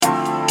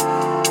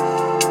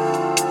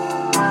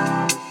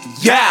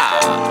Yeah.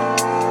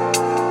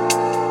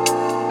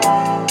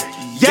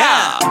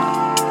 Yeah.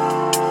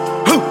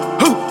 Hoo,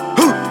 hoo,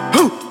 hoo,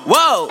 hoo.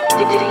 Whoa.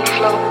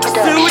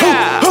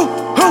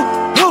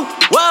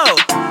 Whoa.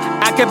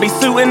 I could be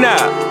suiting up,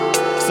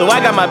 so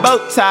I got my bow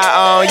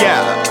tie on,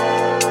 yeah.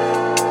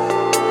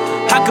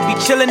 I could be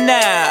chilling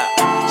now,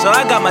 so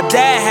I got my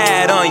dad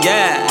hat on,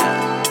 yeah.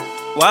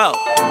 Whoa.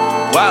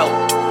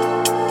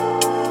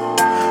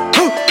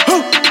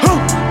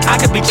 I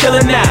could be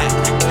chillin' now,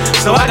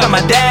 so I got my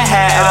dad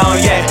hat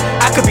on, yeah.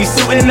 I could be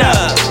suiting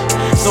up,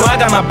 so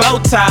I got my bow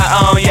tie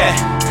on, yeah.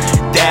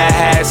 Dad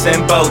hats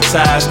and bow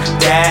ties,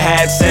 dad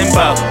hats and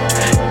bow,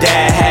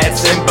 dad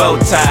hats and bow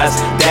ties,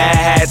 dad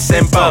hats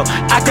and bow.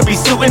 I could be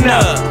suiting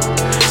up,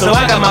 so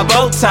I got my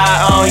bow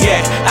tie on, yeah.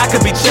 I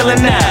could be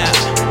chillin'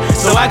 now,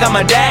 so I got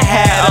my dad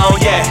hat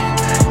on, yeah.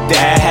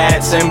 Dad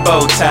hats and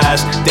bow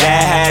ties,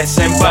 dad hats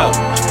and bow,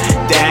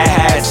 dad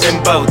hats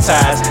and bow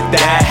ties,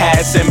 dad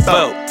hats and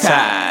bow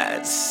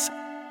ties.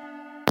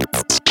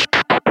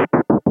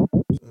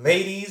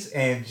 Ladies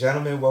and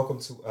gentlemen, welcome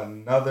to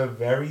another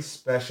very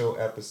special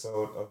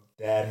episode of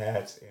Dad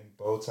Hats and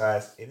Bow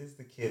Ties. It is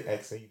the Kid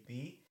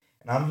XAB,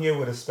 and I'm here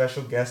with a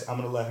special guest. I'm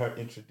going to let her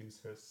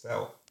introduce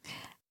herself.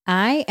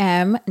 I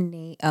am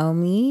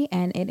Naomi,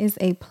 and it is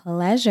a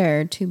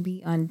pleasure to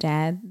be on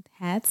Dad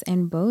Hats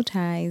and Bow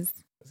Ties.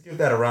 Let's give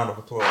that a round of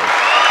applause.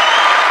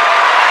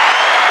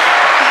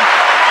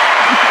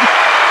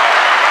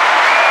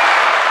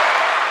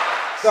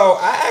 So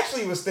I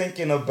actually was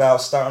thinking about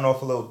starting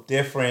off a little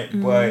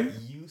different, but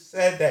you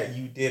said that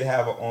you did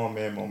have an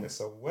all-man moment.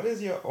 So what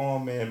is your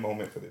all-man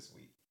moment for this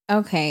week?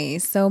 Okay,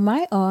 so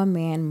my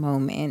all-man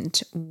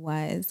moment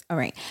was, all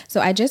right,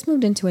 so I just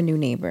moved into a new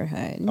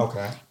neighborhood.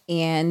 Okay.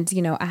 And,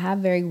 I have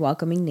very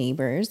welcoming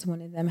neighbors.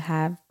 One of them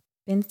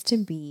happens to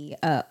be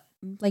a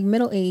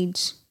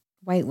middle-aged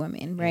white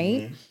woman,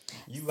 right? Mm-hmm.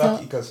 You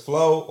lucky because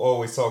Flo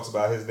always talks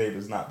about his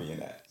neighbors not being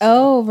that. So.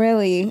 Oh,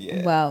 really?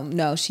 Yeah. Well,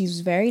 no,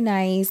 she's very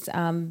nice,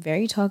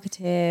 very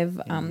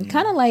talkative, kind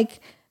of like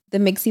the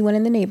mixy one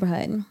in the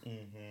neighborhood.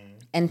 Mm-hmm.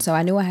 And so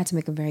I knew I had to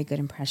make a very good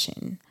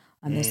impression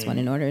on this one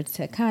in order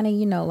to kind of,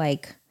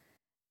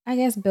 I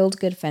guess build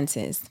good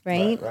fences,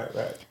 right?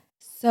 Right.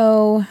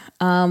 So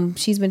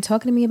she's been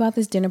talking to me about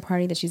this dinner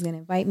party that she's going to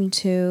invite me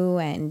to.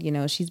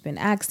 And, she's been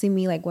asking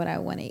me what I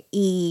want to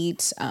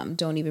eat.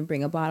 Don't even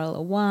bring a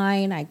bottle of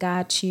wine. I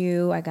got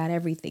you. I got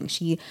everything.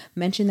 She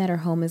mentioned that her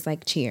home is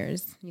like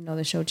Cheers,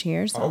 the show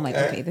Cheers. So I'm like,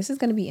 okay, this is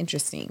going to be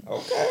interesting.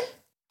 Okay.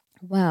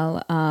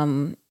 Well,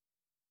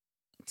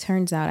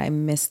 turns out I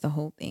missed the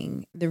whole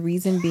thing. The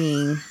reason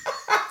being,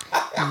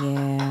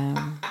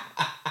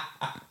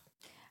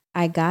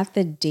 I got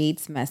the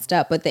dates messed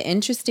up, but the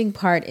interesting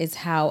part is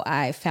how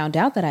I found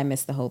out that I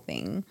missed the whole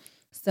thing.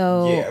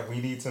 So yeah, we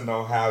need to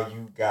know how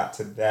you got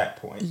to that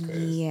point.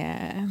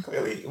 Yeah.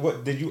 Clearly,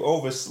 what did you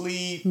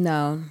oversleep?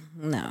 No.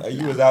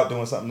 You was out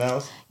doing something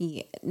else?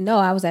 Yeah. No,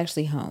 I was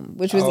actually home,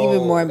 which was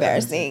even more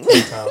embarrassing.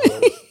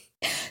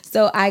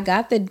 So I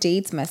got the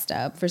dates messed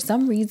up. For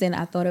some reason,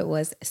 I thought it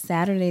was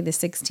Saturday the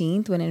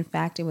 16th, when in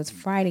fact it was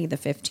Friday the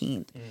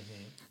 15th. Mm-hmm.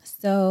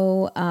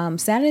 So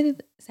Saturday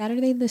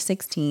the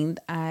 16th,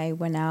 I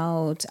went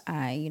out.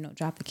 I,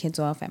 dropped the kids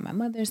off at my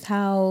mother's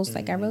house.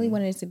 Mm-hmm. I really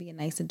wanted it to be a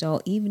nice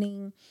adult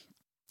evening.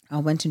 I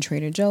went to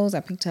Trader Joe's.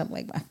 I picked up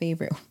my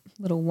favorite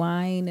little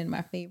wine and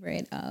my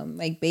favorite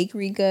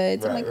bakery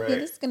goods. I'm okay,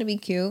 this is gonna be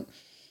cute.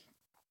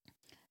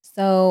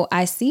 So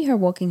I see her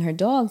walking her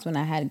dogs when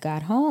I had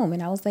got home,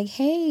 and I was like,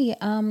 "Hey,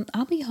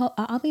 I'll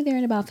be there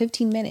in about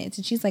 15 minutes."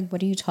 And she's like,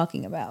 "What are you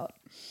talking about?"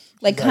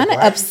 Kind of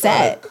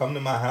upset. Come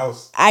to my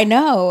house. I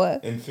know.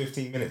 In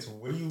 15 minutes.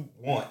 What do you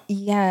want?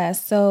 Yeah.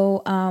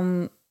 So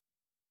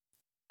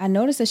I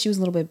noticed that she was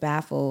a little bit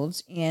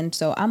baffled, and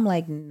so I'm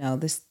like, "No,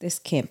 this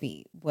can't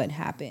be what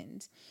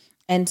happened."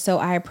 And so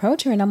I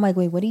approach her, and I'm like,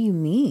 "Wait, what do you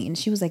mean?"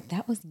 She was like,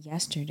 "That was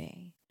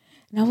yesterday,"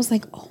 and I was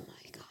like, "Oh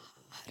my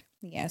God."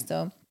 Yeah.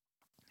 So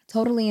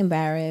totally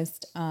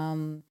embarrassed. Yes.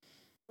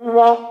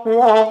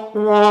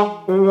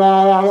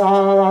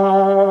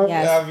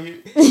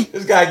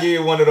 This guy give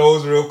you one of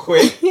those real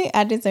quick.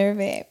 I deserve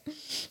it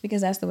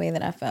because that's the way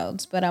that I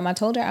felt. But I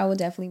told her I would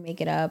definitely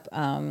make it up.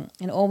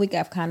 And all week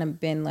I've kind of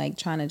been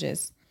trying to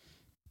just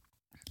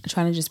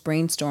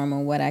brainstorm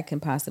on what I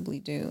can possibly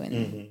do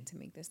and to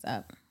make this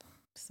up.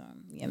 So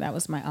yeah, that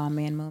was my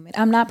all-man moment.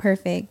 I'm not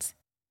perfect.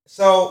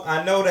 So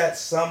I know that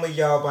some of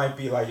y'all might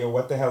be like, "Yo,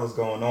 what the hell is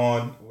going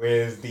on?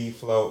 Where's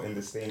D-Flow and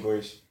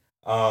Distinguish?"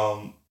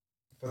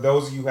 For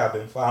those of you who have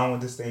been following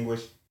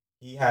Distinguish,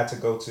 he had to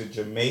go to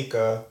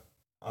Jamaica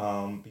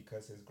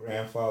because his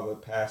grandfather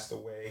passed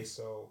away.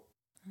 So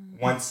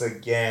once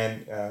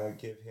again,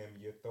 give him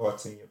your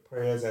thoughts and your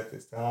prayers at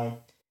this time.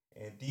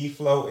 And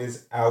D-Flow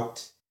is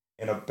out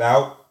and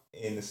about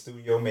in the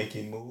studio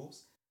making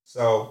moves.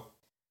 So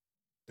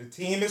the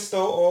team is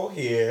still all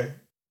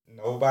here.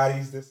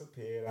 Nobody's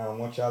disappeared. I don't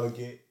want y'all to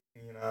get,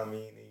 in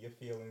your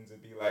feelings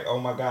and be like, "Oh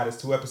my God,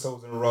 it's 2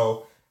 episodes in a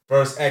row."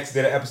 First, X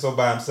did an episode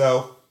by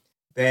himself.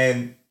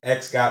 Then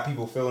X got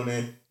people filling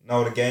in.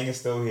 No, the gang is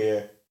still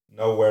here.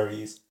 No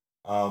worries.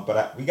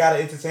 We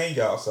gotta entertain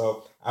y'all.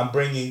 So I'm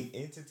bringing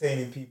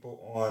entertaining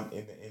people on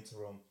in the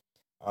interim.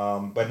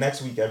 But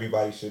next week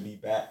everybody should be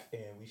back,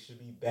 and we should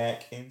be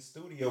back in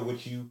studio,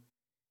 which you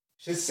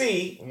should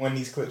see when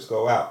these clips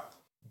go out.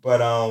 But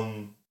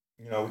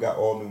we got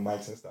all new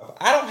mics and stuff.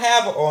 I don't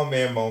have an all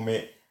man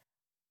moment.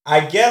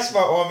 I guess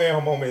my all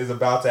man moment is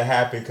about to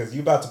happen because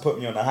you about to put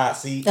me on the hot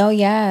seat. Oh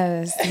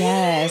yes,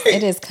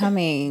 it is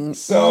coming.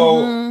 So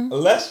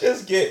let's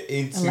just get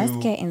into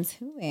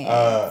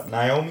it.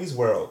 Naomi's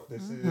world.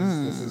 This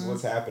is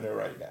what's happening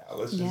right now.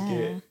 Let's just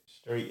get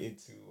straight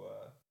into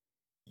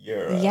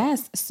your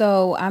yes.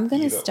 So I'm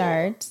gonna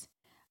start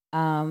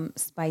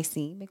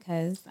spicy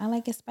because I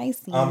like it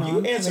spicy.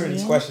 You answering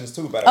these questions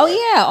too, by the way. Oh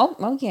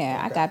yeah. Okay.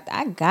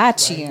 I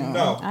got you.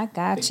 I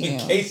got you. In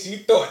case you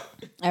thought.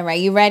 All right,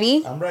 you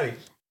ready? I'm ready.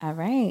 All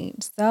right.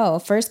 So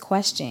first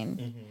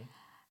question: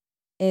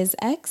 Is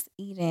X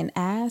eating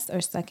ass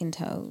or sucking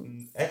toes?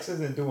 X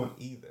isn't doing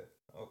either.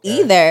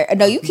 Okay? Either?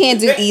 No, you can't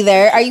do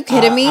either. Are you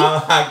kidding me?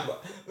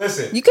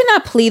 Listen, you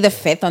cannot plead the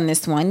fifth on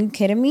this one. You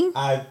kidding me?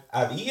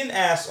 I've eaten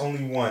ass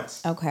only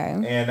once. Okay.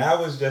 And that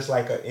was just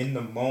like a in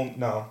the moment.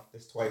 No,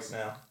 it's twice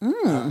now.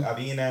 I've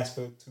eaten ass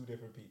for two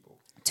different people.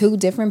 Two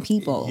different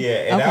people.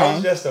 Yeah, and that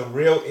was just a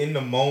real in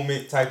the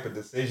moment type of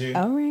decision.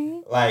 All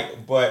right.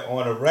 Like, but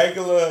on a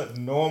regular,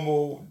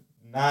 normal,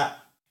 not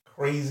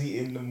crazy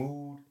in the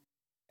mood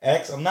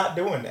X, I'm not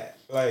doing that.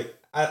 Like,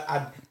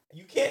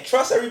 you can't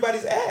trust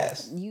everybody's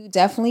ass. You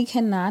definitely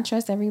cannot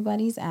trust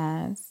everybody's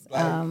ass.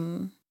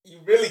 Like, you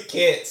really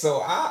can't.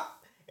 So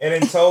and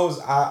in toes,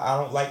 I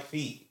don't like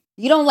feet.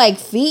 You don't like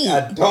feet?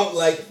 I don't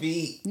like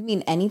feet. You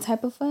mean any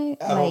type of foot?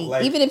 I don't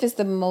like even if it's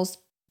the most,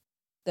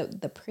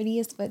 the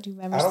prettiest foot you've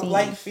ever seen? I don't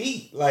like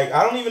feet. Like,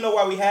 I don't even know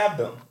why we have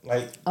them.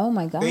 Like, oh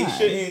my God. They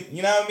shouldn't,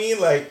 you know what I mean?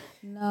 Like,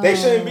 they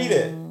shouldn't be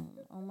there.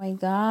 Oh my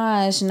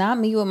gosh. Not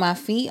me with my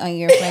feet on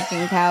your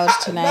freaking couch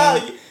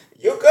tonight. No,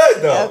 you're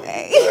good though.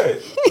 Okay. You're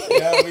good. You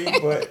know what I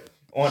mean? But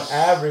on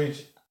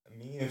average,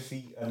 me and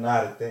feet are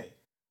not a thing.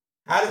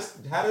 How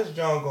does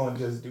John gonna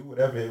just do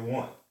whatever he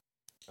want?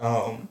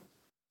 I'm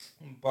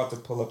about to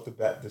pull up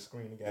the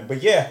screen again.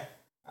 But yeah,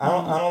 I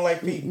don't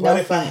like feet. But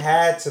if I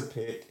had to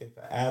pick, if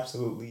I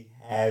absolutely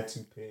had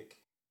to pick,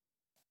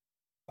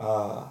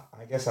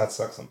 I guess I'd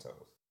suck some toes.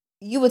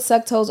 You would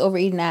suck toes over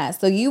eating ass.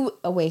 So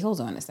wait,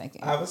 hold on a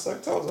second. I would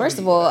suck toes. First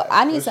of all,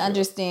 I need to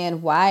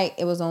understand why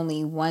it was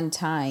only one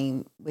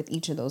time with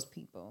each of those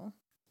people.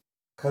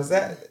 Cause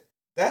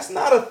that's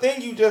not a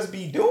thing you just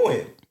be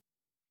doing.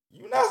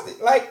 You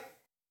not like,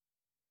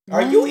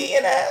 are you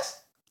eating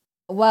ass?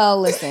 Well,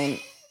 listen.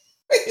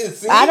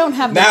 See? I don't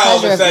have the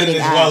pleasure of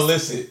eating ass.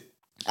 Listen.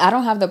 I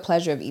don't have the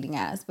pleasure of eating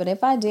ass, but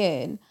if I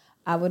did,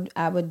 I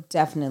would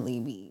definitely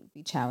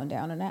be chowing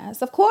down on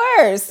ass. Of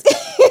course.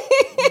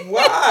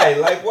 Why?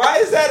 Like, why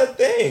is that a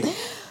thing?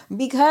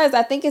 Because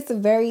I think it's a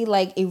very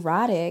like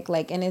erotic,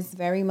 like, and it's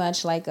very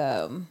much like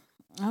I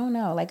don't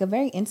know, like a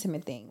very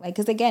intimate thing. Like,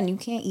 because again, you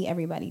can't eat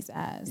everybody's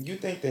ass. You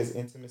think there's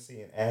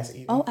intimacy in ass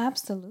eating? Oh,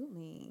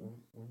 absolutely.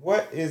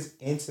 What is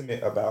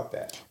intimate about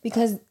that?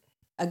 Because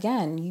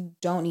again, you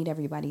don't eat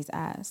everybody's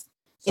ass.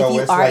 So if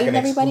you are like eating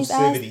everybody's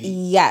ass,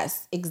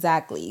 yes,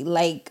 exactly.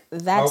 Like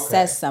that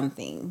says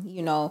something.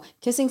 You know,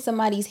 kissing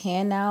somebody's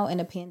hand now in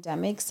a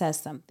pandemic says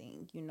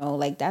something. You know,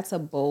 like that's a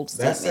bold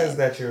statement. That says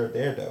that you're a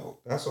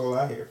daredevil. That's all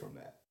I hear from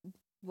that.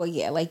 Well,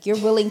 yeah, like you're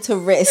willing to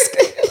risk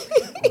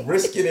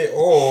risking it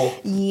all.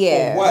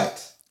 Yeah.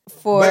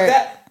 For what?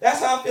 But that's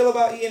how I feel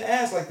about eating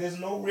ass. Like there's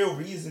no real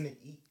reason to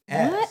eat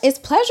ass. What? It's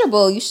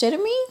pleasurable. You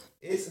shitting me?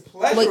 It's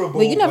pleasurable.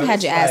 But you never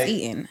had your ass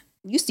eaten.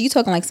 You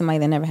talking like somebody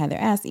that never had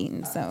their ass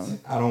eaten. So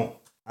I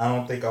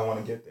don't think I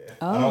want to get there.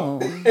 Oh,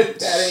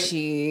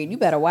 shit! You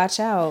better watch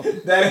out.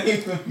 That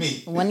ain't for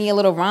me. One of your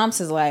little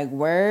romps is like,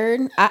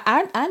 word.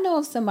 I know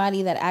of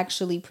somebody that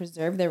actually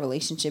preserved their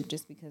relationship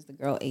just because the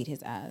girl ate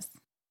his ass.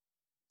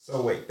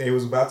 So wait, they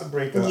was about to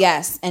break up.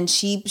 Yes, and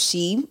she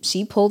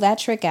pulled that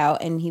trick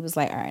out, and he was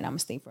like, all right, I'm gonna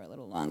stay for a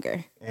little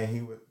longer. And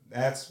he would.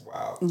 That's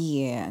wild.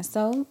 Yeah.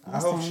 So I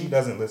hope she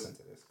doesn't listen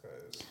to this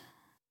because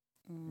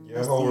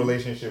your whole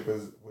relationship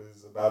was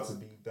about to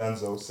be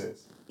donezo,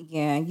 sis.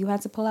 Yeah, you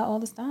had to pull out all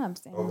the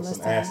stops. Over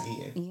some ass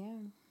eating.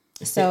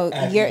 Yeah. So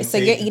you're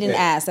eating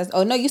ass.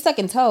 No, you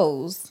sucking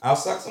toes. I'll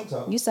suck some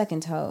toes. You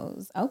sucking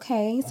toes.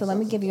 Okay, so let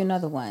me give you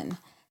another one.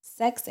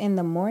 Sex in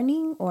the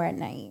morning or at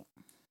night?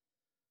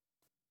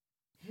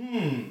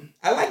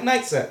 I like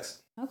night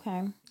sex.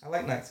 Okay. I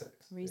like night sex.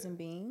 Reason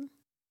being?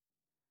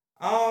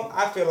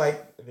 I feel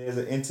like there's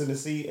an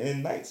intimacy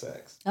in night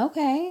sex.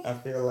 Okay. I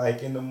feel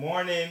like in the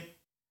morning,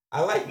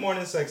 I like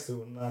morning sex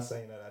too. I'm not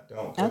saying that I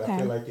don't. But I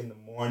feel like in the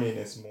morning,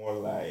 it's more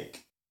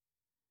like,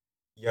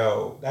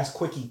 yo, that's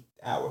quickie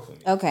hour for me.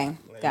 Okay,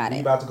 like, got it.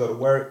 We about to go to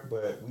work,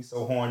 but we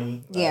so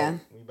horny. Like, yeah.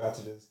 We about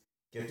to just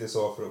get this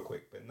off real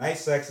quick. But night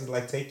sex is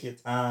like take your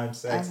time,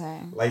 sex,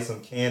 light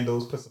some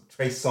candles, put some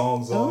Trey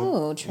songs on.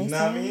 Oh, Trey songs. You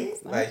know what I mean?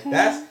 Like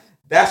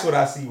that's what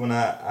I see when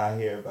I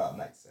hear about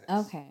night sex.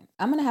 Okay.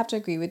 I'm gonna have to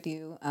agree with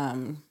you.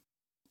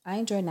 I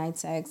enjoy night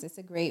sex. It's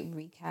a great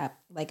recap,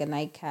 like a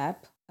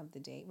nightcap of the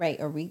day. Right,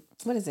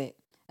 what is it?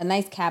 a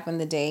nice cap on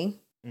the day.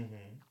 Mm-hmm.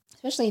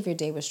 Especially if your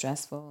day was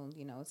stressful,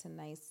 it's a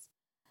nice,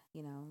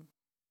 you know,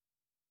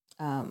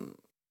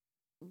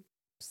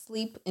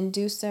 sleep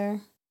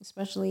inducer,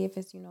 especially if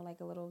it's, like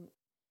a little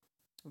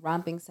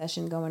romping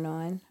session going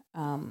on.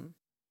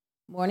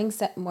 Morning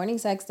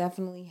sex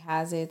definitely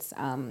has its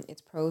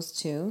pros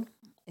too,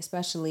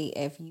 especially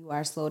if you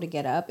are slow to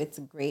get up. It's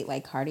a great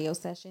like cardio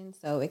session,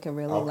 so it can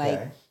really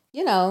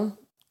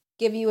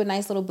give you a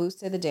nice little boost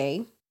to the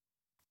day.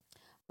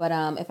 But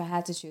if I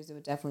had to choose, it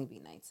would definitely be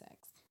night sex.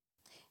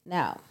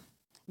 Now,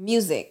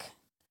 music.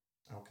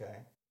 Okay.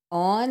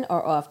 On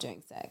or off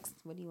during sex?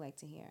 What do you like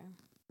to hear?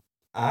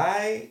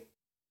 I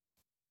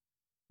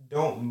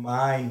don't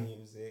mind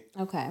music.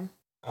 Okay.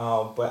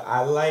 But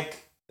I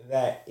like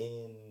that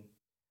in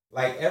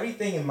like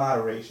everything in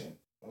moderation.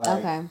 Like,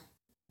 okay.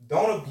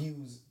 Don't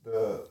abuse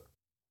the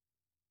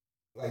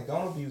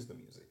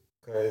music,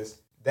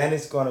 because then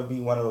it's gonna be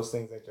one of those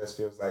things that just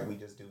feels like we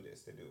just do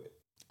this to do it.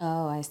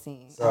 Oh, I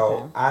see.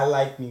 So I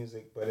like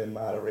music, but in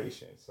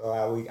moderation. So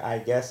I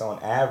guess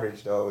on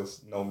average though,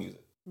 it's no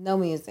music. No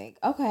music.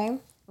 Okay.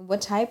 What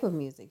type of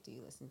music do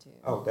you listen to?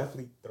 Oh,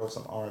 definitely throw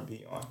some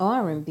R&B on.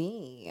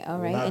 R&B. All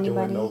right. We're not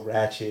Anybody? doing no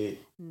ratchet.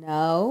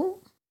 No.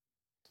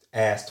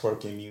 Ass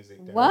twerking music.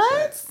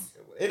 What?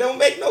 It don't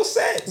make no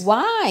sense.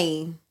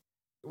 Why?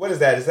 What is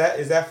that? Is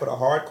that for the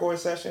hardcore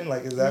session?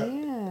 Like, is that?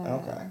 Yeah.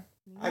 Okay.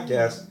 Yeah.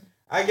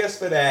 I guess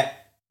for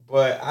that.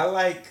 But I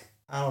like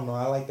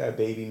that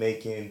baby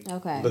making,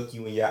 look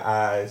you in your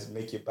eyes,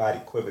 make your body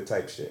quiver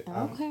type shit.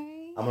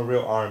 Okay. I'm a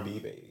real R&B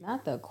baby.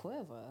 Not the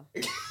quiver.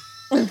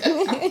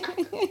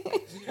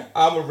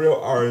 I'm a real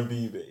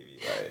R&B baby.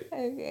 Like.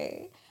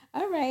 Okay.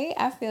 All right.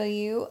 I feel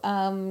you.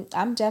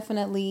 I'm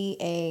definitely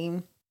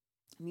a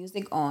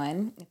music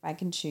on if I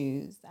can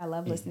choose. I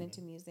love listening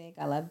to music.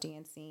 I love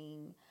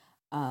dancing.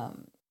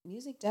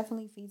 Music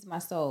definitely feeds my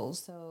soul.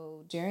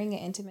 So during an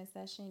intimate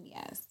session,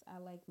 yes, I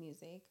like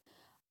music.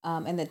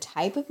 And the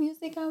type of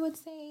music I would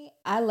say,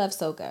 I love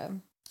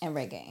soca and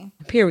reggae.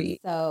 Period.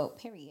 So,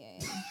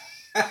 period.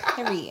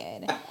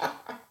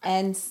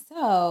 And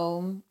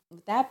so,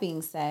 with that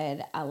being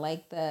said, I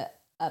like the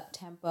up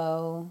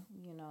tempo,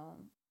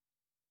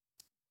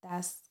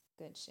 that's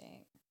good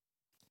shit.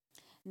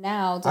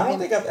 Now, I don't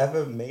think I've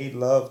ever made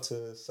love to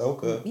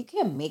soca. You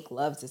can't make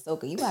love to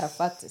soca. You gotta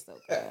fuck to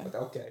soca.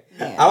 Okay.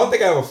 Yeah. I don't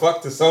think I ever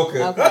fucked to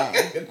soca.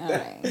 Okay. All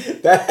right.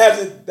 That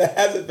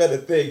hasn't been a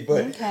thing,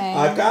 but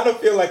I kind of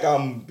feel like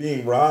I'm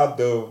being robbed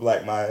of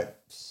like my.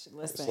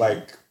 Listen, it's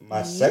like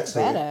my sex.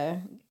 You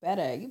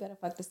better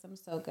fuck to some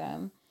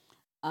soca.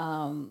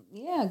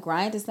 Yeah,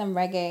 grind to some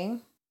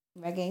reggae.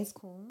 Reggae is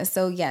cool.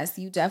 So yes,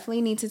 you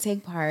definitely need to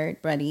take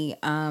part, buddy.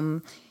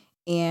 But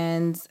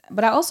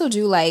I also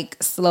do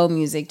like slow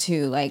music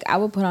too. Like I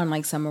would put on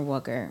like Summer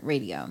Walker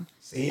radio.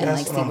 See,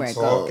 that's what I'm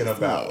talking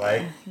about. Yeah.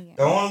 Like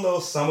throw on a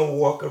little Summer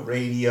Walker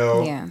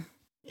radio. Yeah.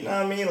 You know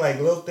what I mean? Like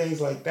little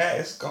things like that.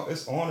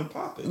 It's on and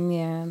popping.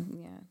 Yeah.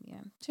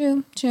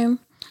 True.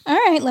 All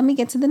right, let me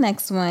get to the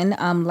next one.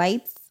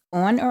 Lights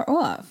on or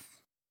off?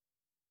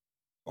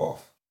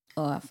 Off.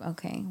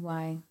 Okay.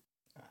 Why?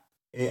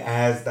 It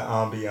adds the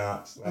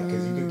ambiance. Like,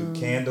 cause you could do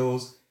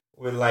candles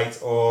with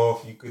lights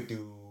off. You could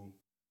do.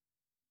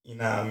 You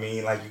know what I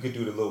mean? Like, you could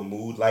do the little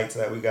mood lights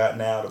that we got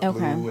now, the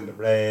blue and the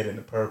red and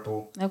the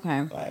purple.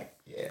 Okay. Like,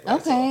 yeah.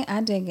 Okay,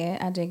 I dig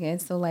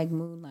it. So, like,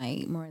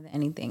 moonlight more than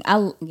anything.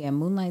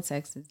 Moonlight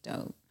sex is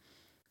dope.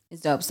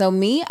 It's dope. So,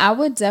 me, I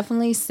would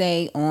definitely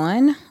say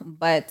on,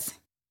 but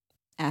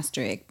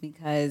asterisk,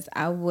 because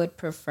I would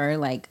prefer,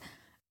 like,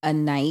 a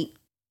night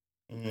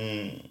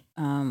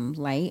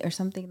light or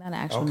something. Not an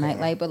actual night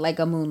light, but, like,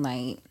 a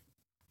moonlight.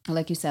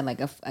 Like you said,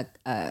 like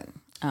a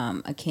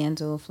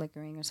candle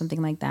flickering or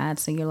something like that.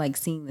 So you're like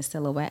seeing the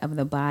silhouette of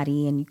the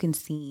body and you can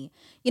see,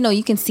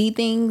 you can see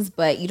things,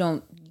 but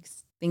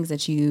things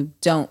that you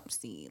don't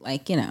see,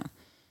 like,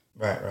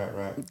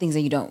 Right. Things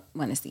that you don't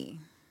want to see.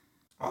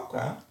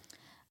 Okay.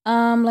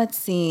 Let's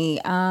see.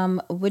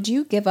 Would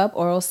you give up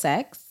oral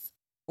sex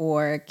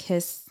or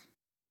kiss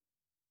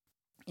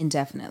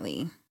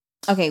indefinitely?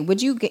 Okay.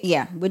 Would you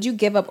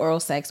give up oral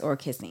sex or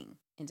kissing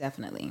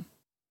indefinitely?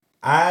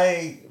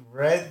 I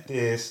read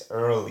this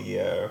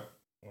earlier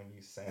when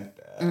you sent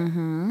that,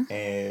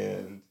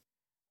 and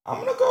I'm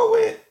gonna go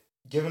with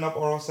giving up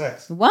oral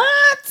sex.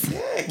 What?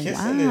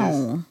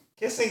 Yeah,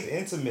 kissing's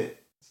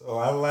intimate, so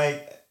I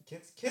like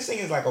kissing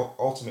is like an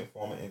ultimate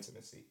form of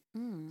intimacy.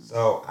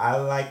 So I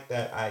like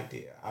that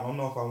idea. I don't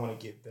know if I want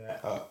to give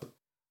that up.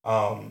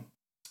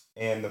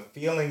 And the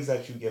feelings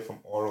that you get from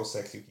oral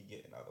sex, you can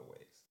get in other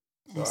ways.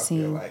 So I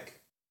feel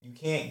like you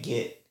can't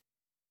get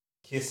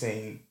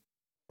kissing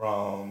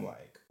from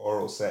like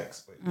oral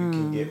sex, but you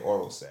can get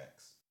oral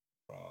sex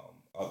from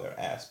other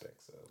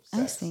aspects of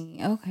sex. I see.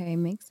 Okay,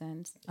 makes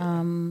sense.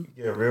 You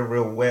get a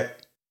real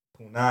wet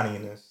punani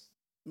in this.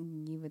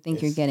 You would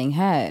think you're getting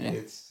head.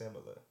 It's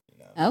similar.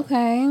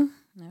 Okay. All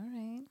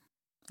right.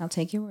 I'll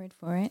take your word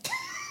for it.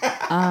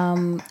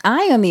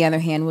 I, on the other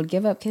hand, would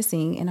give up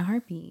kissing in a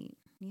heartbeat.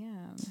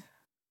 Yeah.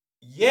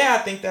 Yeah,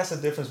 I think that's the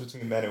difference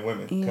between men and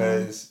women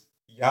because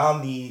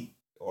y'all need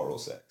oral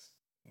sex.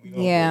 We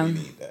don't really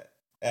need that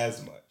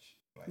as much.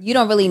 Like, you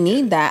don't really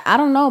need that. I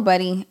don't know,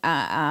 buddy.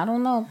 I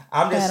don't know.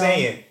 I'm just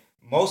saying,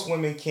 most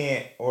women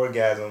can't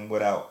orgasm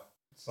without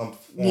some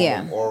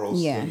form of oral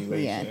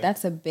stimulation. Yeah,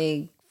 that's a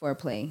big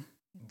foreplay.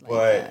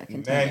 But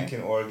men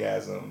can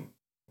orgasm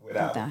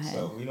without it,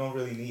 so we don't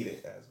really need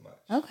it as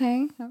much.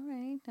 Okay, all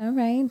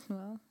right.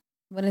 Well,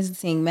 what is it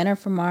saying? Men are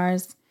from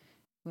Mars,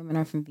 women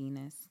are from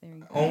Venus. There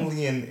you go.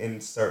 Only in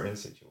certain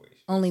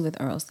situations. Only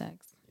with oral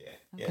sex.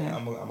 Yeah, okay.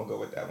 I'm gonna go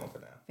with that one for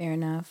now. Fair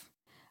enough.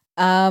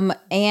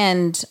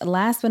 And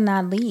last but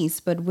not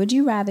least, but would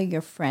you rather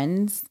your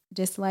friends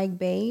dislike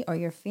Bay or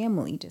your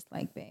family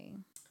dislike Bay?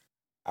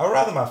 I would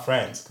rather my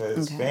friends,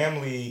 because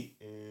family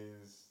is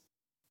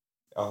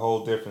a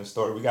whole different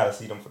story. We got to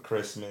see them for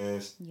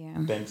Christmas,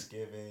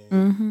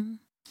 Thanksgiving,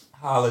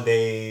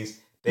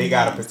 holidays. They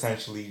got to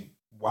potentially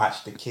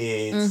watch the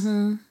kids.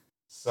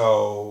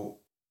 So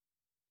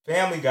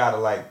family got to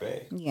like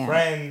Bay. Yeah.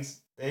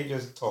 Friends, they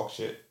just talk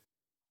shit.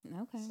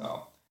 Okay.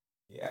 So,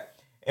 yeah.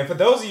 And for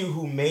those of you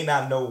who may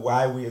not know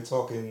why we are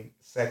talking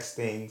sex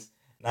things,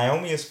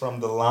 Naomi is from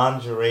the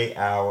Lingerie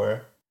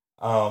Hour.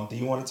 Do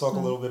you want to talk a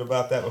little bit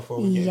about that before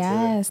we get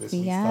into this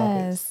week's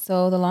topics?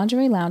 So the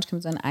Lingerie Lounge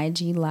comes on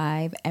IG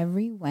Live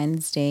every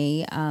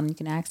Wednesday. You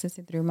can access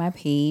it through my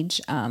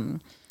page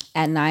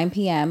at 9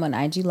 p.m. on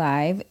IG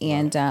Live.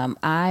 And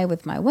I,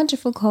 with my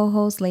wonderful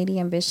co-host, Lady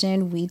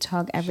Ambition, we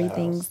talk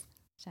everything.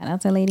 Shout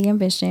out to Lady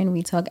Ambition.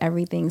 We talk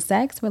everything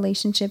sex,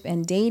 relationship,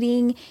 and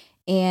dating,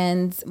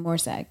 and more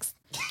sex.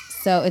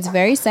 So it's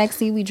very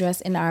sexy. We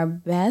dress in our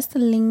best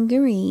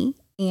lingerie,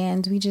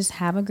 and we just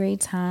have a great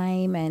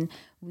time. And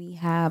we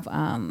have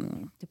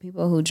the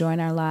people who join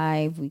our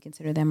live, we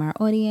consider them our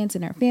audience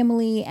and our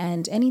family,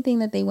 and anything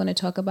that they want to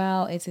talk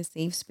about, it's a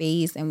safe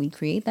space, and we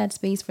create that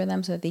space for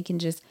them so that they can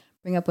just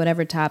bring up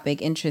whatever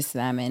topic interests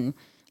them and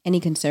any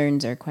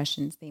concerns or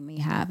questions they may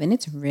have. And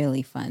it's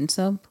really fun.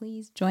 So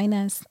please join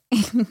us.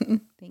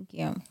 Thank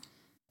you.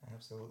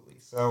 Absolutely.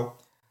 So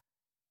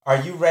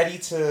are you ready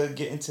to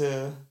get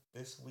into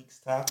this week's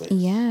topic?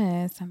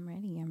 Yes, I'm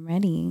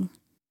ready.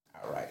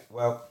 All right.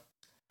 Well,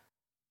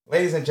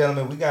 ladies and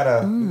gentlemen, we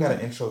gotta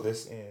intro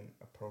this in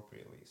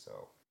appropriately.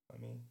 So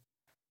let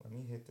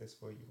me hit this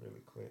for you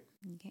really quick.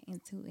 Get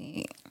into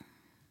it.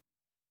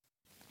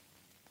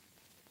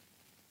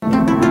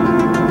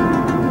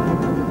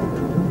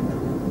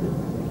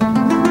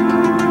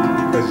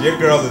 Because your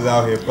girl is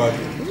out here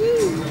bugging.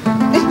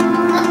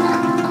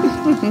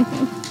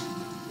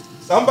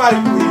 Somebody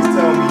please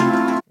tell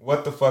me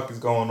what the fuck is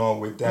going on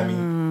with Demi.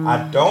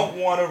 I don't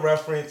want to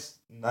reference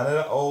none of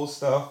the old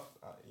stuff.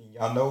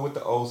 Y'all know what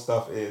the old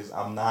stuff is.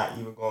 I'm not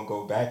even going to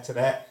go back to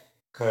that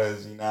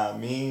because, you know what I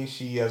mean?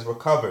 She has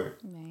recovered.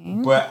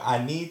 Right. But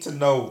I need to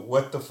know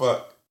what the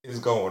fuck is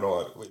going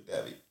on with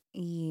Demi.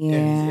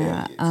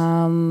 Yeah.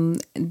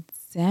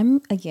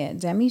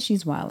 Demi,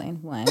 she's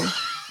wilding. One.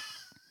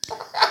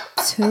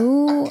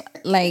 Two,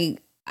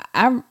 like,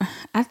 I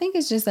think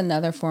it's just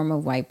another form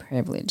of white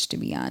privilege, to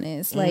be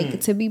honest.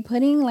 Like, to be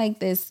putting, like,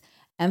 this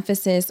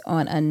emphasis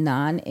on a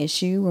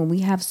non-issue when we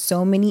have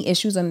so many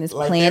issues on this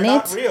planet. They're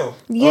not real.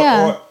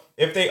 Yeah. Or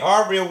if they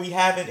are real, we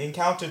haven't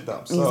encountered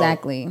them. So,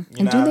 exactly.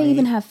 And do they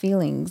even have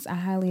feelings? I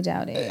highly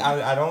doubt it.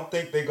 I don't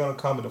think they're going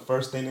to come and the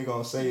first thing they're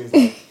going to say is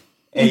like,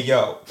 hey,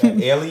 yo, that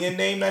alien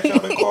name that y'all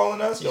been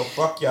calling us, yo,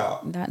 fuck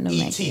y'all.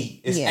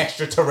 E.T. is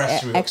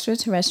extraterrestrial.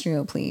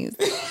 Extraterrestrial, please.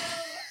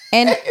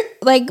 And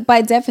like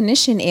by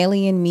definition,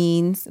 alien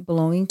means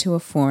belonging to a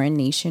foreign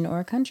nation or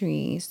a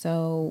country.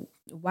 So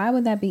why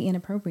would that be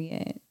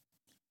inappropriate?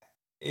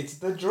 It's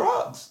the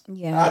drugs.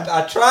 Yeah.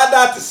 I tried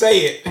not to say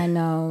it. I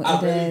know.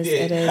 It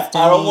is. Demi.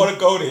 I don't want to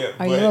go there.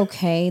 Are you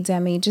okay,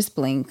 Demi? Just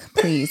blink,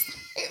 please.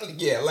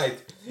 Yeah,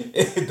 like,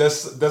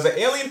 does an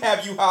alien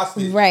have you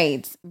hostage?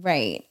 Right.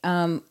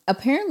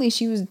 Apparently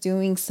she was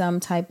doing some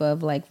type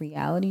of like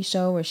reality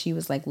show where she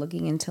was like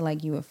looking into like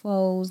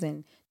UFOs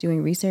and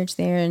doing research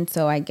there. And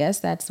so I guess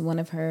that's one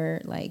of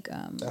her like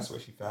that's where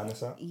she found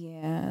this out.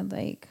 Yeah,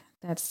 like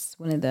that's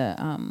one of the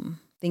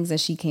things that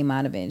she came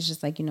out of it. It's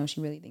just like, you know,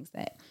 she really thinks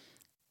that,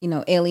 you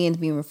know, aliens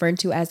being referred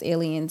to as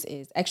aliens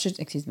is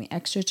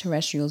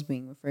extraterrestrials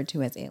being referred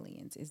to as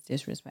aliens is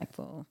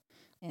disrespectful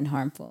and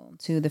harmful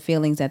to the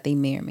feelings that they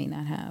may or may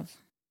not have.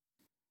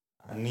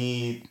 I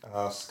need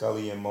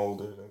Scully and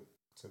Mulder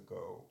to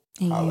go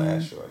holler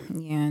at Shorty.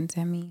 Yeah,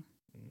 Demi.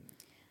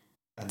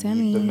 I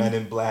need the Men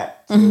in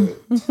Black to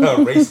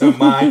erase her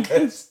mind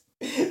because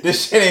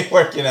this shit ain't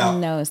working out.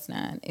 No, it's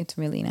not. It's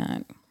really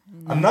not.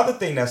 No. Another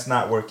thing that's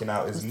not working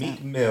out is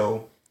Meek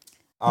Mill.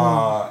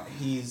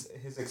 His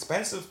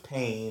Expensive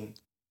Pain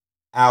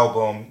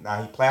album.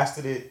 Now he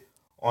plastered it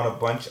on a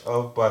bunch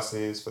of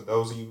buses. For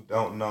those of you who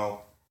don't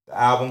know, the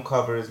album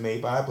cover is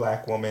made by a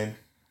black woman,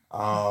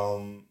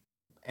 and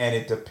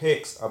it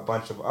depicts a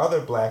bunch of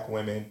other black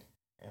women,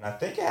 and I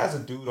think it has a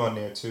dude on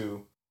there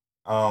too.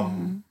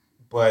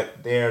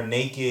 But they're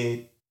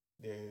naked.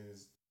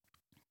 There's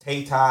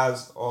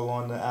tatas all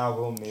on the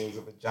album. There's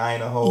a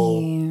vagina hole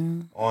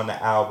on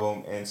the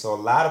album, and so a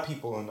lot of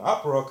people in the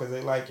uproar because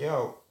they're like,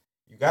 "Yo,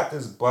 you got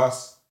this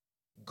bus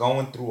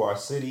going through our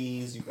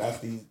cities. You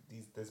got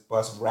this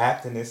bus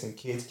wrapped in this, and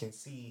kids can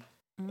see.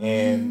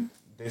 And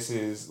this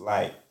is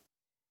like,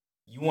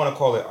 you want to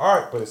call it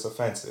art, but it's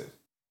offensive.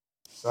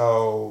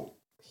 So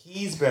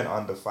he's been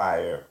under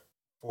fire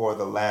for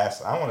the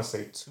last, I want to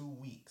say, 2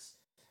 weeks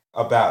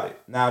about it.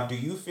 Now, do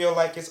you feel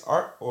like it's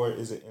art or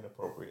is it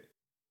inappropriate?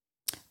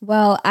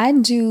 Well, I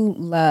do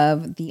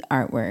love the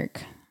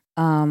artwork.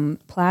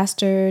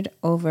 Plastered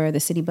over the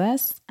city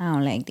bus, I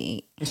don't like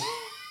that.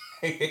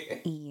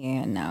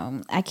 Yeah,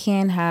 no. I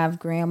can't have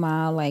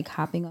grandma like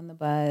hopping on the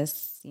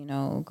bus,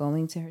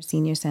 going to her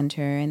senior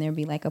center and there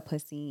be like a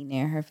pussy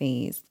near her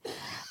face.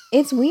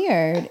 It's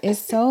weird. It's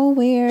so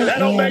weird. That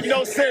don't make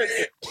no sense.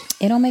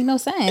 It don't make no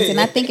sense. And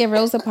I think if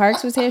Rosa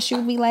Parks was here, she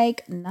would be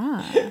like,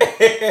 nah.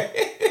 Yeah,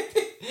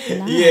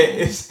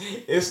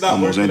 it's not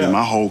almost ended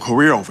my whole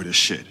career over this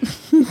shit.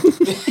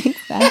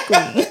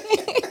 Exactly.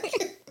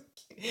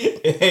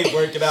 It ain't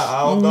working out.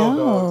 I don't know,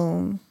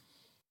 dog.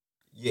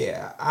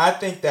 Yeah, I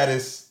think that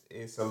it's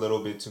a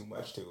little bit too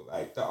much too.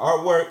 Like the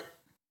artwork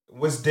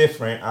was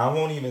different. I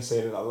won't even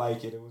say that I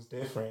like it. It was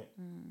different.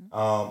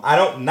 I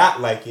don't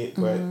not like it,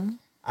 but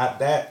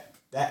that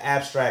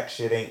abstract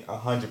shit ain't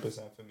 100%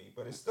 for me.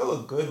 But it's still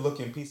a good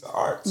looking piece of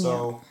art.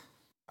 So,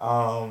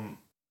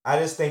 I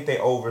just think they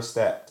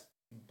overstepped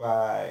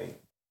by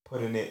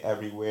putting it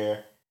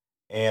everywhere,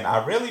 and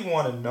I really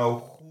want to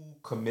know who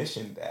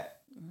commissioned that.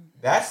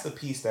 That's the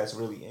piece that's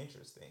really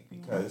interesting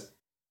because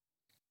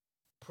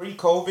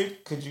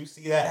pre-COVID, could you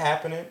see that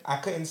happening? I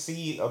couldn't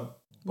see a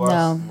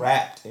bus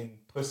wrapped in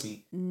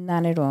pussy.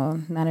 Not at all.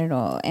 Not at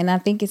all. And I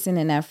think it's in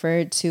an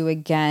effort to,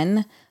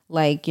 again,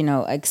 like,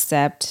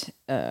 accept,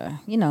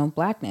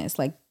 blackness,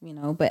 like,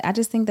 but I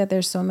just think that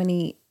there's so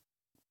many,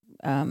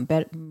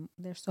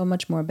 there's so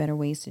much more better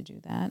ways to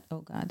do that. Oh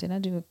God, did I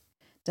do a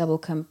double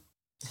comparative?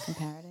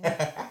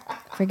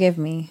 Forgive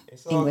me,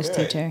 English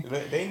teacher.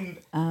 They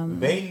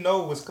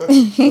know what's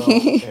cooking. So, and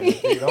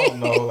if they don't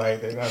know,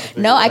 like they're not.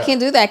 No, I can't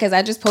do that because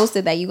I just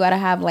posted that you got to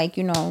have like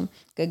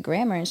good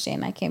grammar and shit.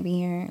 And I can't be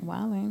here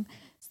wilding.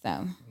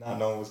 So not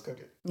knowing what's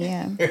cooking.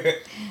 Yeah.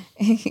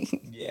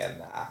 Yeah,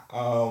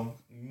 nah.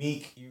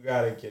 Meek, you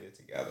gotta get it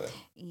together.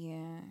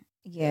 Yeah.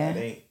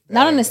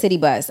 Not on the city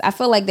bus. I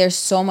feel like there's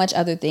so much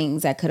other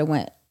things that could have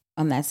went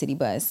on that city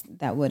bus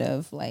that would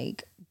have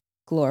like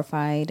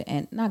glorified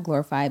and not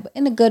glorified, but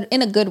in a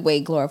good way,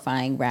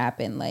 glorifying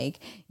rap and like,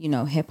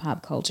 hip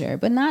hop culture,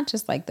 but not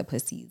just like the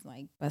pussies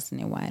like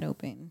busting it wide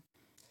open.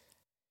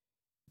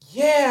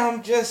 Yeah,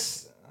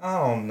 I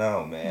don't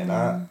know, man.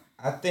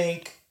 I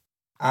think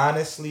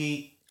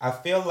honestly, I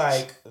feel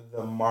like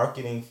the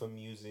marketing for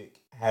music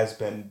has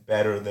been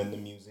better than the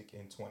music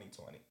in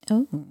 2020.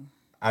 Oh.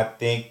 I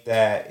think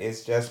that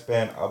it's just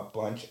been a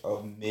bunch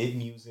of mid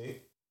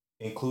music,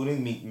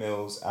 including Meek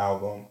Mill's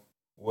album,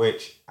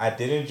 which I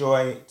did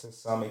enjoy to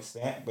some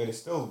extent, but it's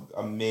still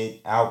a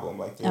mid album.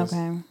 Like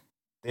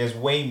there's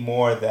way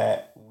more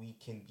that we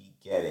can be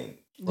getting.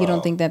 You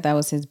don't think that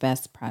was his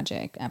best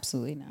project?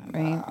 Absolutely not,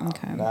 right? Nah,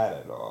 okay. Not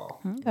at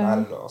all. Okay. Not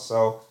at all.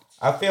 So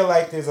I feel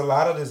like there's a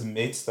lot of this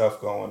mid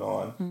stuff going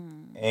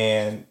on.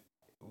 And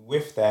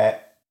with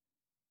that,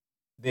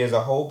 there's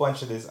a whole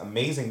bunch of this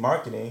amazing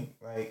marketing,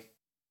 like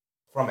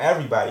from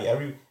everybody.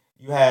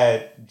 You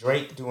had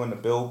Drake doing the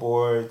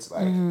billboards,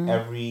 like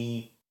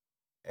every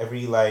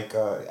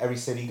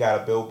city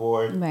got a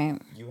billboard. Right.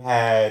 You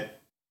had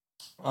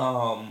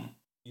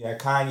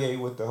Kanye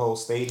with the whole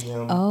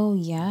stadium. Oh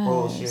yeah.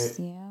 Bullshit.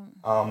 Yeah.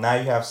 Now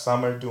you have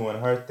Summer doing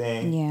her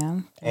thing. Yeah.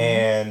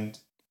 And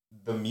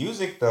the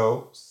music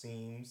though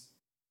seems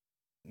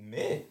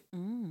mid.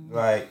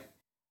 Like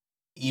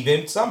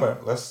even Summer.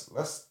 Let's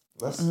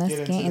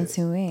get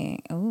into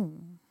it. Oh.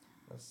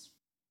 Let's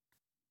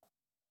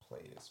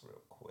play this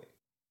real quick.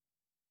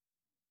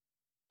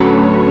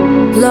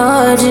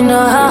 Lord, you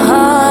know how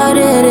hard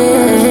it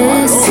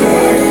is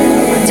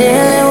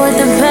dealing with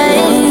the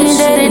pain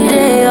day to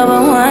day of a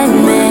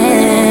one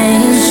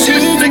man. She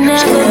can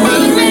never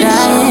be what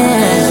I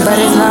am, but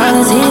as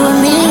long as he with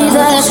me,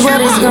 that's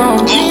what it's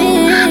gonna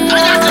be.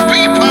 I got the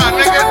beat pop,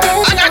 nigga.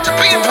 I got the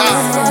beat pop.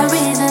 For a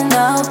reason,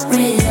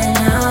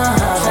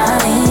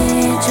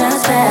 trying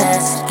just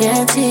fast,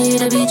 guaranteed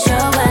to beat your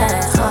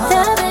ass.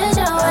 That bitch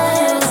your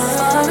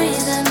ass. For a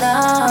reason,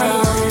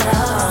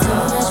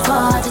 too much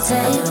for to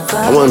take.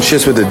 I want them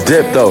shits with the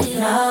dip, though.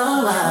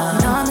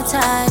 I'm the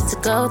type to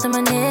go through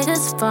my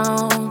nigga's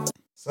phone.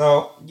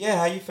 So, yeah,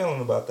 how you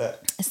feeling about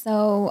that?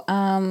 So,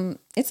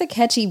 it's a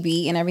catchy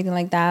beat and everything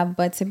like that,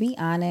 but to be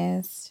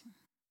honest,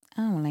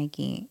 I don't like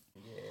it.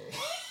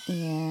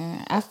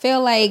 Yeah. I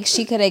feel like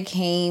she could have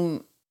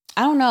came,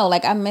 I don't know,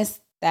 like I missed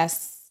that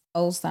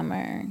old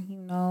Summer,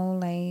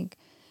 like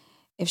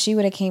if she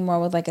would have came more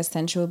with like a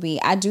sensual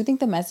beat. I do think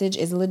the message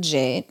is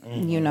legit,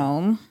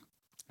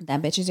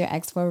 that bitch is your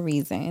ex for a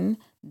reason.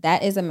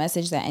 That is a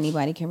message that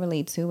anybody can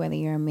relate to, whether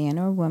you're a man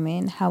or a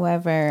woman.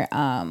 However,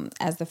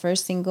 as the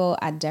first single,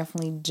 I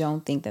definitely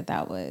don't think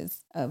that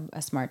was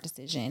a smart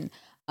decision.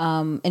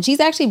 And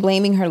she's actually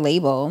blaming her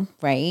label,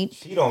 right?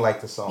 She don't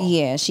like the song.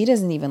 Yeah, she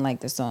doesn't even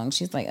like the song.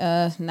 She's like,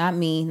 not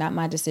me, not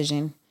my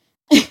decision.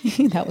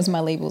 That was my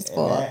label's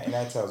fault. And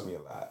that tells me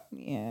a lot.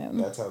 Yeah.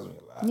 That tells me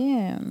a lot.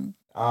 Yeah.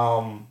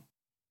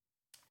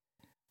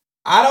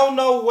 I don't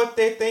know what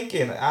they're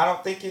thinking. I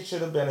don't think it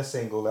should have been a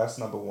single. That's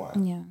number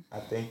one. Yeah. I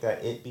think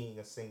that it being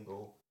a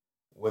single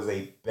was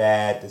a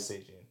bad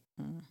decision.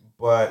 Mm.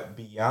 But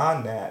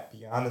beyond that,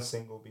 beyond the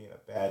single being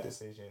a bad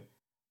decision,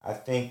 I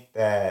think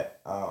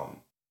that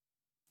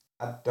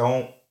I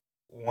don't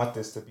want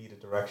this to be the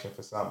direction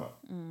for Summer.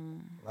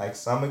 Mm. Like,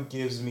 Summer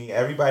gives me,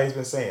 everybody's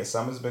been saying,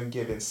 Summer's been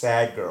giving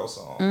sad girl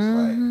songs.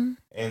 Mm-hmm. Like,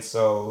 and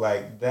so,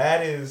 like,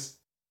 that is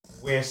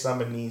where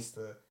Summer needs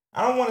to,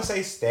 I don't want to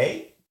say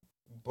stay,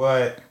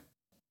 but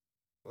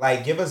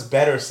like give us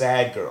better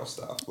sad girl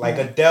stuff. Like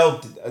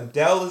Adele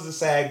is a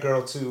sad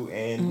girl too,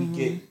 and we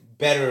get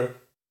better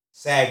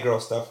sad girl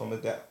stuff from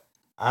Adele.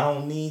 I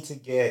don't need to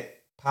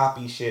get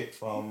poppy shit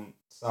from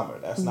Summer.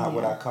 That's not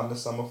what I come to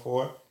Summer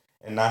for.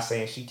 And not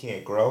saying she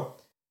can't grow,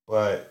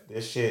 but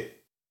this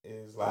shit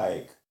is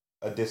like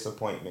a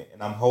disappointment.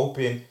 And I'm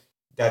hoping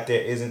that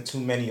there isn't too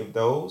many of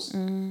those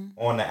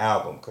on the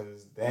album,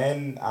 because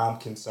then I'm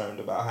concerned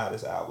about how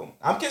this album.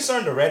 I'm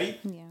concerned already,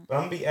 but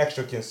I'm gonna be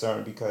extra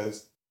concerned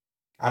because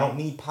I don't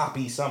need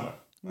poppy Summer.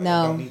 I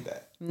don't need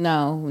that.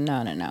 No.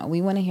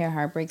 We want to hear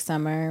Heartbreak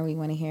Summer. We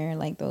want to hear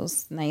like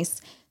those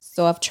nice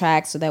soft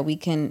tracks so that we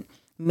can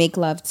make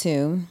love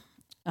to.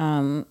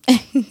 So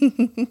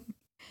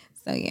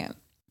yeah.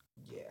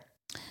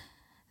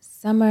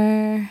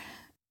 Summer,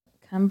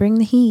 come bring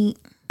the heat.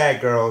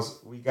 Bad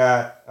girls, we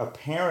got,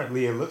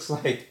 apparently it looks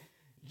like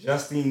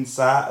Justine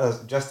Skye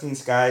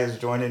is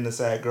joining the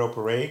Sad Girl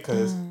Parade,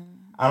 because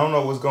I don't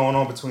know what's going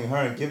on between her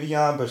and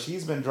Giveon, but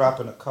she's been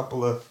dropping a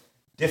couple of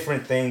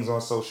different things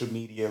on social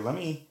media. Let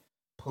me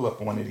pull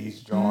up one of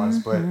these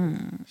Johns, but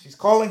she's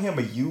calling him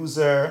a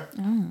user.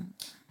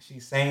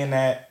 She's saying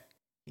that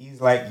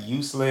he's like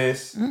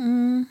useless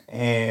and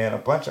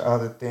a bunch of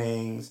other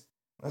things.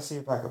 Let's see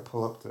if I can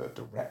pull up the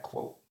direct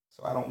quote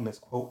so I don't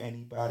misquote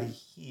anybody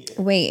here.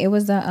 Wait, it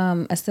was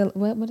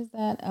what is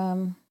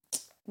that?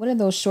 What are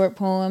those short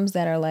poems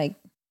that are like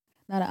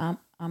not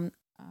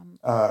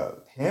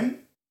him?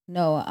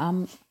 No,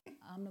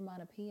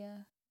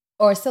 onomatopoeia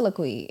or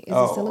soliloquy. Is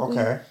it soliloquy?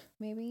 Okay.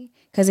 Maybe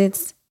because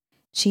it's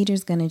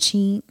cheaters gonna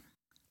cheat,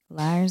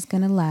 liars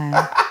gonna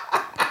lie,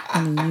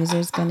 and the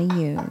user's gonna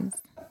use.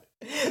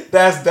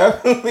 That's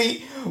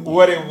definitely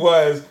what it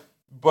was.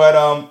 But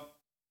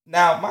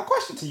now my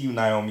question to you,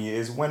 Naomi,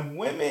 is when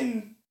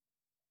women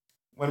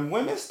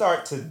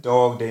start to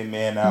dog their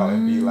man out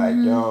and be like,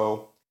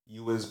 yo,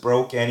 you was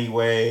broke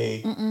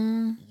anyway,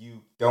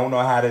 you don't know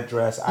how to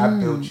dress, I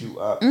built you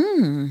up.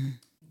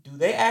 Do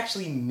they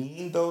actually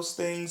mean those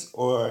things,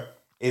 or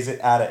is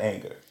it out of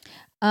anger?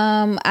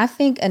 I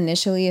think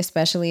initially,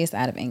 especially, it's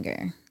out of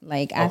anger.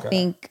 Like, I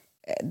think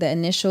the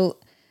initial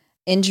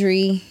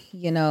injury,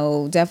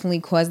 definitely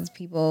causes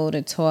people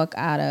to talk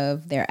out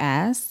of their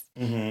ass.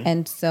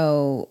 And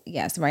so,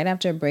 yes, right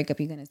after a breakup,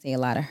 you're going to say a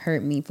lot of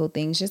hurt, meaningful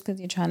things just because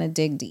you're trying to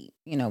dig deep,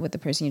 with the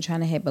person you're trying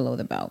to hit below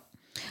the belt.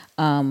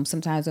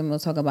 Sometimes when we'll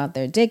talk about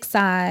their dick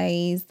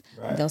size,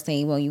 they'll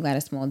say, well, you got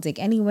a small dick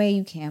anyway,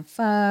 you can't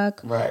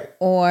fuck. Right.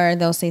 Or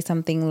they'll say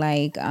something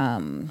like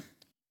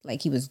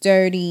he was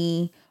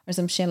dirty or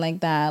some shit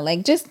like that.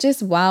 Like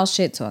just wild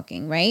shit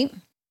talking, right?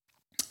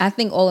 I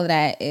think all of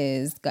that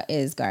is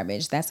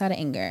garbage. That's out of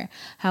anger.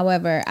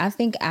 However, I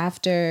think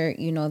after,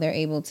 they're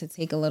able to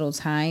take a little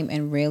time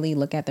and really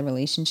look at the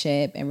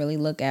relationship and really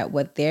look at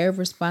what their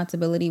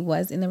responsibility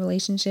was in the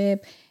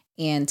relationship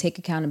and take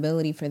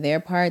accountability for their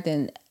part,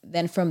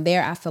 then from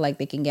there, I feel like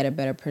they can get a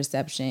better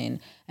perception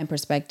and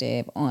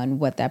perspective on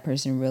what that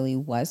person really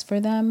was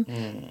for them.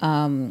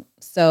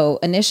 So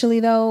initially,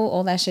 though,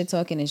 all that shit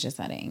talking is just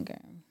out of anger.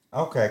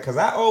 Okay, because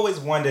I always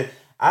wondered,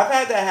 I've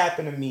had that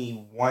happen to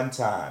me one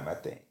time, I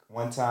think.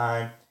 One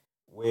time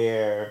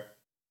where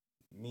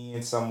me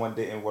and someone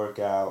didn't work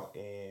out,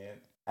 and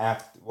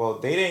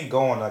they didn't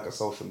go on like a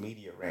social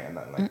media rant,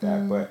 nothing like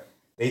that, but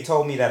they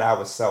told me that I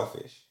was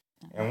selfish.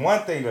 And one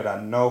thing that I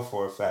know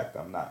for a fact,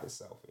 I'm not as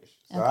selfish.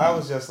 So I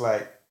was just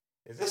like,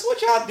 is this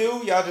what y'all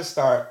do? Y'all just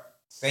start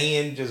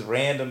saying just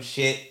random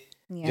shit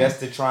just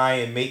to try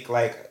and make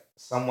like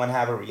someone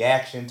have a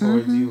reaction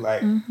towards you,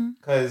 like,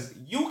 because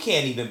you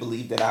can't even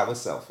believe that I was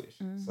selfish.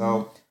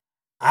 So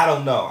I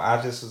don't know.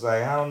 I just was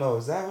like, I don't know.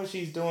 Is that what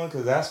she's doing?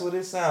 Because that's what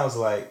it sounds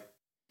like.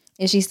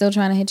 Is she still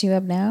trying to hit you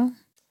up now?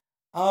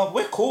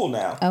 We're cool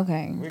now.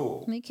 Okay. We're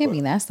cool. It can't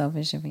be that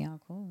selfish if y'all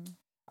cool.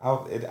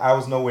 I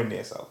was nowhere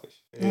near selfish.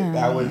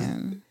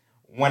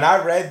 When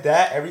I read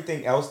that,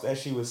 everything else that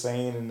she was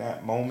saying in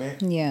that moment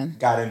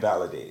got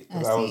invalidated.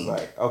 Because I was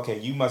like, okay,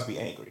 you must be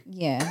angry.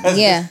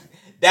 Yeah.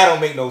 That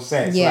don't make no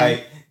sense. Yeah.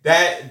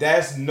 Like,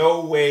 there's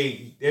no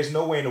way in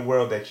the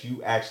world that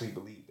you actually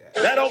believe that.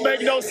 That don't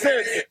make no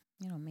sense. It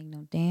don't make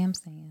no damn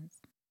sense.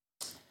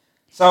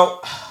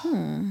 So,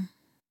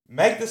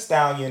 Meg Thee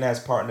Stallion has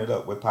partnered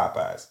up with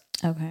Popeyes.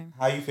 Okay.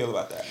 How you feel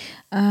about that?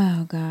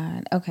 Oh,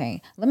 God.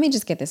 Okay. Let me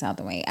just get this out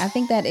the way. I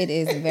think that it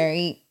is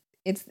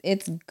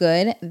it's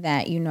good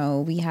that, you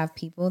know, we have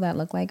people that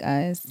look like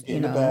us, Get you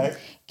in the know, bag.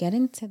 get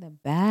into the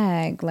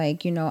bag.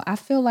 Like, you know, I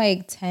feel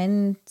like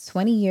 10,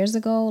 20 years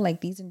ago,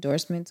 like these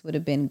endorsements would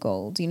have been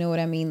gold. You know what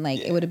I mean? Like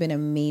it would have been a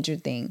major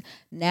thing.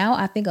 Now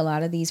I think a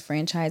lot of these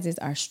franchises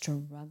are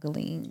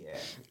struggling. Yeah.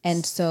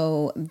 And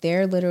so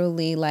they're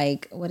literally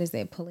like, what is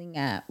it, pulling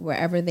at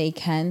wherever they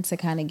can to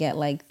kind of get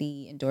like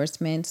the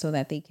endorsement so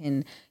that they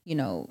can, you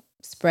know,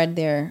 spread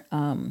their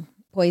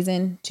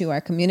poison to our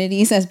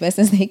communities as best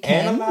as they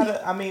can. And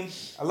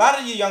a lot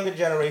of your younger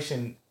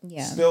generation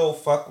still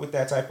fuck with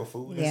that type of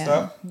food and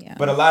stuff. Yeah.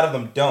 But a lot of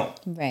them don't.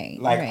 Right.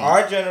 Like right.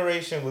 our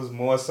generation was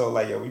more so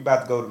like, yo, we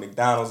about to go to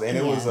McDonald's, and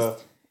it was a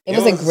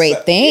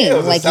great thing. Yeah, it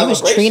was like you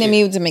was treating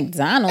me to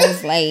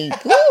McDonald's,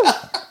 like, ooh,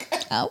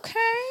 okay.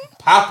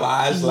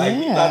 Popeyes, like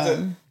we about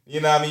to, you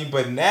know what I mean?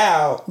 But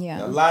now,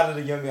 Yeah. a lot of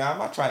the younger, I'm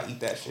not trying to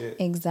eat that shit.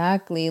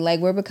 Exactly. Like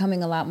we're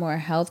becoming a lot more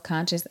health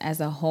conscious as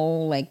a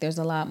whole. Like there's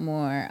a lot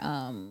more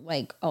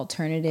like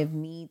alternative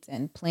meats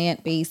and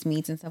plant-based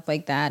meats and stuff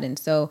like that. And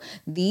so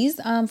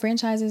these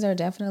franchises are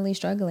definitely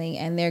struggling,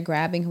 and they're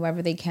grabbing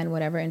whoever they can,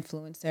 whatever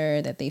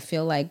influencer that they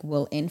feel like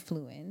will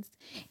influence.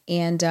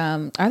 And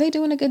are they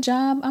doing a good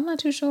job? I'm not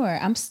too sure.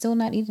 I'm still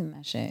not eating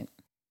that shit.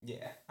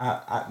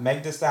 Yeah.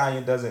 Meg Thee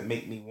Stallion doesn't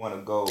make me want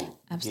to go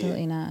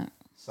Absolutely not.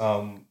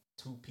 some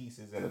 2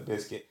 pieces and a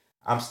biscuit.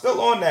 I'm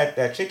still on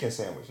that chicken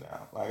sandwich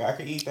now. Like I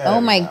could eat that. Oh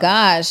my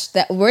gosh,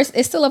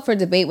 it's still up for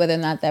debate whether or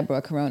not that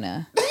brought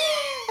Corona.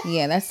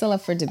 Yeah, that's still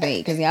up for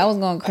debate because I was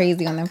going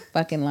crazy on them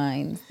fucking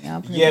lines.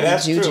 Yeah,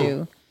 that's juju.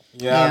 True.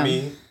 Yeah, I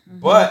mean,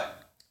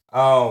 but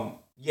I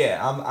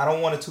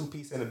don't want a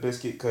 2-piece and a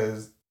biscuit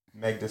because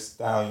Meg Thee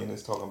Stallion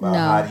is talking about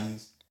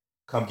hotties.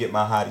 Come get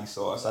my hottie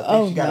sauce. I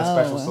think she got a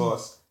special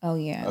sauce. Oh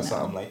yeah, or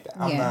something like that.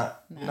 I'm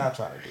not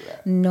trying to do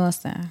that. No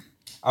sir.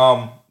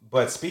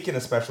 But speaking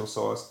of special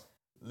sauce,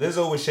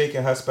 Lizzo was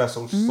shaking her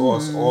special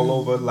sauce all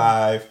over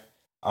live,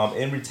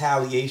 in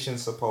retaliation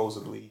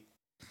supposedly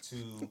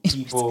to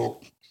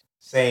people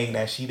saying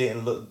that she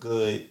didn't look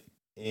good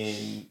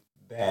in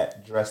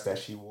that dress that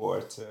she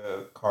wore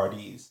to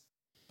Cardi's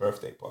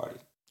birthday party.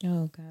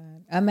 Oh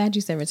God! I'm mad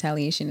you said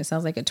retaliation. It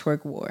sounds like a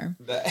twerk war.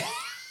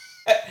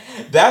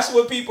 That's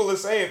what people are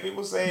saying.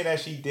 People saying that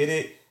she did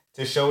it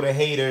to show the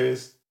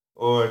haters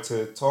or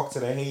to talk to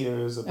the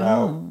haters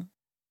about,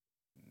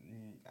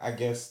 I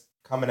guess,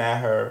 coming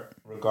at her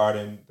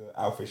regarding the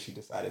outfit she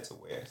decided to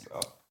wear. So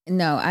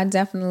no, I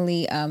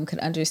definitely could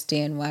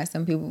understand why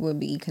some people would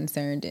be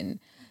concerned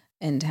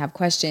and have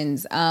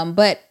questions.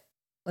 But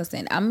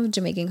listen, I'm of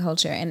Jamaican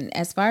culture, and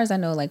as far as I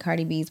know, like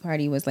Cardi B's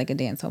party was like a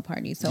dancehall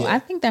party. So I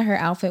think that her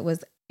outfit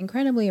was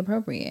incredibly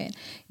appropriate.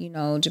 You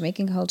know,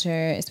 Jamaican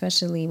culture,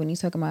 especially when you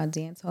talk about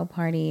dancehall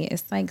party,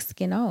 it's like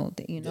skin out,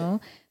 you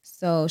know?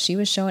 So she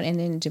was showing, and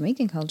in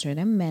Jamaican culture,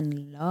 them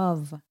men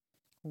love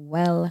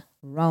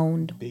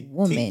well-round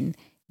woman.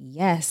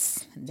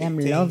 Yes, them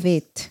love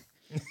it.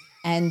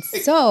 And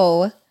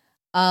so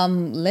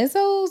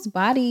Lizzo's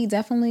body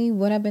definitely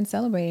would have been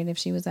celebrated if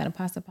she was at a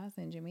Pasta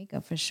in Jamaica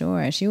for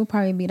sure. She would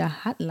probably be the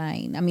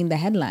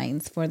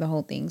headlines for the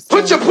whole thing. So,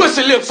 put your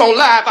pussy lips on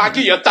live, I'll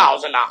give you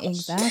 $1,000.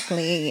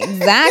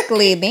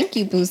 Exactly. Thank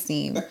you,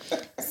 Pussy.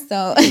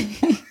 So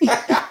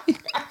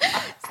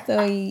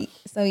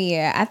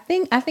yeah, I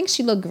think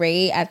she looked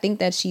great. I think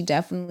that she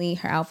definitely,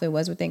 her outfit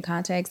was within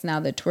context. Now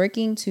the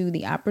twerking to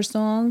the opera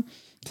song,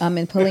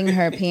 and pulling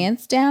her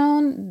pants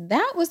down,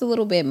 that was a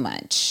little bit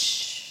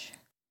much.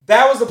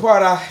 That was the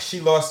part she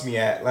lost me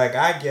at. Like,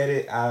 I get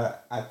it.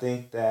 I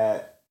think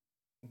that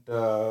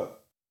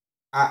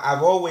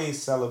I've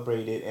always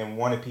celebrated and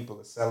wanted people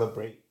to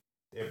celebrate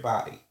their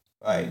body.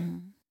 Like,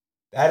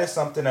 that is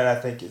something that I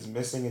think is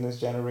missing in this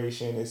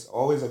generation. It's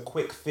always a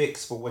quick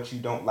fix for what you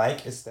don't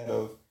like instead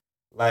of,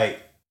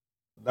 like,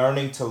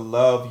 learning to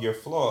love your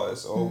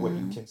flaws or what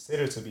you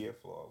consider to be a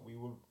flaw. We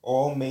were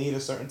all made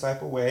a certain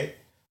type of way.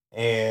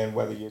 And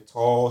whether you're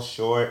tall,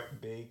 short,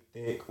 big,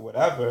 thick,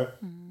 whatever,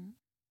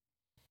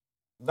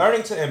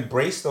 learning to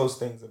embrace those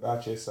things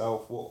about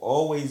yourself will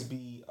always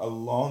be a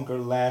longer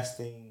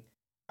lasting,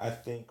 I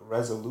think,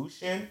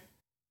 resolution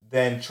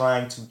than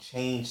trying to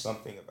change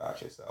something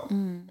about yourself.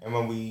 And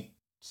when we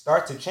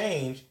start to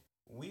change,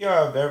 we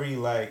are a very,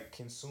 like,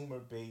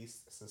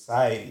 consumer-based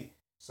society.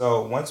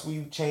 So once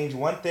we change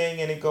one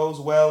thing and it goes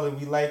well and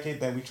we like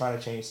it, then we try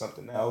to change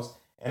something else.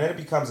 And then it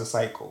becomes a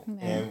cycle.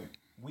 And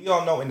we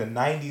all know in the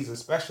 90s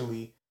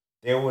especially,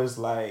 there was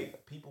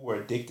like, people were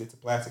addicted to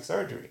plastic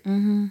surgery.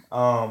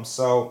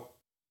 So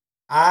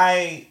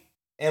I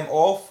am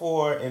all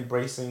for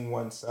embracing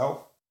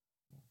oneself,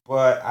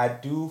 but I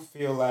do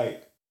feel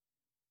like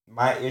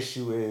my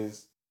issue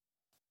is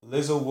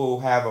Lizzo will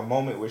have a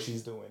moment where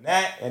she's doing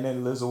that, and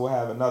then Lizzo will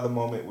have another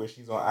moment where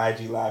she's on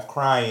IG Live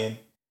crying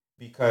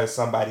because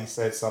somebody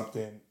said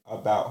something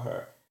about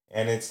her.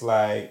 And it's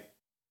like,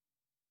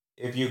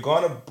 if you're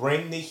going to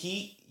bring the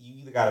heat, you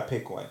either got to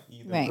pick one.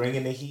 You either bring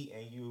in the heat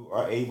and you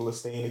are able to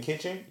stay in the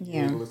kitchen,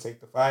 you're able to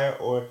take the fire,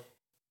 or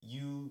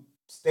you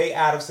stay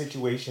out of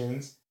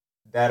situations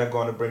that are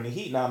going to bring the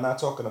heat. Now, I'm not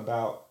talking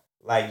about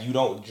like you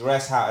don't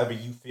dress however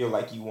you feel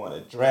like you want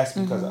to dress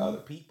because of other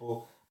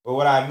people. But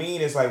what I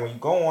mean is like when you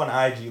go on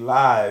IG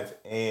Live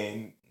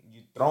and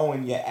you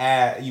throwing your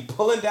ass, you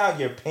pulling down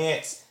your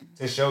pants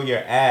to show your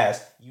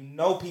ass, you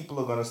know people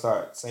are gonna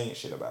start saying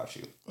shit about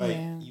you. Like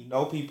you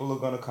know people are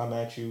gonna come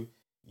at you.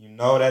 You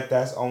know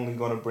that's only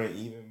gonna bring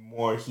even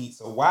more heat.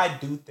 So why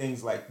do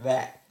things like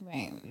that?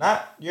 Right.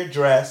 Not your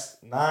dress,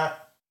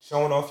 not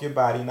showing off your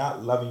body,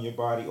 not loving your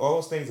body. All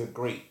those things are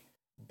great.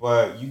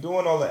 But you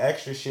doing all the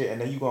extra shit and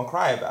then you gonna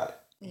cry about it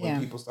when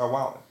people start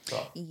wilding. So.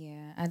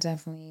 Yeah, I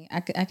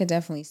could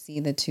definitely see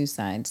the two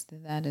sides to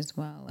that as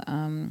well.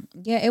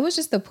 Yeah, it was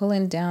just the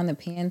pulling down the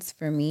pants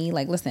for me.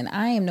 Like, listen,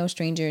 I am no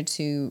stranger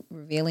to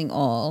revealing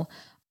all,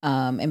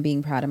 and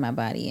being proud of my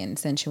body and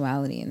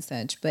sensuality and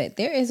such. But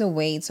there is a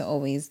way to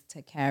always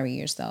to carry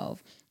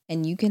yourself.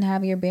 And you can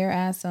have your bare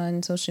ass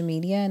on social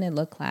media and it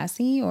look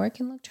classy, or it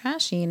can look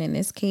trashy. And in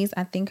this case,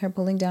 I think her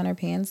pulling down her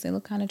pants, it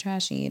looked kind of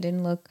trashy. It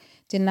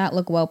did not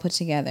look well put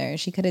together.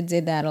 She could have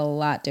did that a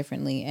lot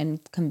differently and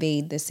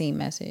conveyed the same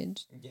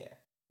message. Yeah.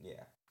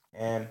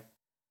 And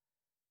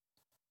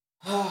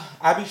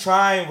I be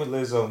trying with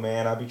Lizzo,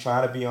 man. I be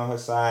trying to be on her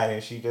side,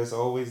 and she just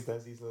always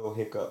does these little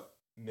hiccup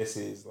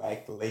misses,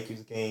 like the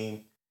Lakers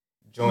game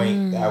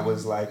joint. That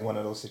was like one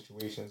of those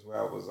situations where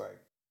I was like,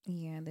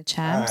 yeah, the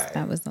chaps,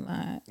 that was a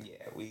lot.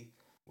 Yeah, we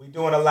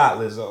doing a lot,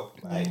 Lizzo.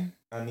 Like,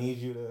 I need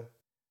you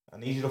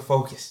to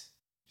focus.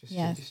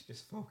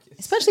 Just focus.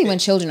 Especially when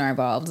children are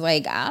involved.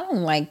 Like, I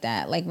don't like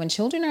that. Like, when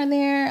children are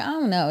there, I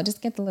don't know. It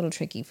just gets a little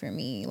tricky for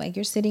me. Like,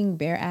 you're sitting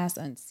bare ass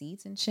on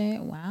seats and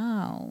shit.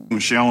 Wow.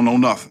 She don't know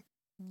nothing.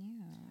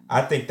 Yeah.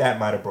 I think that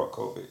might have brought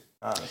COVID,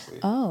 honestly.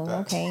 Oh,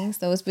 okay.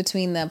 So it's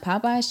between the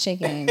Popeyes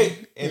chicken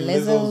and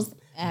Lizzo's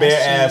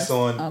bare ass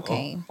on.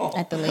 Okay.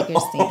 At the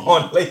Lakers stadium.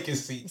 On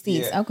Lakers seats.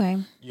 Yeah. Okay.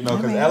 You know,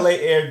 because LA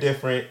air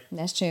different.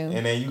 That's true.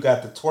 And then you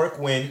got the twerk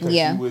win because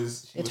she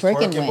was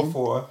twerking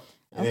before.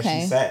 And then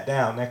she sat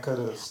down. That could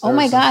have. Oh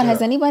my God!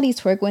 Has anybody's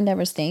twerk wind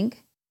ever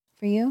stink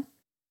for you?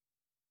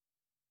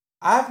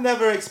 I've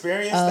never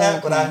experienced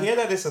that, but I hear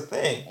that it's a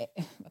thing.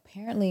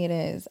 Apparently, it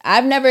is.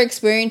 I've never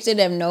experienced it.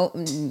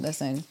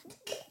 Listen.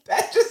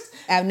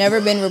 I've never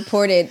been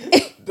reported.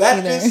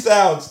 That just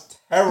sounds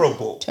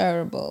terrible.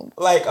 Terrible.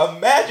 Like,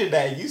 imagine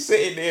that you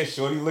sitting there,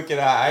 shorty looking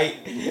at height,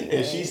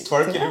 and she's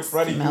twerking in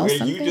front of you,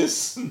 and you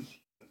just smell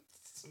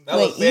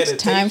like each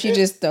time she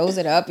just throws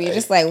it up, you're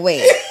just like,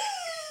 wait.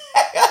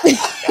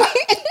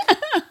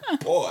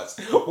 Pause.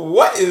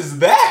 What is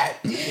that?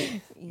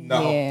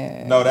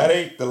 No, that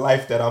ain't the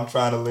life that I'm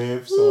trying to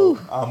live. So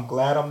I'm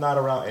glad I'm not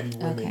around any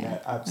women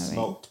that I've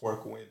smoked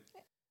twerk with.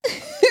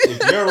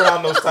 If you're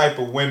around those type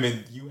of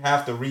women, you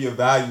have to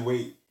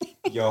reevaluate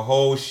your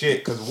whole shit.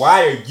 Because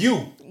why are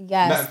you?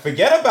 Yes.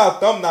 Forget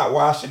about them not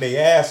washing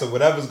their ass or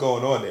whatever's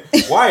going on there.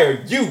 Why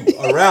are you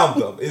around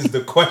them is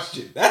the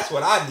question. That's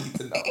what I need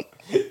to know.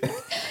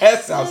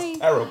 That sounds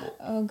terrible.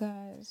 Oh,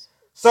 gosh.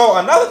 So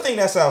another thing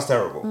that sounds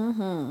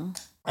terrible.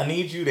 I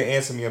need you to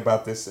answer me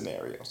about this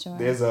scenario. Sure.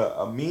 There's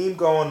a meme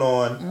going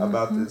on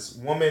about this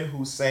woman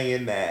who's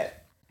saying that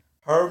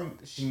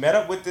she met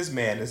up with this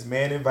man. This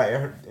man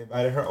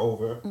invited her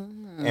over,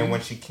 and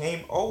when she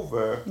came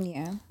over,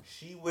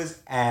 she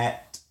was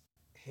at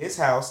his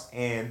house,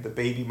 and the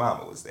baby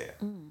mama was there.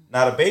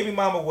 Now the baby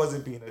mama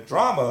wasn't being a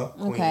drama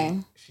queen. Okay.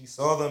 She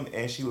saw them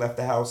and she left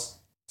the house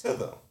to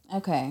them.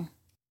 Okay.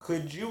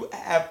 Could you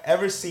have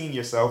ever seen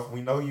yourself?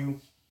 We know you're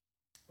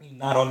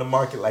not on the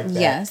market like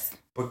that. Yes.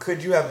 But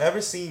could you have ever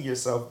seen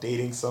yourself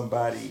dating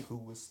somebody who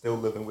was still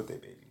living with their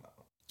baby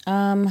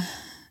mama?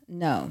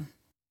 No,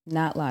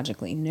 not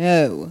logically.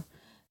 No.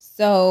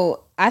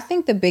 So I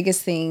think the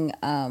biggest thing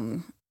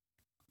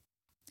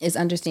is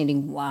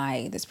understanding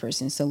why this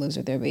person still lives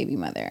with their baby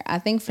mother. I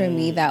think for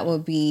me that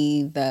would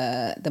be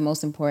the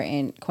most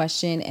important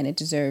question, and it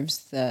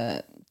deserves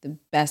the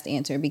best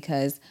answer,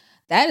 because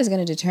that is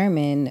going to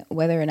determine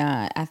whether or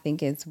not I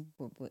think it's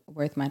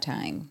worth my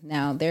time.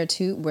 Now,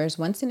 there's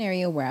one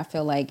scenario where I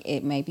feel like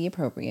it might be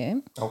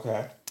appropriate.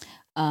 Okay.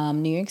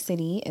 New York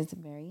City is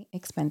very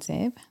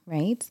expensive,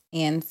 right?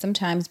 And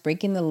sometimes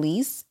breaking the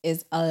lease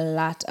is a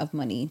lot of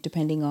money,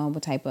 depending on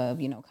what type of,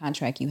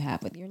 contract you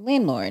have with your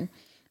landlord.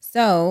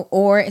 So,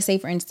 or say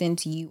for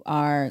instance, you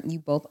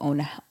both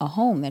own a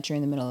home that you're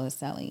in the middle of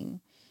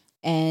selling,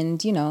 and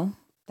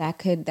that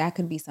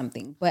could be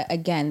something. But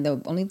again,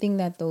 the only thing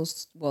that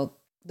those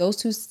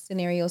two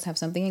scenarios have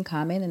something in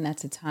common, and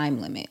that's a time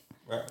limit.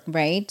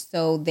 Right?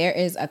 So there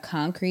is a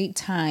concrete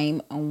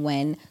time on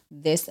when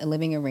this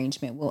living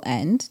arrangement will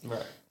end.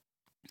 Right.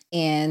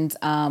 And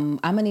I'm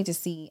gonna need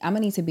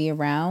to be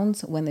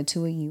around when the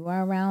two of you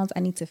are around. I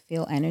need to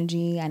feel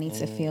energy. I need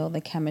to feel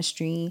the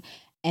chemistry.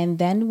 And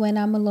then when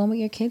I'm alone with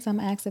your kids, I'm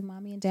gonna ask if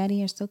mommy and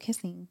daddy are still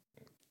kissing.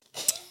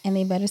 And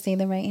they better say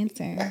the right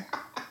answer.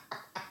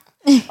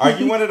 Are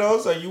you one of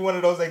those? Are you one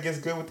of those that gets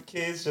good with the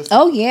kids?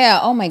 Oh yeah.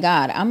 Oh my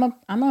God. I'm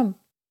a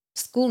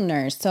school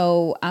nurse.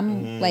 So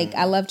I'm like,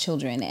 I love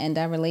children and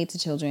I relate to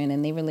children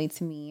and they relate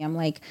to me. I'm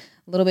like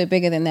a little bit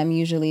bigger than them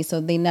usually. So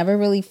they never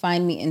really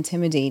find me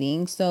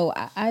intimidating. So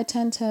I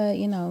tend to,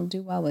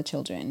 do well with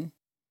children.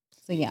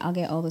 So yeah, I'll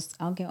get all this.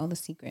 I'll get all the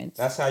secrets.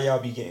 That's how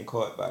y'all be getting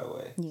caught, by the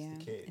way. Yeah,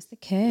 It's it's the the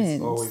kids. kids.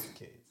 It's always the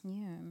kids.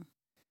 Yeah.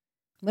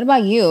 What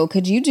about you?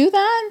 Could you do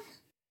that?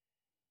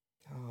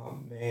 Oh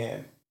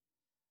man.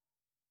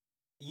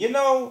 You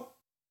know,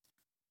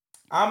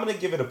 I'm gonna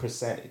give it a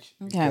percentage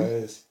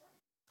because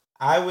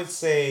I would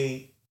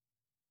say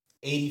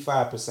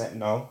 85%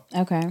 no.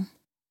 Okay.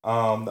 The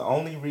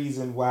only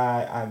reason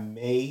why I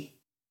may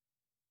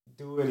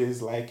do it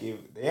is like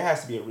if there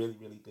has to be a really,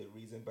 really good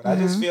reason. But I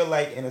just feel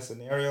like in a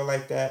scenario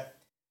like that,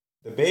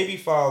 the baby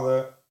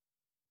father,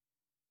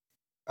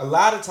 a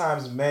lot of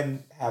times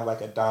men have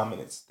like a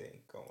dominance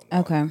thing going on.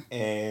 Okay.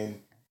 And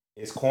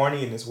it's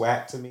corny and it's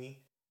whack to me.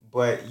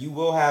 But you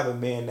will have a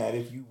man that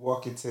if you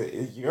walk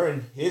you're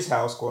in his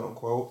house, quote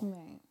unquote,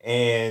 Right.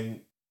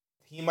 and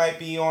he might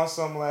be on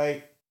some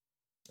like,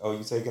 oh,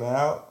 you taking her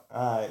out?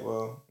 All right,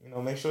 well,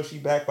 make sure she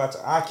back by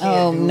time. I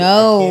can't do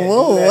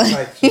that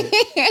type shit.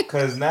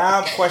 Because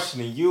now I'm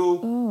questioning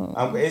you.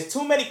 It's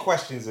too many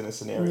questions in a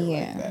scenario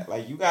like that.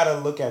 Like, you got to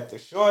look at the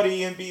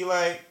shorty and be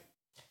like,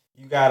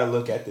 you got to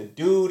look at the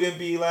dude and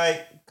be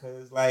like,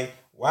 because, like,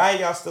 why are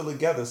y'all still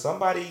together?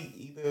 Somebody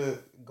either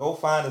go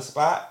find a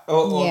spot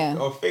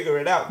or figure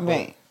it out. But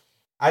right.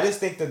 I just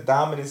think the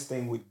dominance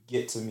thing would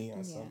get to me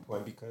at some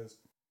point because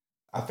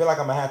I feel like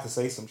I'm going to have to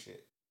say some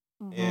shit.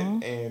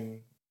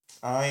 And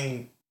I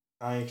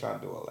ain't trying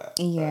to do all that.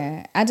 Yeah,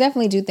 right. I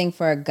definitely do think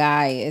for a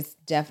guy, it's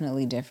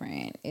definitely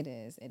different. It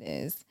is.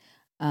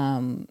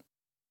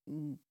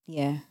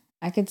 Yeah,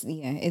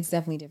 it's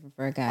definitely different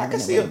for a guy. I can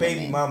see a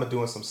baby mama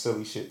doing some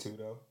silly shit too,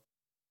 though.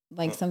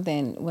 Like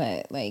something,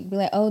 like be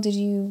like, oh, did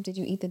you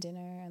eat the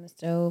dinner on the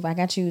stove? I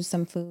got you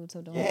some food,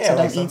 so don't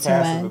like eat too much.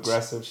 Passive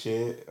aggressive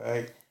shit.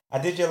 Like, I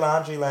did your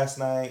laundry last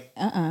night.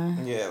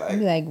 Yeah, like, I'd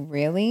be like,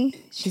 really?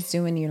 She's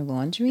doing your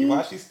laundry?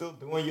 Why she still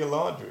doing your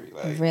laundry?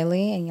 Like,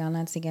 really? And y'all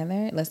not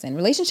together? Listen,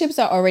 relationships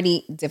are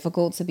already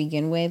difficult to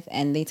begin with,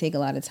 and they take a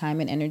lot of time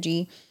and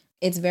energy.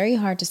 It's very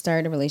hard to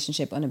start a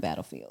relationship on a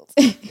battlefield.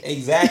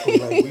 Exactly.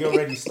 Like, we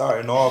already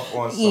starting off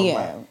on some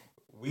like,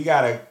 we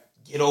gotta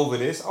get over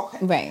this. Okay.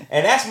 Right.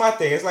 And that's my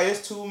thing. It's like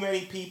there's too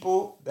many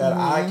people that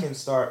I can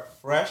start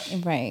fresh.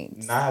 Right.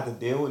 Not have to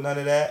deal with none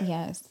of that.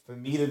 Yes. For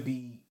me to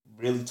be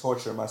really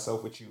torturing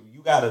myself with you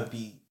gotta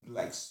be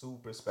like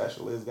super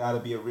special. There's gotta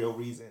be a real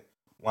reason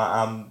why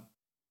I'm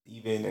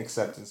even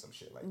accepting some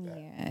shit like that.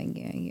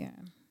 Yeah.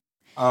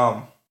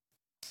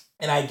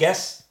 And I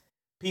guess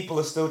people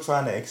are still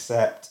trying to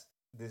accept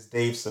this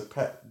Dave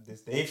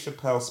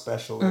Chappelle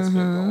special that's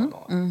been going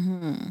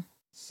on.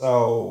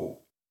 So,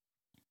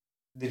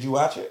 did you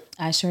watch it?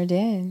 I sure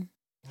did.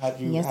 How'd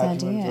you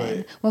enjoy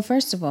it? Well,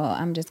 first of all,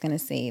 I'm just going to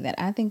say that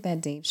I think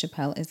that Dave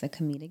Chappelle is a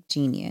comedic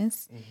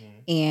genius.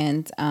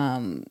 And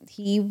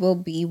he will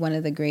be one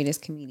of the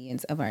greatest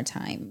comedians of our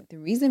time. The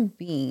reason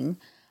being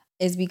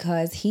is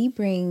because he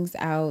brings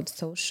out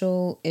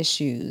social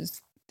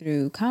issues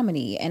through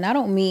comedy. And I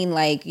don't mean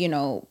like,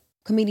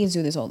 comedians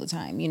do this all the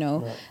time,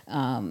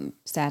 right.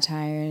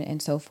 Satire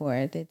and so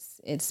forth.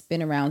 It's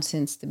been around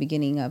since the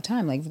beginning of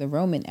time, like the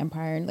Roman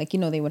Empire. Like,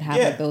 they would have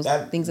like those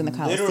things in the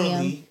Colosseum.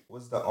 Literally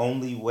was the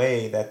only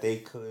way that they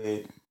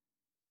could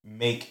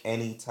make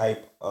any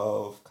type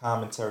of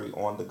commentary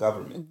on the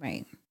government.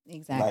 Right.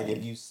 Exactly. Like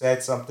if you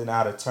said something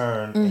out of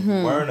turn and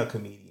you weren't a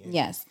comedian,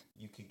 yes,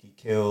 you could get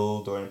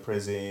killed or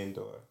imprisoned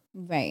or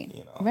right.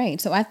 Right.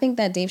 So I think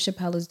that Dave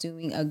Chappelle is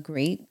doing a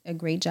great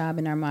job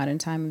in our modern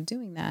time of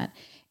doing that.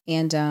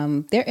 And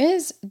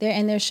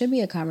there should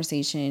be a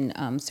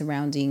conversation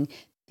surrounding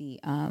the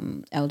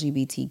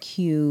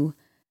LGBTQ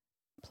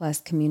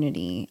plus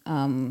community,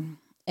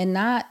 and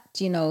not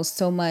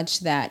so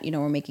much that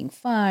we're making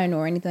fun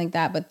or anything like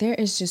that. But there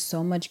is just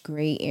so much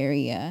gray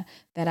area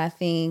that I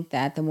think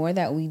that the more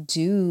that we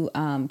do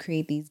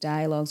create these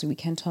dialogues where we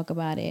can talk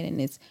about it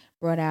and it's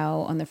brought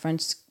out on the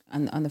front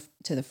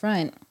to the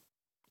front.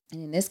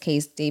 And in this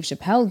case, Dave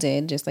Chappelle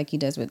did, just like he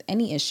does with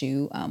any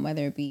issue,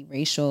 whether it be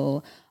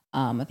racial.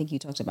 I think you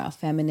talked about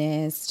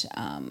feminist,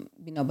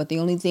 but the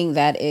only thing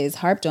that is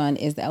harped on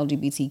is the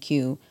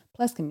LGBTQ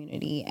plus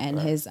community and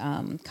his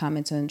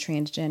comments on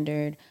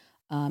transgendered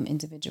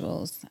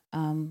individuals.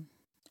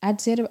 I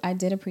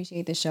did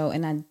appreciate the show,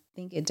 and I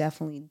think it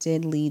definitely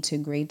did lead to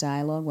great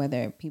dialogue,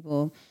 whether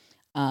people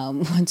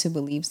want to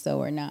believe so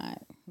or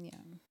not.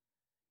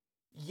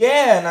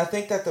 Yeah, and I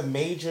think that the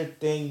major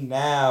thing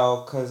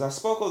now, because I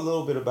spoke a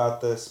little bit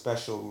about the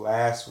special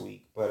last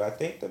week, but I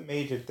think the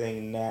major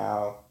thing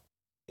now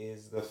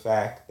is the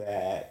fact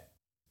that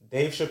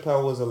Dave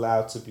Chappelle was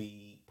allowed to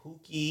be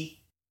Pookie.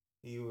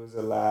 He was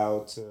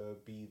allowed to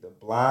be the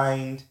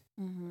blind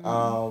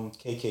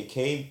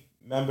KKK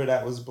member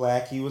that was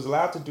black. He was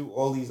allowed to do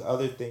all these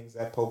other things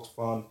that poked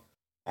fun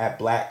at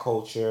black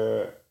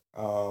culture,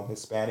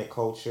 Hispanic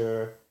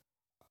culture,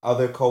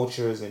 other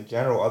cultures in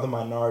general, other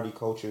minority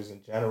cultures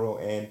in general.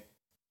 And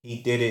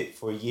he did it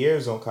for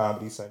years on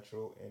Comedy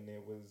Central, and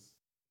there was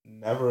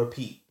never a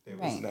peep. There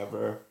was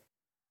never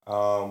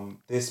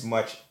this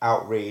much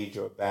outrage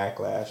or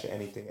backlash or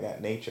anything of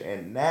that nature.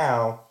 And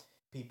now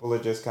people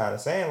are just kind of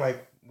saying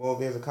like, well,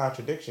 there's a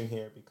contradiction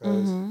here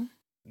because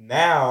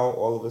Now,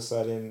 all of a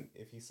sudden,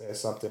 if he says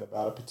something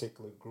about a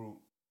particular group,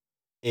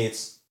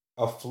 it's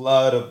a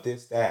flood of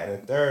this, that,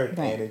 and a third,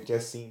 Right. and it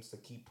just seems to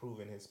keep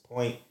proving his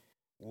point,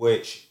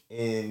 which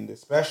in the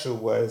special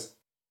was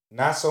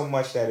not so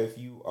much that if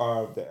you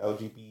are of the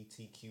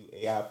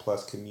LGBTQAI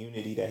plus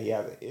community that he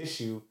has an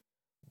issue,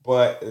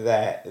 but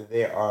that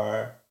there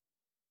are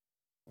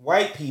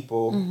white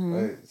people,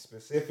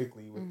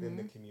 specifically within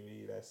the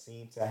community, that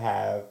seem to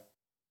have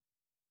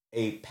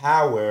a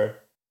power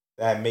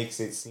that makes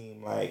it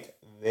seem like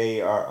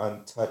they are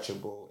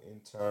untouchable in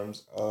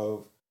terms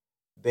of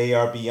they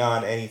are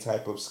beyond any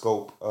type of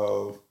scope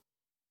of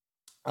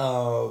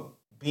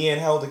being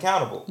held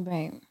accountable.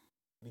 Right.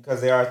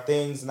 Because there are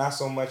things, not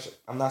so much,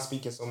 I'm not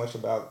speaking so much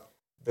about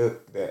the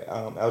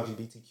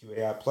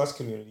LGBTQAI plus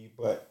community,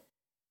 but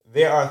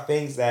there are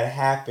things that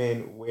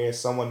happen where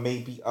someone may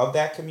be of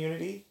that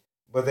community,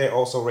 but they're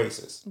also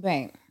racist.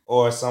 Right.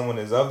 Or someone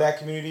is of that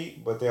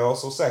community, but they're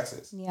also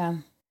sexist. Yeah.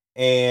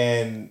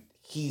 And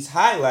he's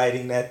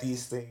highlighting that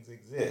these things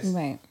exist.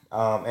 Right.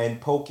 And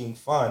poking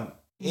fun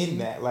in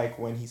that. Like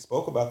when he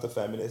spoke about the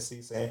feminists,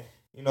 he's saying,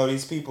 you know,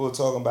 these people are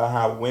talking about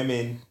how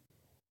women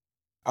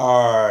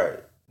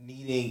are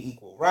needing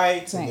equal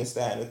rights and this,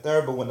 that, and the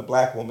third, but when the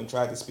black woman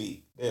tried to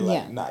speak, they're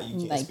like, nah,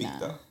 you can't speak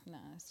though. Nah,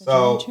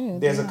 so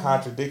there's a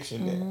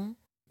contradiction there.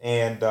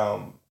 And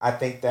I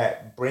think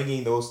that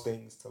bringing those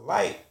things to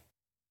light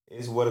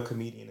is what a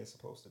comedian is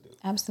supposed to do.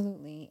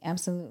 Absolutely.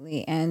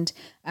 Absolutely. And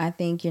I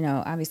think, you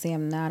know, obviously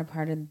I'm not a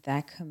part of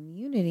that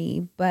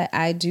community, but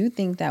I do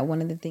think that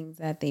one of the things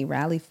that they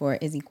rally for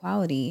is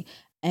equality.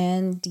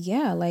 And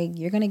yeah, like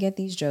you're going to get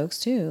these jokes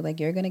too. Like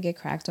you're going to get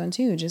cracked on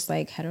too, just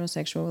like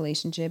heterosexual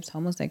relationships,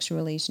 homosexual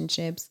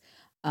relationships.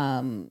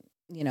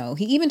 You know,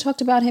 he even talked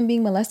about him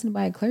being molested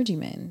by a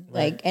clergyman.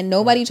 Right. Like, and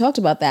nobody talked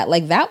about that.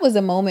 Like that was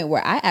a moment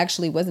where I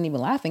actually wasn't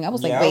even laughing. I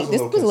was like, wait, this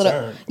was a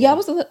little,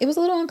 it was a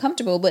little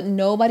uncomfortable, but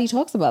nobody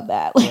talks about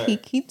that.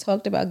 Like he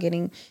talked about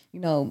getting, you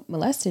know,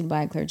 molested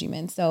by a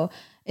clergyman. So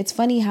it's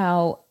funny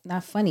how,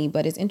 not funny,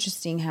 but it's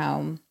interesting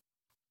how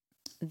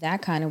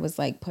that kind of was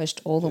like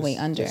pushed all the way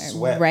under,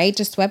 right?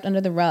 Just swept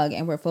under the rug.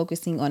 And we're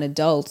focusing on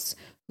adults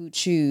who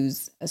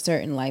choose a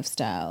certain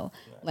lifestyle.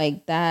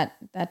 Like that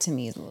to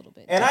me is a little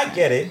bit and different. I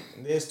get it.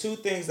 There's two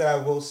things that I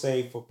will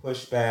say for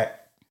pushback.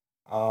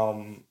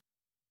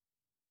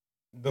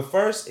 The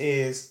first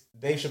is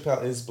Dave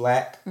Chappelle is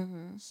black.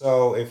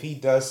 So if he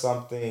does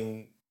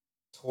something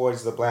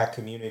towards the black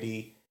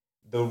community,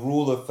 the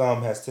rule of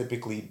thumb has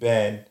typically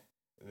been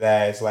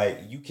that it's like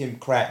you can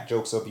crack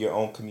jokes of your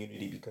own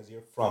community because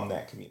you're from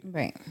that community.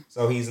 Right.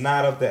 So he's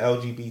not of the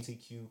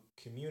LGBTQ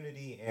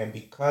community, and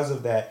because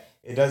of that,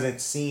 it doesn't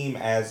seem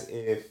as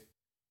if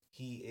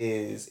he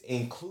is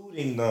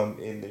including them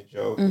in the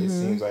joke. It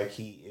seems like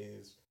he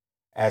is,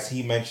 as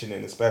he mentioned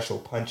in the special,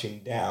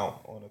 punching down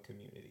on a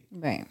community.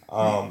 Right.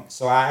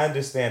 So I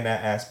understand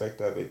that aspect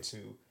of it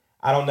too.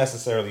 I don't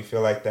necessarily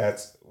feel like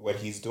that's what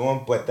he's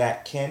doing, but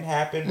that can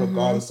happen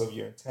regardless of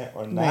your intent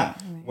or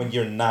not when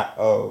you're not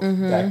of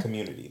that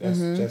community. That's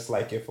just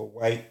like if a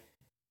white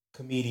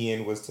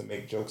comedian was to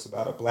make jokes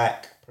about a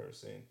black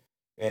person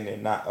and they're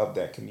not of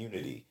that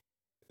community.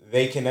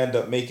 They can end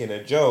up making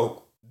a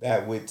joke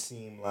that would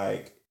seem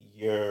like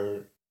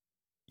you're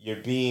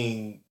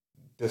being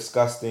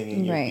disgusting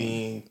and you're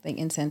being like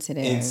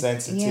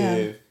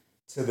insensitive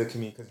to the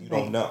community because you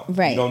don't know.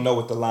 Right. You don't know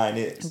what the line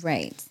is.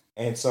 Right.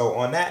 And so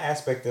on that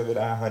aspect of it,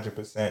 I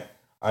 100%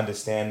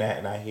 understand that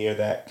and I hear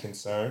that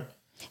concern.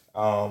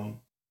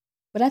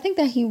 But I think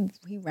that he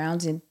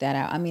rounded that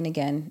out. I mean,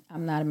 again,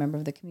 I'm not a member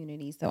of the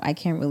community, so I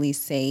can't really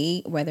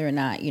say whether or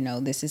not, you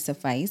know, this is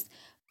suffice.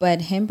 But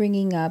him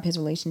bringing up his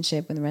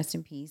relationship with, rest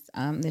in peace,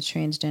 the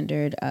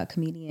transgendered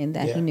comedian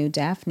that he knew,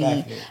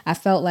 Daphne, I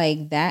felt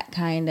like that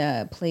kind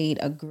of played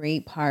a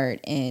great part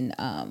in,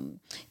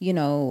 you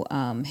know,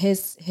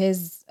 his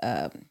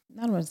I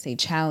don't want to say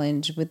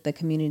challenge with the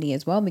community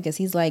as well, because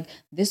he's like,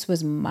 this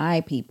was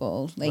my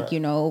people, like, you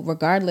know,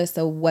 regardless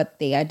of what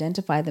they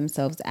identify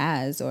themselves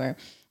as or,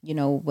 you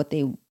know, what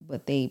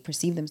they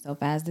perceive themselves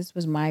as, this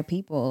was my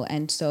people.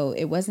 And so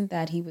it wasn't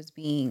that he was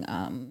being,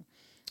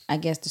 I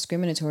guess,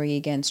 discriminatory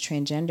against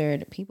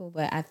transgendered people,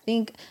 but I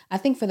think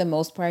for the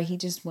most part, he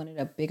just wanted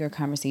a bigger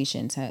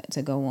conversation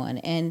to go on.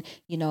 And,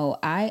 you know,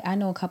 I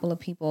know a couple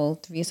of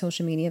people via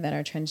social media that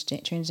are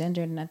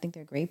transgendered, and I think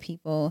they're great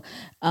people.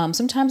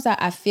 Sometimes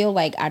I feel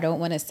like I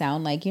don't want to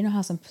sound like, you know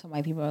how some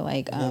white people are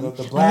like, I know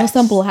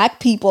some black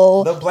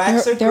people, the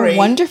blacks they're great.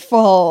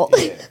 wonderful.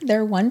 Yeah.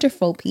 They're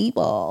wonderful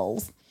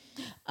people.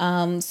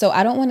 So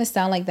I don't want to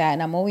sound like that.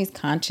 And I'm always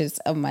conscious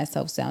of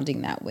myself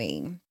sounding that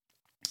way.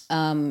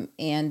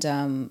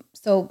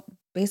 So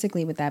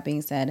basically with that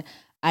being said,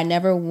 I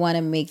never want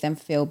to make them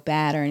feel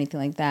bad or anything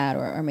like that,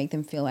 or make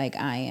them feel like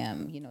I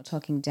am, you know,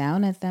 talking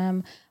down at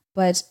them.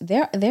 But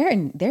there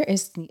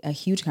is a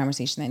huge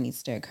conversation that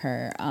needs to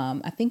occur.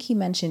 I think he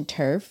mentioned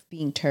TERF,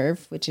 being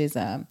TERF, which is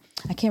I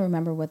can't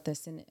remember what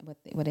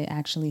it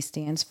actually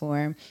stands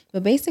for,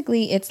 but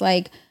basically it's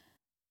like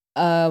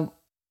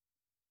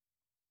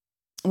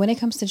when it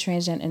comes to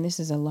transgender, and this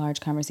is a large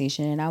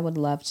conversation, and I would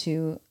love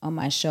to on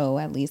my show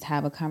at least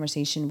have a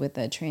conversation with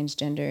a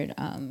transgendered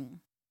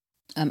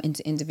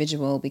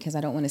individual, because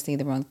I don't want to say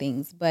the wrong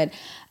things, but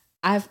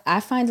I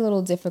find it a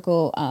little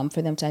difficult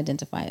for them to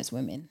identify as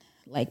women,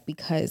 like,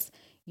 because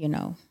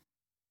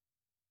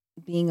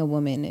being a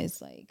woman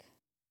is like,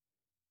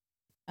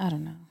 I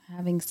don't know,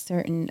 having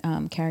certain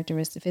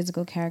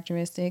physical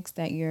characteristics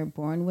that you're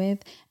born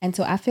with. And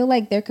so I feel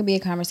like there could be a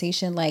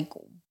conversation like,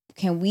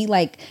 can we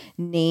like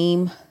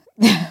name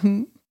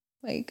them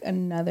like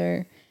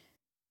another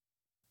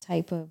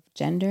type of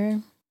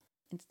gender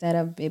instead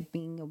of it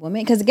being a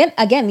woman? Because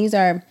again, these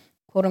are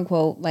quote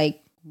unquote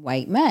like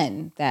white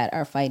men that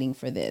are fighting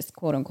for this,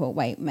 quote unquote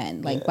white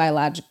men, like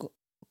biological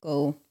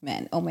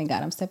men. Oh my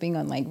God, I'm stepping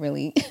on like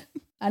really...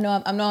 I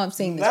know I'm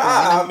saying this.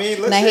 I mean,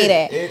 listen, and I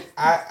hate it.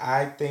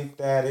 I think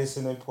that it's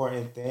an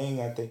important thing.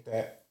 I think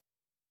that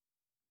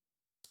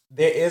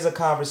there is a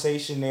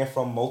conversation there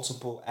from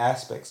multiple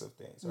aspects of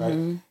things, right?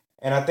 Mm-hmm.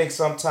 And I think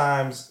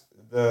sometimes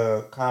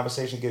the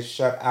conversation gets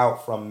shut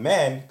out from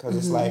men because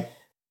it's like,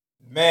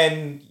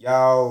 men,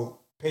 y'all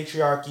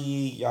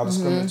patriarchy, y'all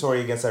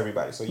discriminatory against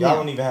everybody. So y'all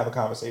don't even have a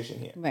conversation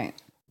here. Right.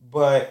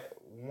 But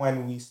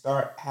when we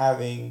start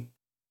having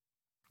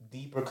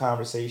deeper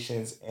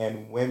conversations,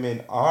 and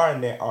women are,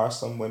 and there are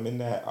some women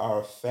that are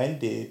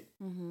offended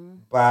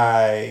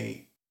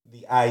by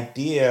the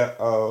idea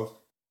of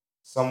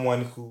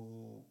someone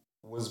who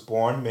was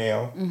born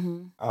male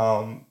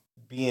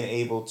being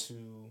able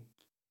to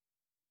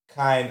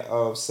kind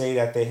of say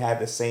that they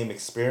had the same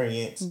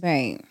experience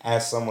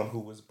as someone who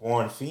was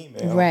born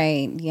female.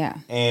 Right, yeah.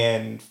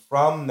 And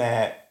from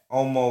that,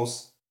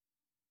 almost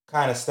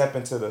kind of step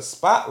into the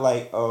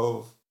spotlight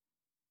of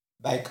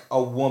like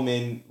a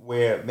woman,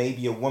 where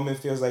maybe a woman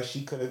feels like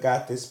she could have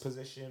got this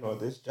position or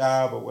this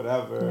job or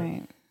whatever.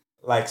 Right.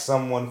 Like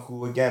someone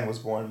who, again, was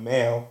born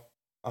male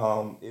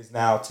is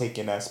now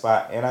taking that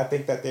spot. And I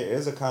think that there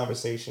is a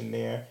conversation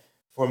there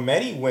for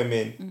many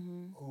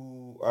women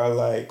who are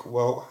like,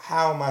 well,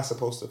 how am I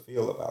supposed to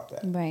feel about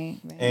that? Right.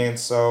 And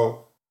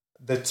so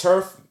the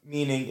TERF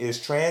meaning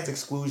is trans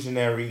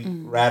exclusionary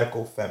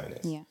radical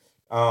feminist. Yeah.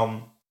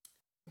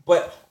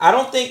 But I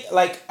don't think,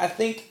 like, I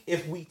think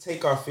if we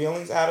take our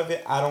feelings out of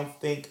it, I don't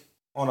think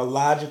on a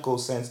logical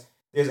sense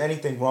there's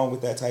anything wrong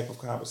with that type of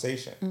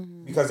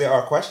conversation. Because there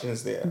are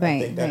questions there, I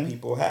think, that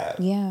people have.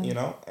 Yeah.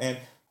 And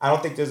I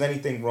don't think there's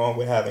anything wrong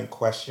with having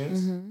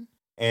questions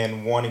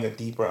and wanting a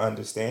deeper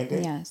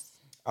understanding. Yes.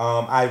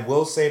 I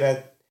will say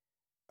that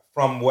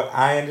from what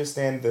I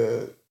understand,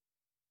 the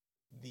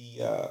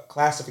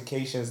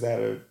classifications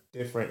that are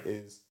different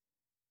is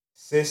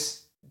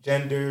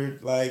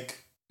cisgendered, like,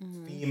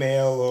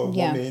 female or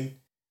woman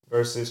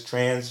versus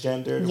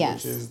transgender,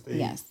 which is the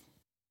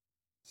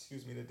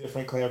the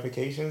different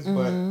clarifications.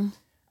 But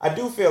I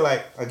do feel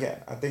like,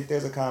 again, I think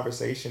there's a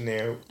conversation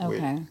there.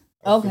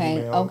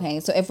 Okay.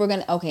 So if we're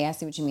gonna, I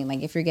see what you mean.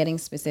 Like if you're getting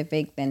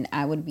specific, then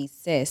I would be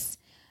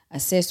a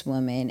cis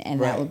woman,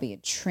 and that would be a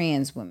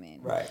trans woman.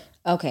 Right.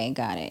 Okay,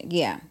 got it.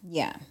 Yeah.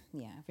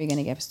 If you're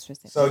gonna get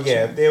specific. So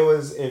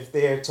if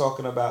they're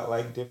talking about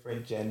like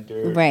different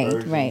gender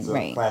versions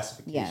of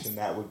classification,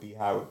 that would be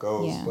how it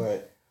goes. Yeah.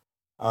 But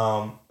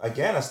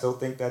again, I still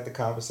think that the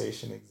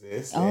conversation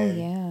exists.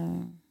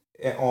 And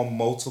on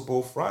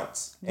multiple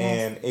fronts. Yes.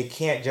 And it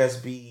can't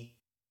just be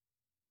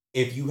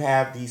if you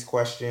have these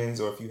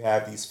questions or if you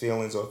have these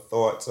feelings or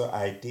thoughts or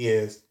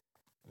ideas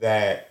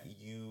that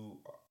you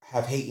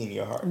have hate in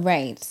your heart.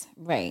 Right.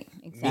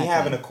 Exactly. Me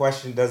having a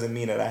question doesn't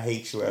mean that I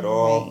hate you at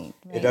all. Right.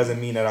 It doesn't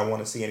mean that I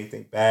want to see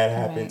anything bad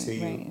happen to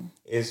you. Right.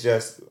 It's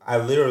just I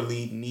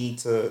literally need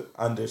to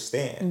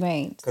understand.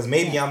 Right. Because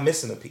maybe I'm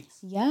missing a piece.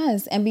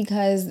 Yes. And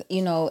because,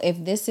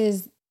 if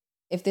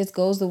this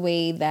goes the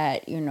way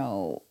that,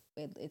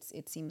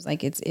 it seems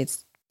like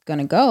it's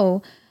gonna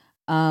go,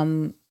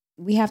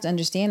 we have to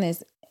understand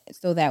this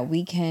so that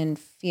we can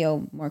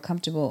feel more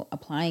comfortable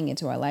applying it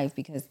to our life,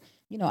 because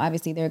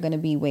obviously there are going to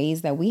be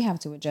ways that we have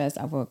to adjust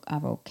our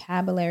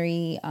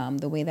vocabulary,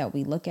 the way that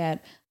we look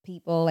at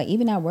people, like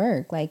even at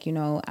work, like,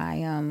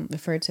 I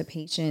refer to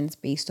patients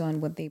based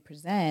on what they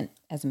present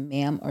as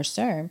ma'am or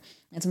sir.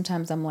 And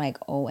sometimes I'm like,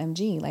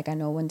 OMG, like I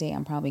know one day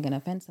I'm probably going to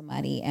offend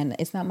somebody, and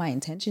it's not my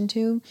intention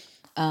to.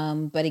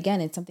 But again,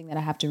 it's something that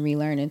I have to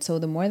relearn. And so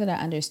the more that I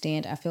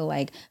understand, I feel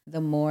like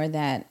the more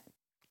that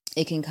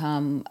it can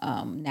come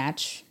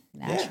natural.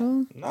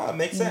 Yeah. No, it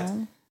makes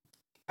sense.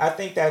 I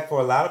think that for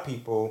a lot of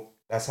people,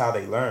 that's how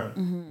they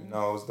learn.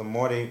 Is the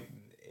more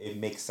it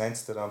makes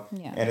sense to them.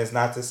 Yeah. And it's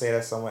not to say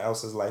that someone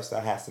else's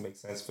lifestyle has to make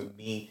sense for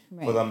me,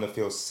 for them to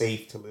feel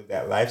safe to live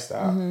that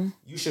lifestyle.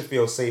 You should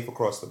feel safe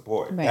across the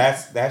board. Right.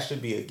 That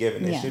should be a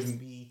given. It shouldn't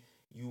be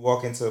you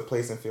walk into a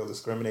place and feel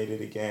discriminated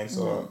against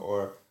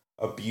or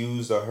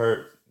abused or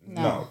hurt.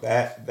 No,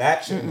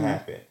 that shouldn't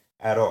happen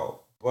at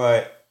all.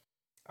 But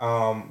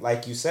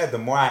like you said, the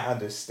more I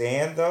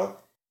understand, though,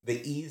 the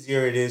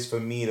easier it is for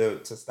me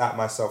to stop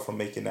myself from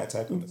making that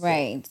type of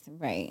mistake.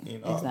 Right.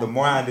 Exactly. The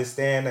more I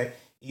understand that,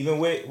 even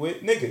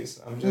with niggas,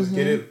 I'm just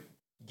get it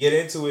get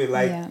into it.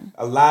 Like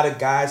a lot of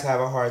guys have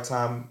a hard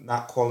time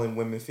not calling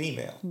women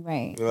female.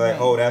 Right. You're like,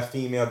 oh, that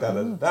female, da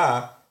da da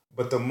da.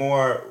 But the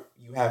more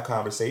you have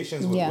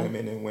conversations with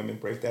women and women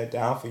break that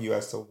down for you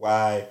as to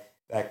why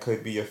that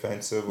could be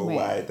offensive or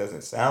why it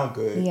doesn't sound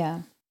good.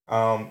 Yeah.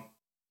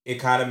 It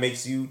kind of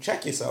makes you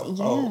check yourself.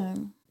 Yeah.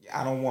 Oh,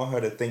 I don't want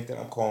her to think that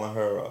I'm calling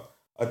her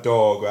a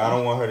dog, or I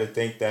don't want her to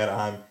think that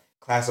I'm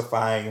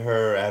classifying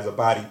her as a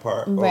body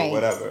part or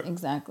whatever.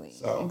 Exactly.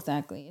 So.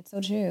 Exactly. It's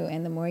so true.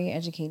 And the more you're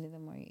educated, the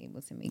more you're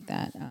able to make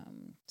that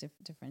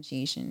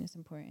differentiation. It's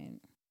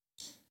important.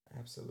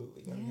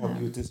 Absolutely. Let me help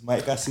you with this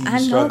mic. I see you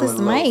struggling. I know this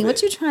mic.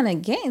 What you trying to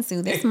get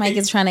into? This mic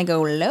is trying to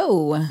go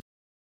low.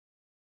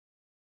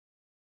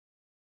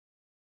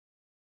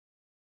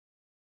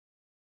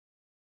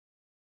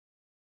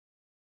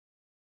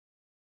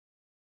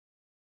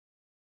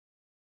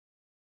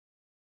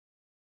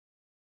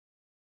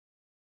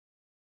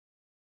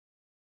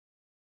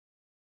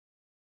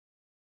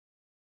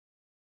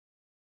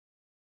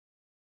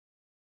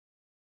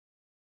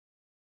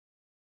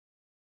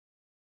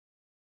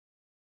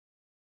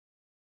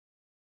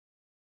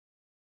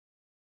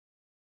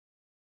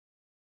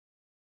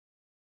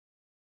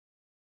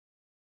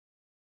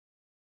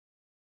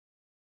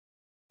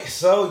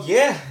 So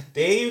yeah,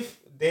 Dave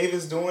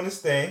is doing his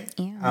thing.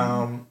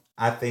 Yeah.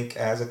 I think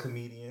as a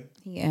comedian,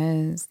 he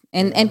is,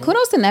 and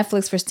kudos to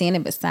Netflix for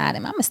standing beside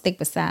him. I'm gonna stick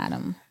beside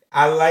him.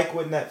 I like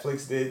what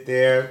Netflix did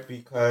there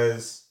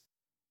because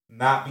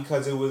not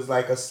because it was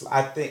like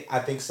I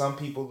think some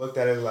people looked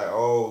at it like,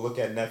 oh, look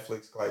at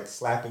Netflix like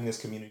slapping this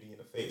community in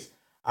the face.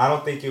 I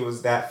don't think it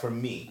was that for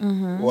me.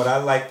 Mm-hmm. What I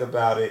liked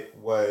about it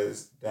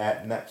was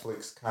that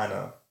Netflix kind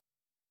of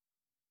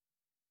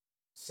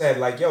said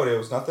like, yo, there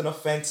was nothing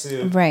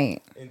offensive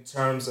in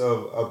terms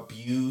of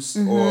abuse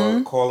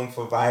or calling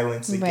for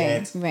violence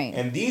against. Right.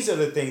 And these are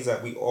the things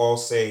that we all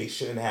say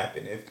shouldn't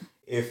happen.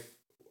 If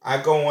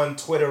I go on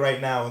Twitter right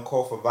now and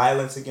call for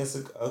violence against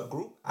a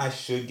group, I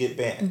should get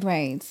banned.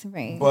 Right.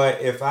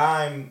 But if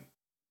I'm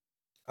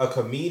a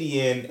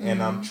comedian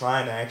and I'm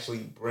trying to actually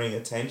bring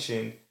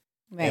attention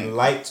and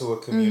light to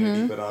a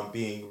community, but I'm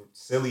being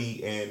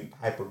silly and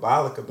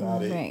hyperbolic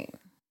about it,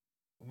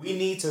 we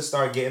need to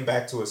start getting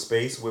back to a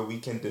space where we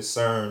can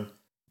discern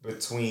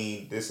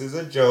between this is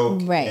a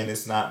joke and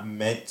it's not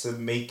meant to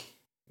make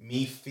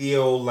me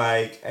feel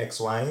like X,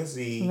 Y, and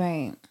Z.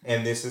 Right.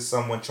 And this is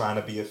someone trying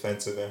to be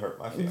offensive and hurt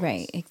my feelings.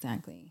 Right,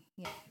 exactly.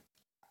 Yeah.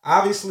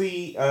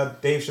 Obviously,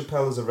 Dave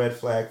Chappelle is a red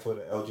flag for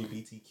the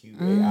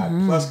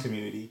LGBTQAI plus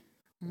community.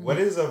 What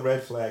is a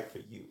red flag for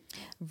you?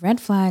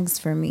 Red flags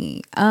for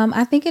me.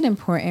 I think an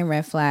important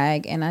red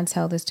flag, and I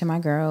tell this to my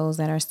girls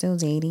that are still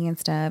dating and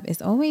stuff,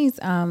 is always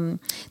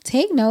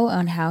take note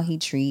on how he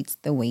treats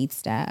the wait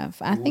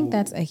staff. I think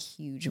that's a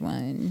huge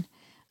one.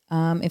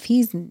 If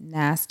he's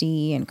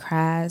nasty and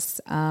crass,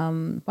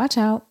 watch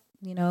out,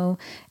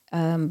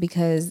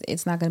 because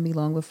it's not going to be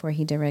long before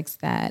he directs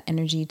that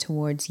energy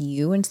towards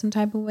you in some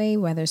type of way,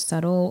 whether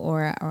subtle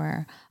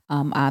or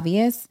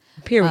obvious.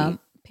 Period.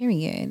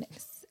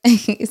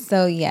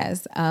 So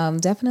yes,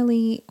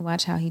 definitely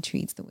watch how he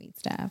treats the wait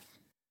staff.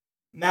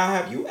 Now,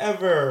 have you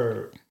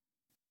ever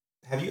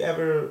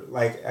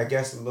like, I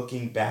guess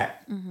looking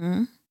back,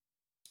 come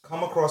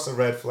across a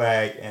red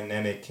flag and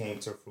then it came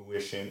to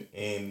fruition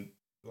in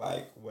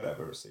like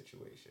whatever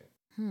situation?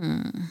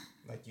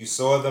 Like you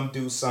saw them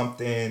do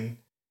something,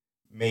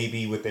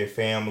 maybe with their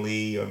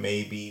family or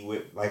maybe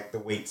with like the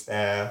wait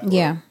staff.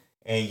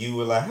 And you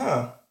were like,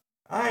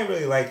 I ain't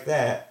really like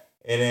that.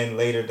 And then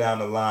later down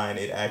the line,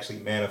 it actually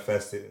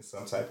manifested in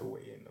some type of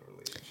way in the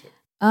relationship.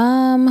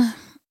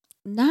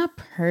 Not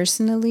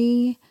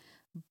personally,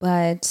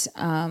 but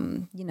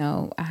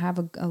I have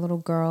a little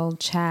girl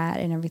chat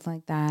and everything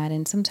like that.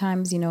 And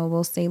sometimes,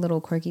 we'll say little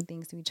quirky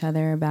things to each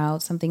other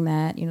about something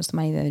that,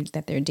 somebody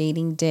that they're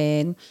dating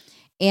did.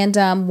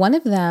 And one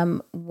of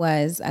them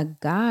was a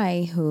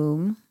guy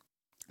who,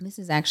 this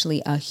is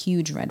actually a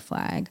huge red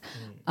flag.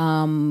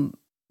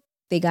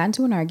 They got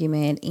into an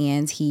argument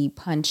and he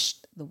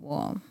punched the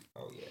wall.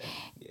 Oh yeah.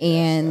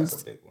 And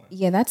that's a big one.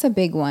 Yeah, that's a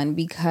big one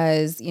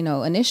because,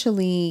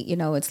 initially,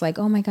 it's like,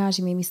 oh my gosh,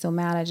 you made me so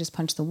mad. I just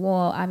punched the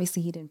wall.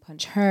 Obviously he didn't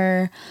punch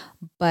her,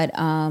 but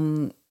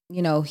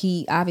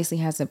he obviously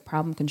has a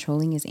problem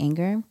controlling his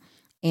anger.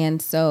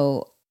 And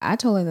so I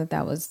told her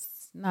that was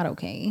not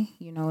okay,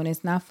 and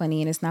it's not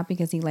funny and it's not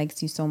because he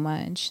likes you so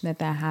much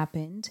that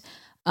happened.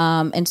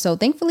 And so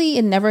thankfully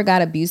it never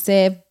got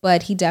abusive,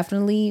 but he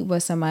definitely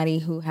was somebody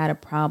who had a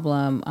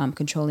problem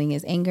controlling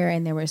his anger.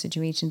 And there were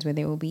situations where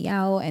they would be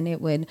out and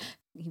it would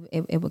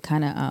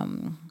kind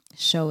of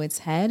show its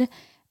head.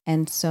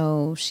 And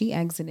so she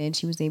exited.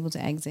 She was able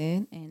to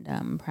exit, and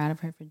I'm proud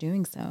of her for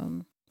doing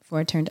so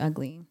before it turned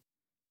ugly.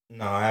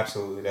 No,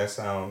 absolutely. That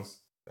sounds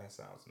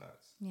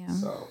nuts. Yeah.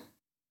 So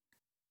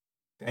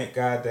thank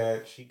God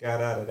that she got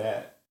out of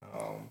that.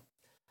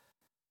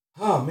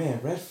 Oh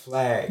man, red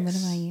flags. What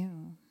about you?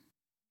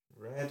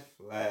 Red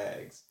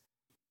flags.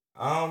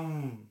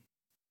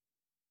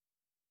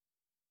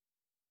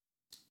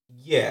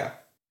 Yeah.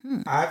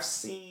 I've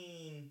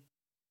seen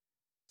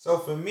So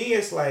for me,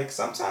 it's like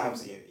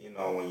sometimes you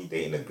know when you're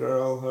dating a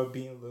girl, her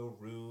being a little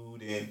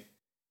rude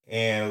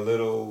and a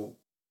little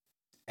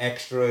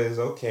extra is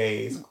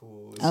okay. It's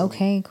cool.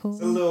 Okay, It's a cool.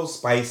 little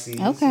spicy.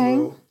 It's a Okay.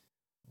 little,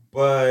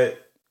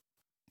 but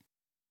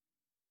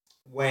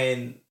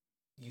when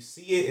you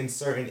see it in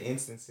certain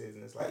instances,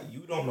 and it's like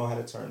you don't know how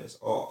to turn this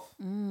off,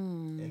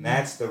 and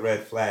that's the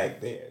red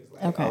flag. There, it's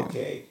like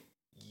okay,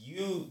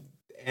 you.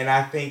 And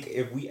I think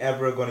if we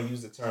ever are going to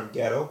use the term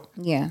ghetto,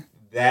 Yeah.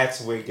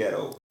 that's where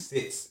ghetto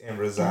sits and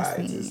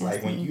resides. see, It's I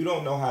like when see. you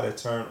don't know how to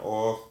turn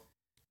off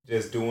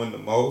just doing the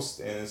most,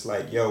 and it's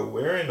like, yo,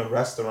 we're in a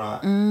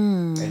restaurant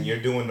and you're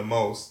doing the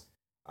most.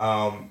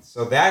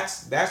 So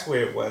that's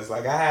where it was.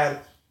 Like I had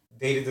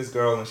dated this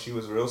girl and she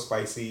was real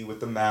spicy with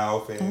the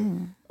mouth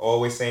and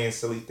always saying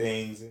silly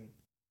things and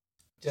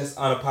just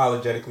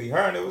unapologetically her,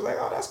 and it was like,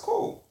 oh, that's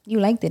cool. You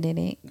liked it,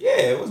 didn't it? Yeah,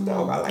 it was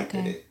dope. I liked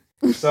it.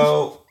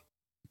 So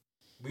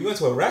we went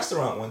to a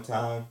restaurant one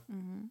time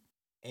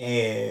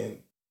and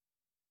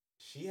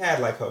she had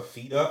like her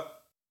feet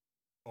up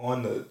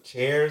on the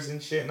chairs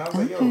and shit. And I was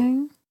like,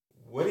 yo,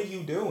 what are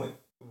you doing?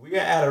 We're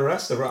at a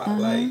restaurant.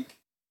 Like,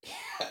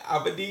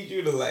 I'm going to need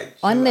you to like.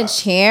 On the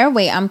chair?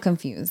 Wait, I'm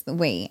confused.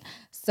 Wait.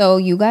 So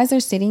you guys are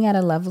sitting at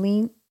a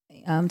lovely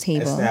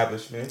table.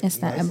 Establishment.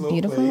 It's not nice a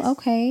beautiful. place.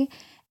 Okay.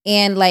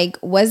 And like,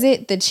 was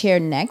it the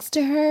chair next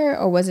to her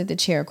or was it the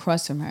chair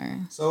across from her?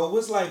 So it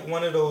was like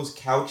one of those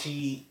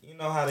couchy, you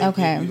know how they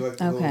give you like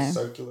the little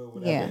circular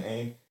whatever. Yeah.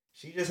 And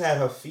she just had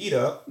her feet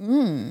up.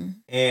 And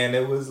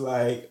it was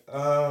like,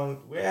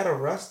 we're at a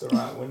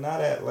restaurant. We're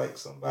not at like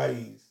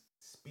somebody's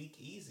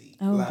speakeasy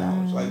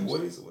lounge. Like,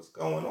 what's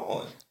going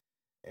on?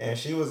 And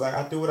she was like,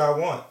 I do what I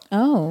want.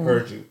 Oh.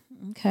 Heard you.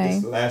 Okay. This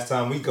is the last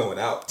time we going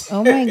out.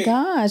 Oh my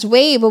gosh.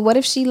 Wait, but what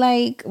if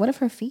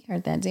her feet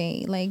hurt that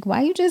day? Like,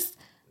 why you just...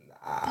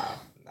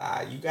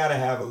 Nah, you gotta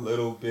have a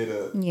little bit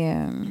of...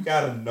 Yeah. You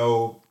gotta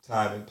know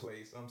time and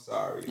place. I'm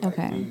sorry. Like,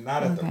 we're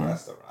not at the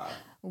restaurant.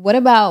 What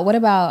about,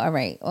 all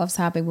right, off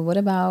topic, but what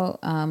about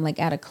like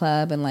at a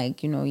club and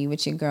like, you know, you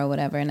with your girl,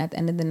 whatever, and at the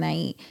end of the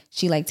night,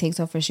 she like takes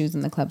off her shoes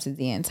in the club to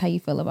dance. How you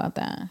feel about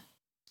that?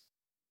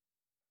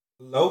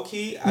 Low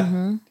key,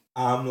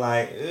 I'm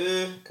like,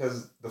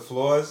 because the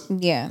floors be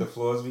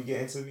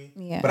getting to me.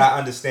 Yeah. But I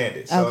understand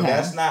it. So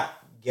that's not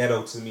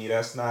ghetto to me.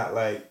 That's not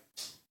like,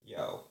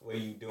 yo, what are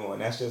you doing?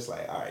 That's just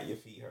like, all right, your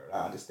feet hurt.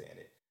 I understand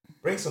it.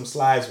 Bring some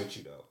slides with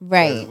you, though.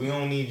 Right. We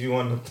don't need you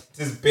on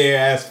this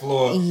bare-ass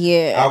floor.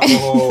 Yeah.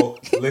 Alcohol,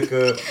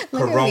 liquor,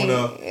 Corona,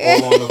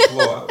 all on the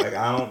floor. Like,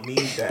 I don't need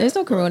that. There's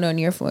no Corona on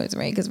your floors,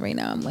 right? Because right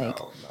now I'm like...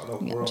 No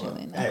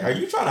Corona. Hey, are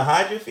you trying to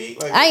hide your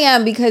feet? Like, I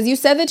am, because you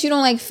said that you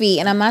don't like feet,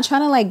 and I'm not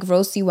trying to like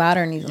gross you out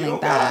or anything you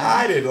like that. You don't gotta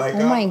hide it. Like,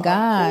 oh my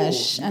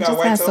gosh, cool. You got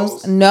white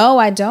toes? No,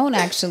 I don't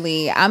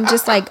actually. I'm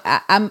just like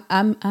I'm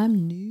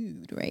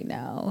nude right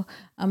now.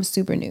 I'm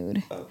super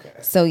nude. Okay.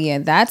 So yeah,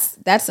 that's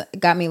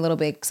got me a little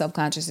bit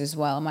self-conscious as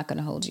well. I'm not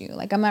gonna hold you.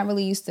 Like I'm not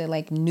really used to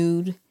like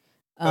nude.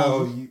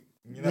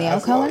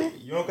 Nail color.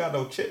 You don't got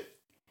no chip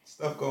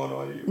stuff going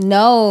on you.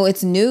 No,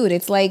 it's nude.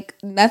 It's like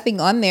nothing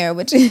on there,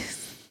 which is.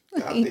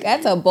 Like,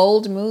 that's a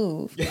bold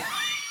move.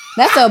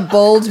 That's a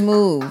bold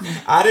move.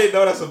 I didn't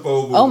know that's a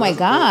bold move. Oh my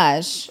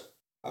gosh.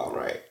 All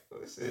right.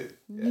 Listen.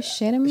 You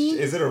shitting me?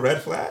 Is it a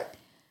red flag?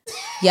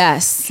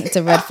 Yes, it's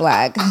a red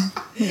flag.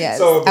 Yes.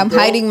 So I'm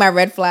hiding my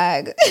red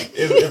flag.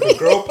 if a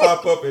girl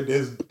pop up and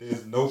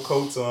there's no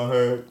coats on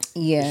her,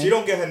 yeah. If she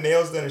don't get her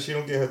nails done and she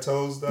don't get her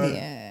toes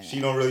done, she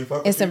don't really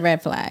fuck with It's a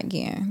red flag,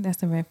 yeah.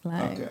 That's a red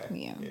flag. Okay.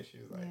 Yeah.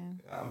 She's like,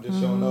 I'm just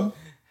showing up.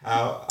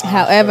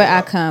 However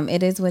I come,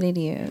 it is what it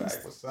is.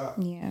 Like, what's up?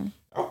 Yeah.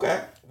 Okay.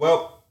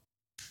 Well,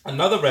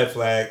 another red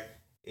flag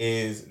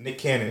is Nick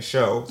Cannon's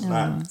show.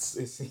 It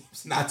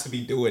seems not to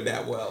be doing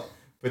that well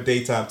for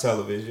daytime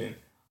television.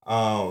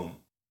 I'm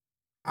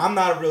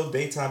not a real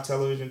daytime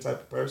television type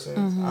of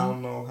person. I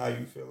don't know how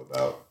you feel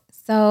about.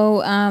 So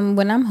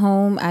when I'm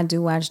home, I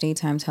do watch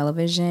daytime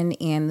television,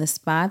 and the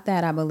spot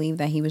that I believe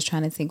that he was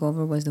trying to take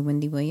over was the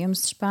Wendy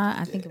Williams spot.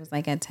 I think it was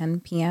like at 10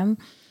 p.m.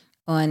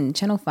 on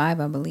Channel 5,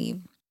 I believe.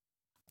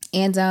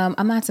 And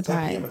I'm not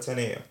surprised. 10 p.m. or 10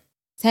 a.m.?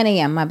 10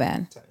 a.m., my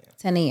bad.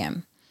 10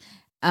 a.m.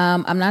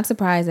 I'm not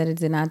surprised that it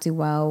did not do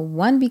well.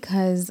 One,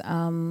 because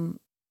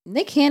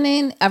Nick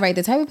Cannon, all right,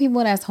 the type of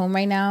people that's home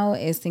right now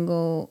is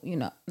single, you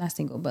know, not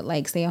single, but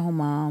like stay-at-home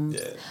moms,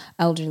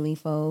 elderly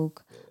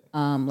folk,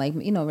 like,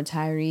 you know,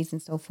 retirees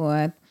and so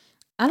forth.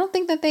 I don't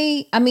think that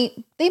they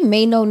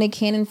may know Nick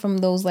Cannon from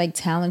those like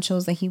talent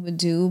shows that he would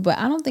do, but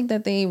I don't think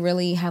that they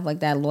really have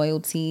like that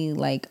loyalty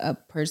like a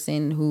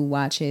person who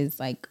watches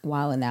like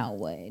Wild 'N Out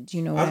would.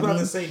 You know what I mean? I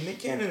was about to say,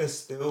 Nick Cannon is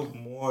still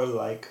more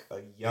like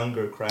a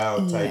younger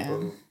crowd type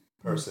of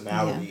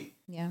personality.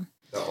 Yeah.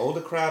 The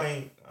older crowd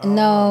ain't.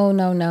 No.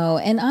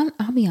 And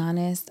I'll be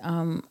honest.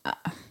 I'm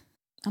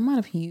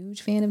not a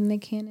huge fan of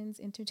Nick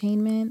Cannon's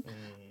entertainment.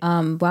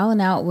 Wild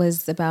 'N Out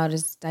was about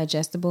as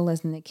digestible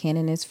as Nick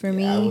Cannon is for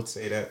me. I would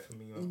say that for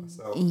me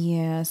myself.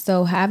 Yeah.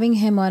 So having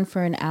him on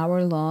for an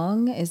hour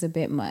long is a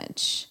bit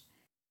much.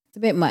 It's a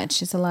bit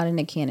much. It's a lot of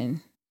Nick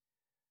Cannon.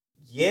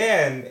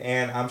 Yeah,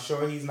 and I'm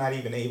sure he's not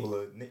even able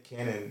to Nick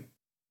Cannon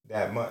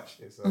that much.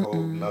 It's a whole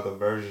another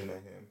version of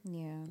him.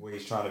 Yeah. Where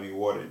he's trying to be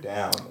watered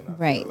down. And I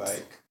Right. feel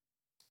like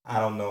I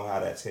don't know how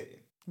that's hitting.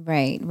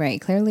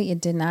 Right. Clearly,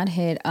 it did not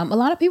hit. A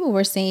lot of people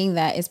were saying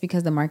that it's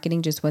because the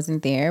marketing just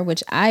wasn't there,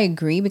 which I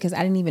agree because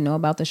I didn't even know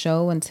about the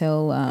show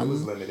until it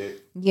was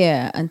limited.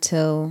 Yeah,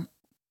 until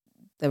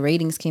the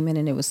ratings came in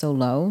and it was so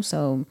low.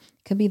 So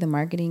it could be the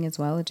marketing as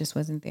well. It just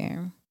wasn't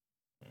there.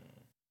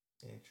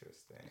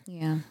 Interesting.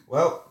 Yeah.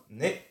 Well,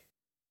 Nick,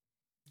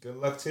 good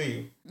luck to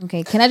you.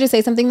 Okay. Can I just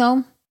say something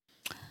though?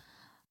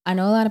 I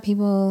know a lot of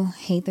people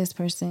hate this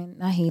person.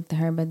 Not hate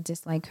her, but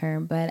dislike her.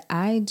 But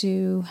I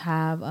do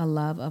have a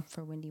love up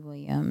for Wendy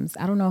Williams.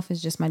 I don't know if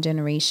it's just my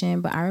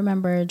generation, but I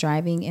remember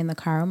driving in the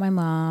car with my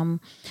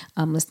mom,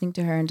 listening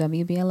to her in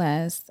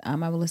WBLS. I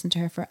would listen to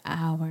her for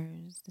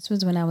hours. This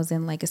was when I was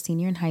in like a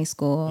senior in high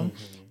school.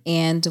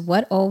 And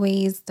what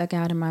always stuck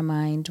out in my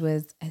mind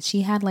was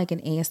she had like an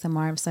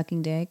ASMR of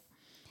sucking dick.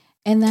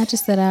 And that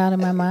just stood out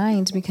in my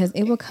mind because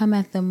it would come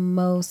at the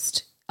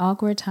most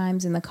awkward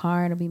times in the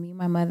car. It'll be me and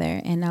my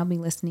mother, and I'll be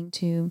listening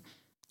to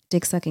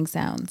dick sucking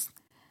sounds.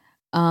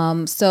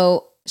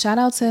 So shout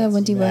out to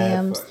Wendy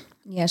Williams. Fun.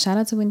 Yeah, shout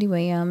out to Wendy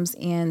Williams,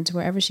 and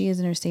wherever she is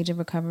in her stage of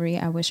recovery,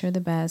 I wish her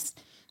the best,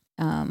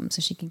 so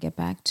she can get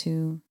back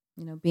to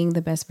being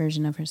the best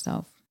version of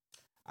herself.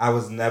 I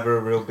was never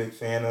a real big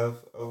fan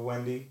of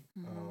Wendy.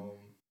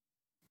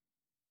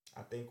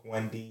 I think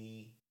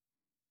Wendy.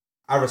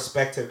 I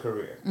respect her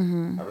career.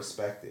 I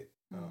respect it.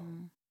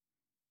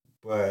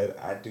 But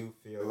I do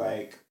feel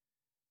like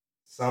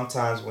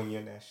sometimes when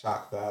you're in that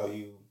shock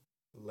value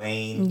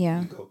lane,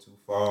 you go too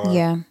far.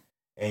 Yeah.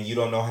 And you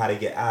don't know how to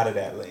get out of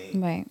that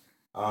lane. Right.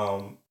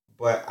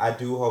 But I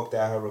do hope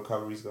that her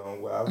recovery's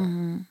going well.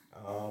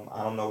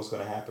 I don't know what's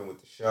going to happen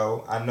with the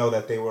show. I know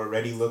that they were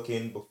already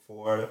looking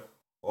before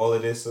all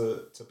of this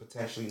to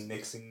potentially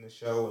nixing the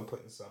show and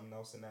putting something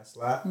else in that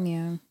slot.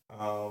 Yeah.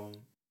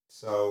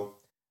 So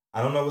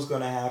I don't know what's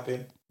going to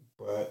happen,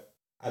 but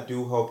I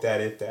do hope that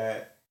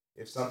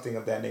if something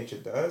of that nature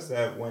does,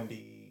 that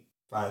Wendy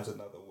finds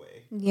another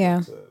way.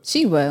 Yeah,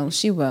 she will.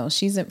 She will.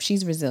 She's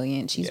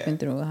resilient. She's been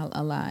through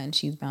a lot and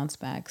she's bounced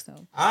back.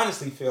 So I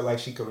honestly feel like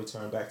she could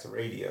return back to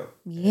radio.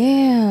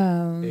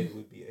 Yeah, it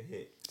would be a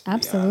hit.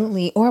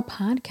 Absolutely, or a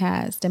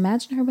podcast.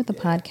 Imagine her with a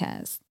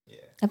podcast. Yeah,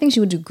 I think she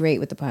would do great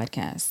with the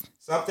podcast.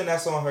 Something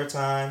that's on her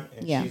time,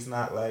 and she's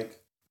not like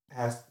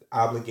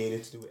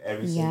obligated to do it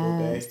every single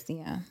day.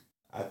 Yeah,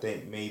 I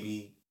think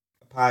maybe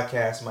a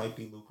podcast might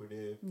be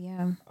lucrative.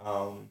 Yeah.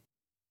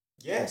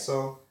 Yeah.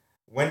 So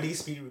Wendy,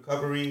 speedy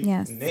recovery.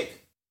 Yes.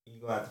 Nick,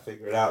 you're gonna have to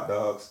figure it out,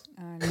 dogs.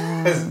 I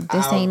know.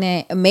 This ain't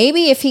it.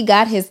 Maybe if he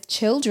got his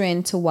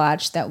children to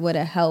watch, that would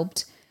have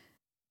helped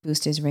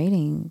boost his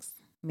ratings.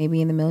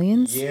 Maybe in the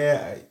millions.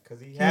 Yeah, because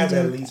he has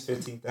at least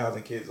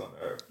 15,000 kids on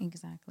the earth.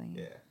 Exactly.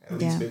 Yeah, at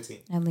least 15.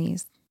 At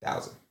least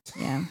 1,000.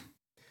 Yeah.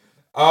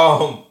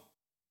 I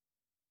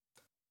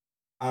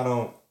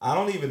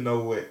don't even know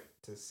what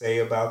to say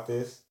about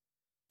this,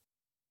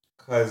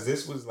 because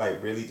this was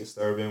like really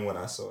disturbing when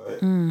I saw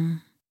it.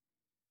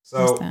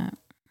 So,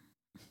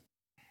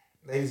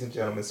 ladies and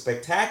gentlemen,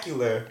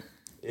 Spectacular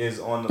is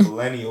on the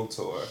Millennial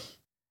Tour,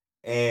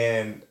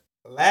 and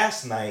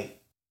last night,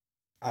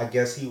 I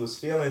guess he was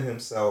feeling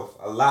himself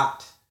a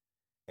lot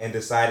and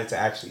decided to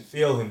actually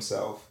feel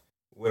himself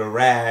with a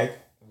rag,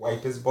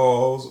 wipe his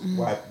balls,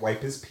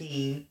 wipe his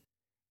peen,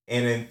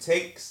 and then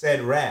take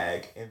said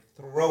rag and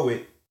throw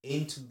it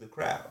into the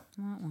crowd.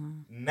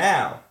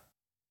 Now,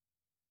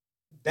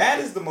 that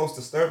is the most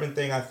disturbing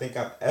thing I think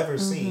I've ever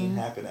seen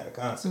happen at a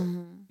concert.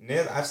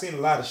 I've seen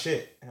a lot of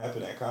shit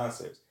happen at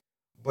concerts.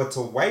 But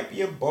to wipe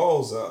your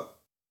balls up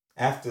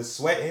after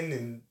sweating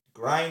and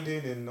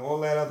grinding and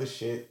all that other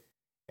shit,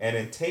 and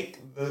then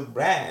take the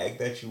rag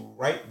that you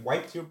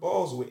wiped your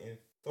balls with and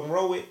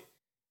throw it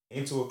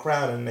into a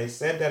crowd. And they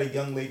said that a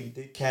young lady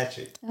did catch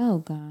it. Oh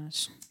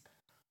gosh.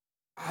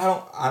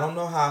 I don't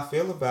know how I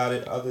feel about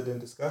it other than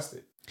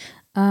disgusted.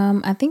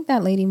 I think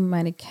that lady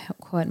might have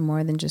caught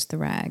more than just the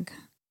rag.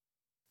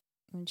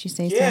 Wouldn't you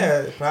say so?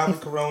 Yeah, probably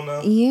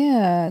Corona.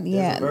 Yeah.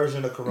 There's a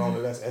version of Corona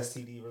that's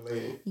STD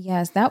related.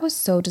 Yes, that was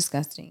so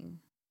disgusting.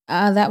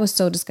 That was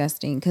so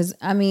disgusting. Because,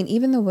 I mean,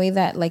 even the way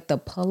that, like, the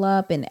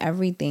pull-up and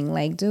everything,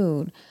 like,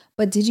 dude.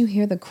 But did you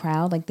hear the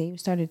crowd? Like, they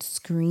started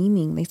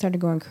screaming. They started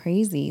going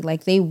crazy.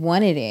 Like, they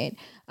wanted it.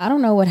 I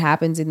don't know what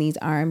happens in these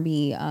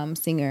R&B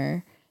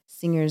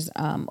singers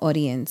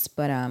audience.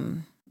 But,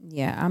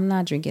 yeah, I'm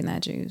not drinking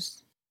that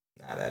juice.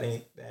 Nah, that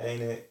ain't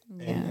it.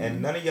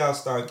 And none of y'all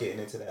start getting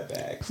into that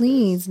bag.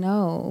 Please,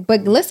 no.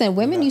 But listen,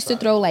 women used to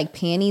throw, like,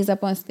 panties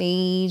up on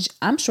stage.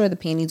 I'm sure the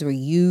panties were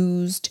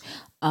used.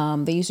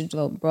 They used to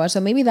throw broad. So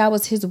maybe that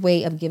was his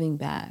way of giving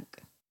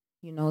back.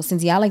 You know,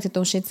 since y'all like to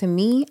throw shit to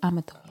me, I'm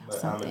going to throw y'all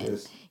something.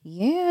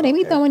 They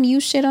be throwing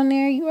you shit on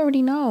there. You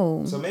already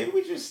know. So maybe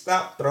we just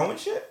stop throwing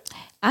shit?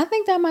 I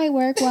think that might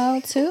work well,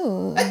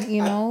 too.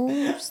 You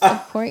know,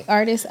 support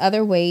artists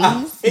other ways.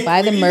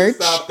 Buy the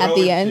merch at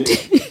the end.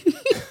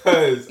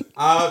 Because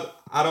I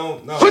I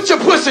don't know. Put your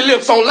pussy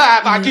lips on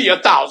live. I'll give you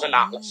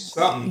 $1,000.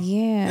 Something.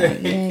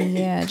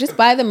 Yeah. Just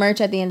buy the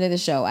merch at the end of the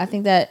show. I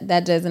think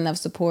that does enough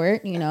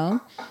support, you know.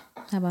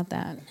 How about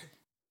that?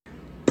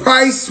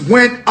 Price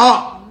went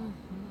up.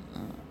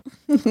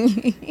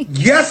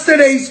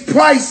 Yesterday's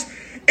price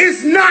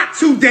is not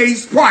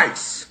today's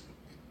price.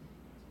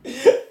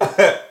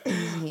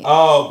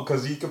 Oh,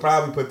 because you could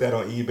probably put that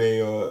on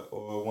eBay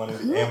or one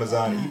of the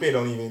Amazon. eBay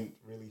don't even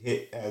really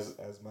hit as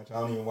much. I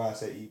don't even know why I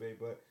said eBay,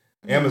 but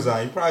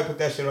Amazon. You probably put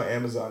that shit on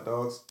Amazon,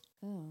 dogs.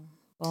 Oh,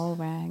 ball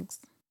rags.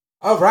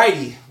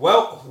 Alrighty.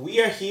 Well,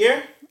 we are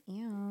here.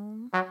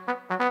 Yeah.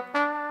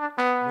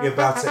 We're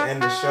about to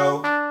end the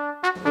show.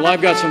 Well,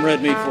 I've got some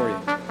red meat for you.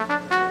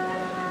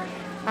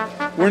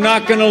 We're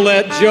not going to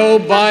let Joe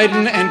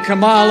Biden and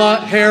Kamala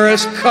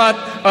Harris cut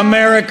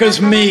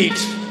America's meat.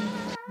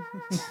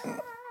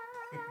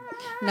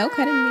 No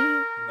cutting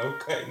meat. No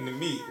cutting the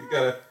meat. You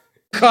gotta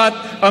cut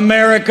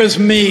America's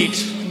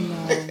meat.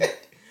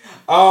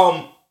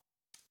 No.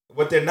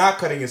 What they're not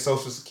cutting is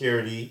Social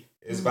Security.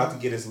 Is about to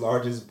get its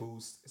largest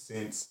boost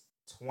since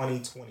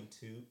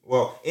 2022.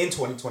 Well, in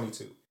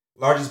 2022,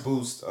 largest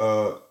boost.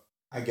 I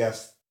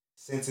guess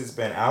since it's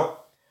been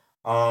out.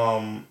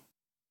 I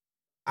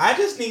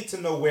just need to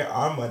know where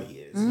our money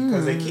is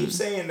because they keep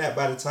saying that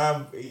by the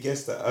time it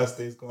gets to us,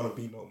 there's gonna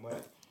be no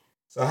money.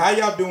 So how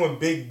y'all doing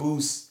big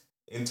boosts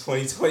in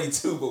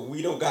 2022, but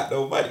we don't got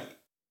no money?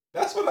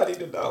 That's what I need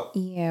to know.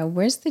 Yeah,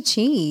 where's the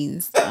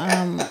cheese?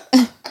 Yeah,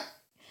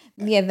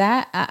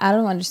 that I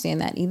don't understand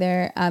that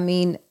either. I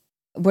mean,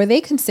 were they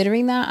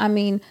considering that? I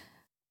mean,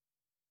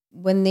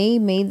 when they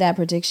made that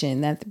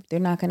prediction that they're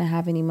not going to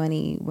have any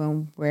money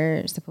when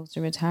we're supposed to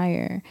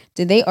retire,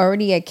 did they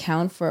already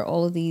account for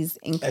all of these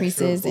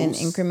increases and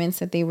increments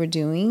that they were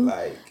doing?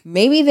 Like,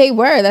 maybe they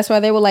were. That's why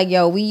they were like,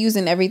 yo, we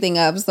using everything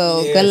up.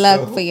 So good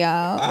luck for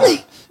y'all.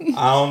 I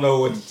don't know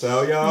what to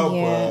tell y'all,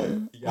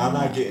 but y'all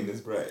not getting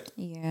this bread.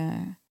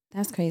 Yeah,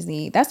 that's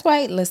crazy. That's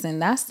why, listen,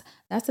 that's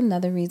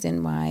another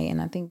reason why,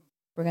 and I think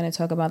we're going to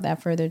talk about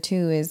that further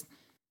too, is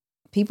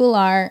people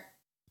are,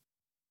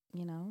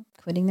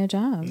 quitting their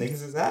jobs.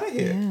 Niggas is out of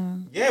here.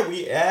 Yeah,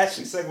 we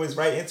actually segues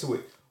right into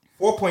it.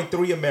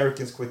 4.3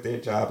 Americans quit their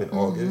job in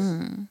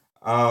August.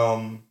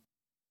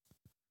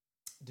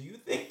 Do you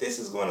think this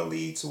is going to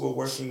lead to a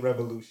working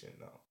revolution,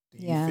 though?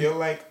 Do you feel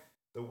like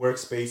the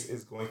workspace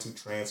is going to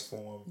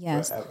transform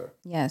forever?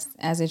 Yes,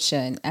 as it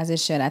should. I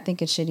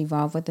think it should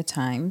evolve with the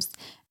times.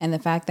 And the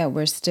fact that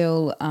we're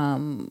still,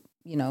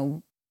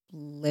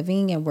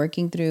 living and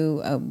working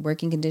through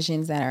working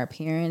conditions that our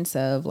parents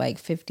of like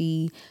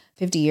 50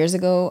 years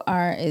ago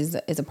is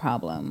a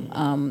problem.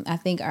 I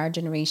think our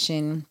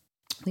generation,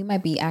 we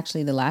might be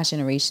actually the last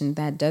generation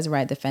that does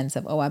ride the fence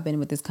of, I've been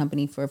with this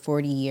company for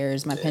 40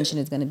 years. My pension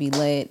is going to be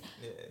lit.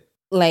 Yeah.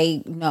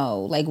 Like,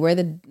 no, like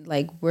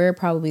we're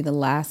probably the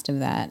last of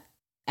that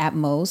at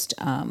most.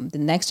 The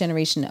next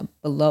generation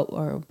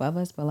below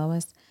us,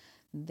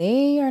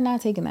 they are not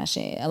taking that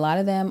shit. A lot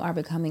of them are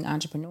becoming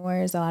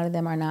entrepreneurs. A lot of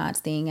them are not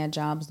staying at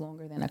jobs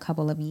longer than a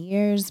couple of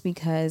years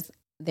because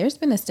there's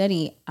been a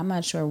study, I'm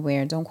not sure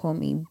where, don't quote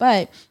me,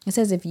 but it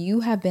says if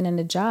you have been in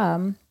a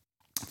job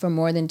for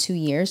more than 2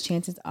 years,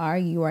 chances are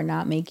you are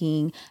not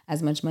making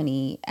as much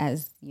money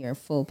as your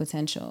full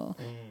potential.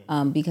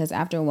 Because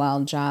after a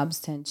while, jobs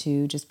tend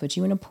to just put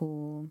you in a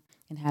pool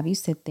and have you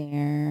sit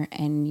there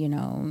and,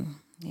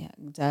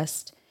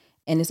 dust.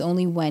 And it's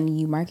only when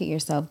you market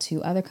yourself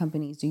to other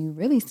companies do you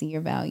really see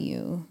your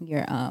value,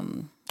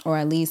 or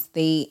at least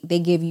they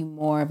give you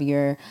more of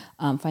your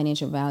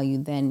financial value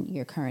than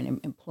your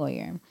current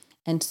employer.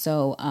 And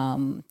so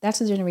that's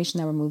the generation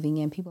that we're moving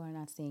in. People are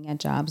not staying at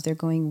jobs. They're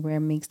going where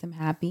it makes them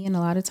happy. And a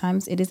lot of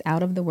times it is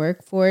out of the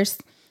workforce.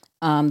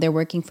 They're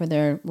working for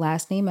their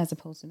last name as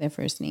opposed to their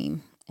first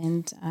name.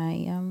 And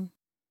I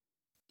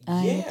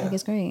think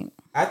it's great.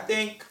 I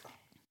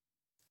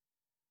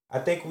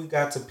think we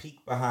got to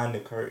peek behind the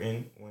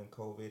curtain when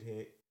COVID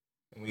hit,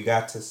 and we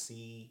got to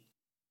see,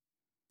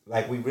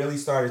 like, we really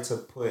started to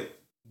put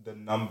the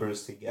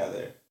numbers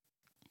together.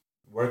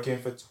 Working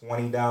for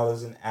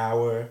 $20 an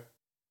hour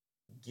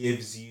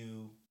gives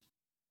you,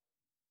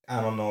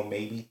 I don't know,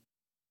 maybe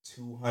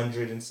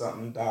 $200 and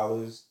something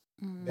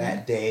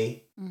that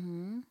day.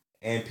 Mm-hmm.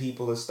 And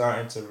people are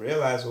starting to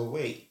realize, well,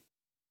 wait,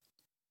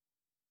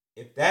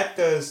 if that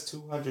does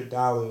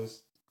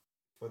 $200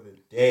 for the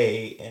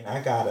day, and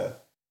I gotta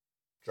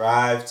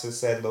drive to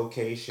said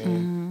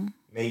location,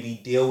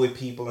 maybe deal with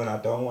people and I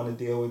don't want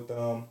to deal with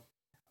them,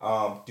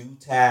 do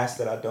tasks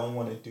that I don't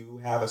want to do,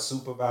 have a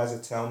supervisor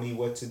tell me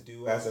what to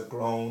do as a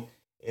grown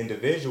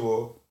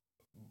individual,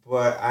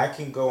 but I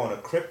can go on a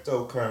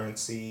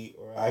cryptocurrency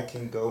or I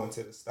can go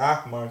into the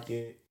stock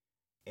market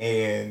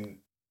and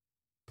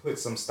put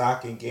some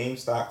stock in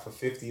GameStop for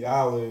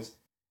 $50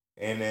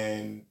 and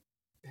then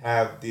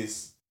have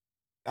this,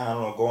 I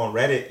don't know, go on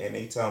Reddit and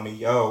they tell me,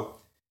 yo,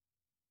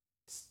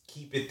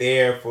 keep it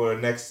there for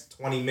the next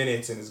 20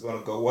 minutes and it's going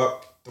to go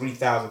up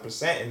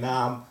 3,000%. And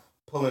now I'm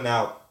pulling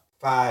out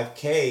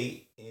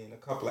 $5,000 in a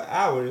couple of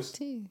hours.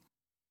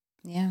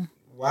 Yeah.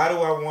 Why do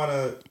I want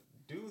to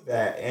do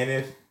that? And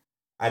if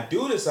I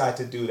do decide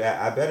to do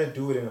that, I better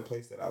do it in a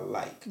place that I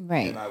like.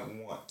 Right. And I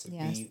want to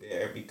be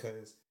there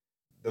because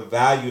the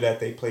value that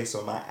they place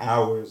on my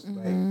hours.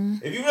 Mm-hmm.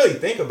 Like, if you really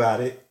think about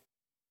it,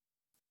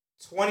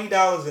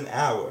 $20 an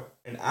hour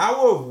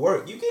of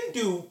work, you can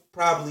do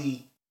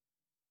probably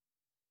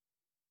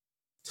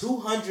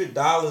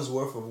 $200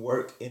 worth of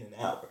work in an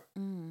hour.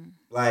 Mm.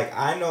 Like,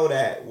 I know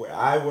that where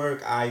I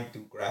work, I do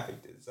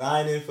graphic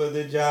designing for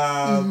the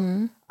job.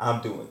 Mm-hmm.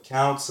 I'm doing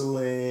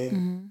counseling.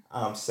 Mm-hmm.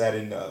 I'm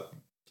setting up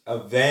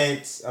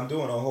events. I'm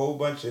doing a whole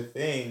bunch of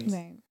things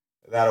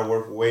that are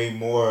worth way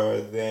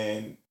more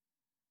than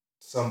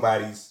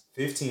somebody's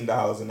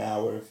 $15 an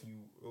hour.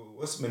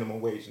 What's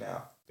minimum wage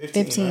now?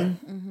 15.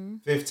 Right? Mm-hmm.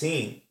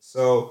 15.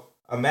 So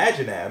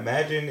imagine that.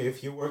 Imagine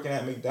if you're working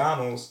at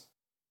McDonald's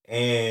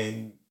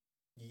and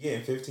you're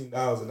getting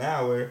 $15 an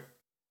hour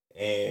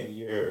and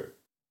you're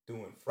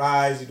doing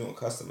fries, you're doing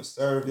customer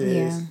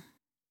service. Yeah.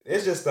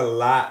 There's just a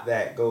lot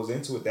that goes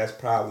into it that's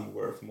probably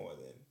worth more than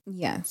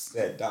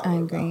that dollar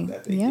amount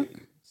that they give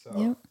you.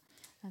 So,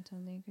 I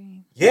totally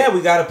agree. Yeah,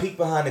 we got a peek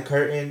behind the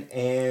curtain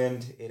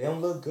and it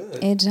don't look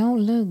good. It don't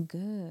look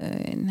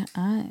good.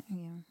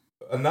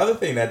 Another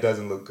thing that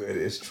doesn't look good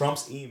is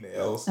Trump's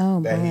emails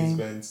he's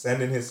been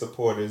sending his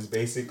supporters,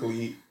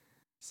 basically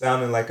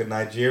sounding like a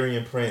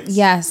Nigerian prince.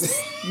 Yes.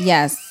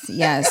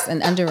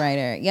 An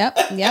underwriter. Yep.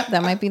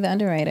 That might be the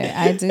underwriter.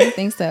 I do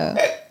think so.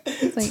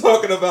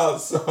 Talking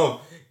about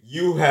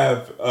you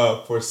have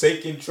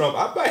forsaken Trump.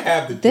 I might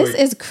have the. This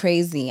is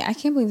crazy. I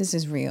can't believe this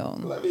is real.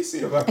 Let me see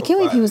if I can't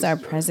believe he was our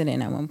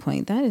president at one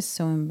point. That is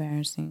so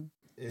embarrassing.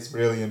 It's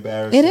really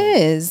embarrassing. It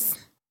is.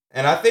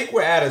 And I think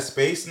we're at a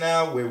space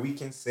now where we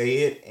can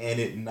say it and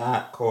it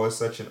not cause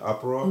such an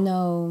uproar.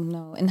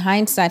 No. In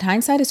hindsight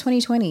is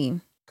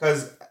 2020.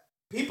 Because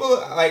people,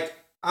 like,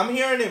 I'm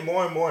hearing it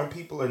more and more, and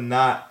people are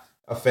not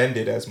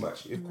offended as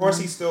much. Of course,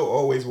 he still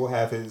always will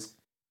have his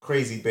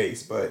crazy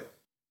base, but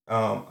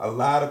a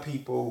lot of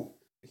people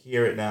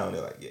hear it now and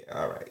they're like, yeah,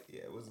 all right,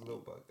 yeah, it was a little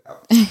bugged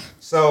out.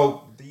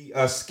 So the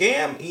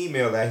scam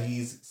email that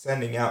he's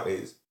sending out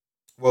is,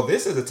 well,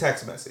 this is a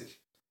text message.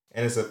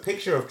 And it's a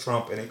picture of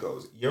Trump, and it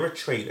goes, "You're a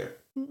traitor.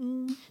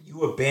 Mm-mm.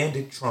 You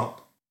abandoned Trump.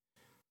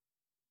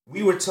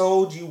 We were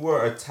told you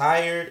were a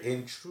tired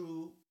and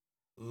true,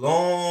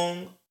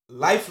 lifelong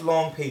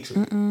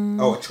patriot.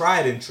 Mm-mm. Oh,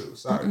 tried and true.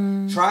 Sorry.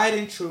 Mm-mm. Tried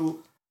and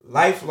true,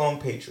 lifelong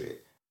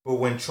patriot. But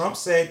when Trump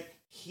said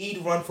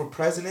he'd run for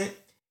president,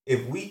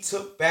 if we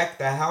took back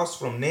the House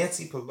from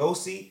Nancy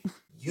Pelosi,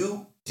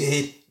 you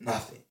did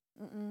nothing.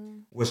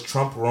 Mm-mm. Was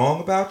Trump wrong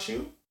about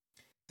you?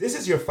 This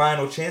is your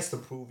final chance to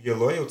prove your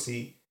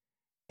loyalty.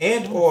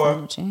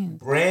 Or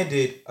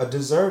branded a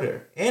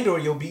deserter. Or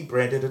you'll be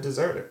branded a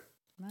deserter.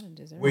 Not a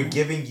deserter. We're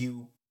giving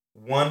you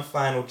one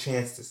final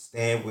chance to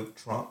stand with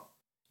Trump.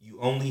 You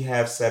only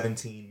have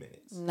 17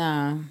 minutes.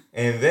 Nah.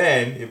 And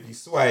then, if you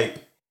swipe,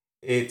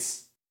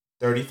 it's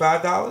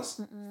 $35,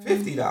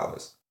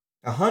 $50,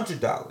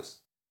 $100,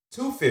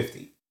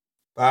 $250,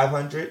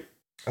 $500,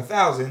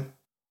 $1,000,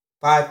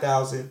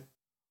 $5,000,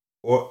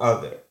 or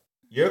other.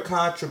 Your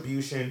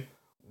contribution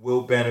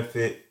will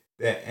benefit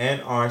the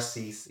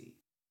NRCC.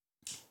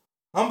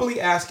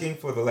 Humbly asking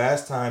for the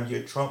last time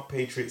your Trump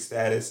patriot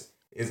status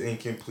is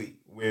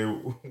incomplete. We're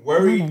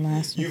worried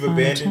you've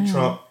abandoned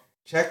Trump.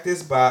 Check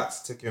this box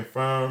to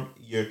confirm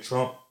your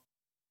Trump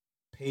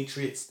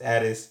patriot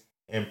status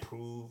and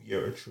prove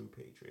you're a true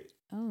patriot.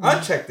 Oh.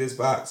 Uncheck this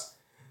box.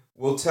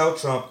 We'll tell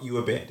Trump you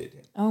abandoned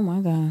him. Oh my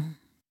God.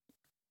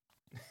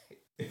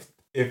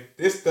 If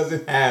this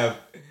doesn't have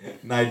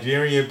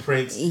Nigerian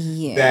prince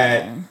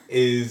that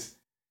is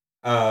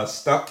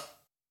stuck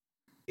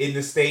in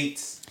the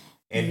States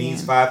and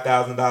needs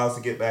 $5,000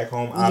 to get back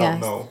home, I don't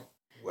know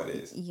what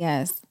is.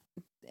 Yes.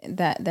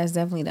 That's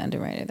definitely the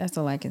underwriter. That's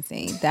all I can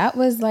say. That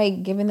was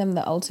like giving them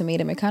the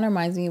ultimatum. It kind of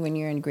reminds me when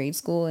you're in grade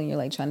school and you're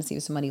like trying to see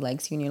if somebody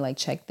likes you and you're like,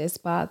 check this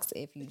box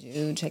if you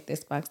do, check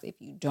this box if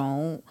you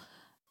don't.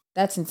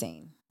 That's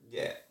insane.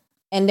 Yeah.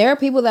 And there are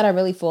people that are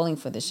really falling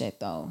for the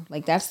shit though.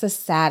 Like that's the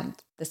sad.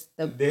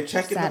 They're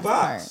checking the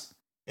box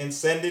and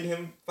sending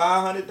him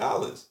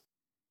 $500.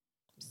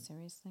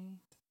 Seriously?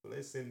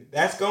 Listen,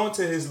 that's going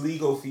to his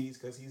legal fees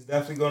because he's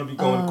definitely going to be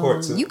going to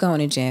court too. You going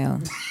to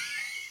jail.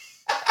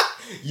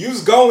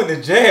 You's going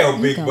to jail,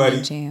 big buddy.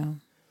 To jail.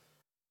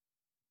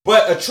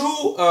 But a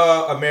true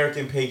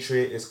American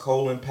patriot is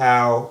Colin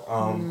Powell,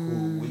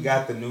 who we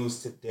got the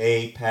news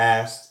today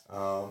passed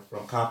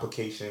from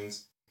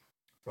complications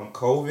from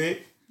COVID,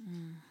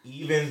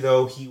 even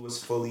though he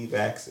was fully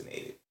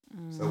vaccinated.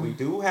 So we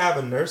do have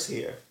a nurse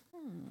here.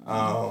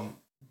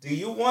 Do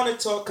you want to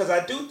talk? Because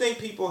I do think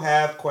people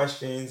have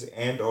questions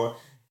or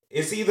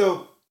it's either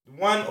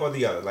one or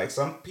the other. Like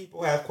some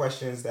people have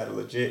questions that are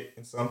legit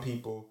and some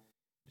people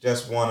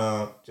just want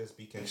to just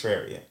be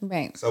contrarian.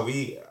 Right. So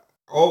we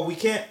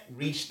can't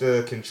reach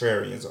the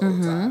contrarians all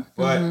the time.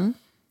 But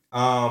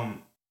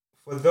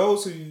for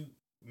those who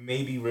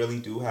maybe really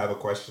do have a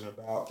question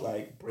about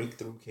like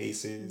breakthrough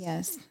cases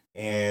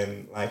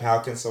And like, how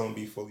can someone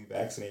be fully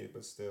vaccinated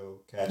but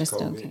still catch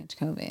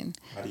COVID?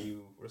 How do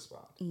you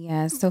respond?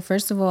 Yeah. So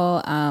first of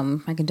all,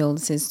 my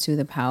condolences to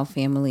the Powell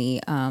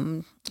family.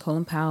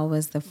 Colin Powell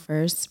was the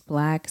first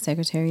Black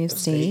Secretary of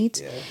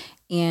State.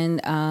 And,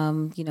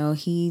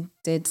 he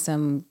did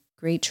some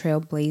great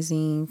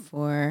trailblazing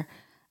for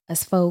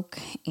us folk.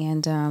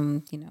 And,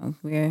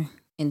 we're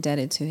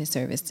indebted to his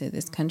service to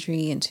this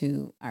country and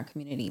to our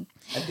community.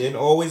 I didn't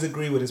always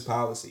agree with his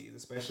policies,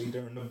 especially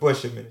during the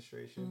Bush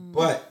administration.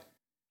 But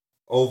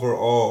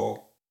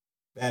overall,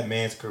 that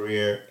man's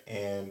career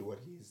and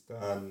what he's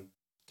done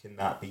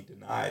cannot be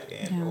denied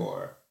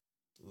or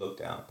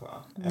looked down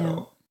upon at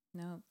all.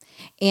 No.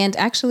 And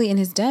actually, in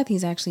his death,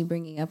 he's actually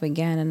bringing up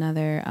again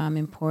another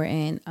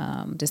important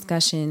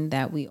discussion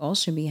that we all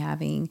should be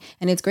having.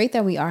 And it's great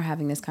that we are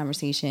having this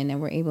conversation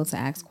and we're able to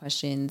ask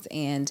questions.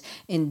 And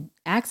in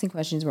asking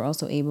questions, we're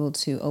also able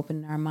to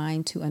open our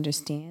mind to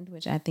understand,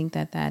 which I think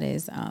that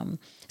is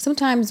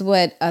sometimes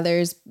what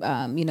others,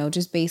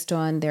 just based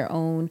on their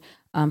own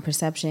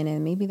perception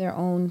and maybe their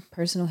own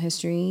personal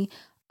history,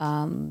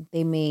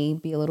 they may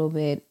be a little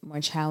bit more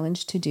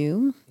challenged to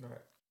do. Right.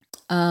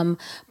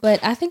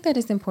 But I think that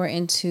it's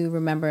important to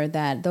remember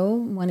that though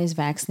one is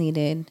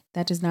vaccinated,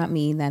 that does not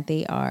mean that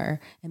they are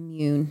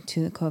immune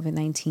to the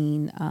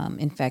COVID-19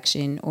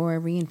 infection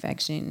or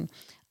reinfection.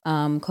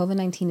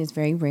 COVID-19 is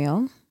very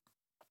real.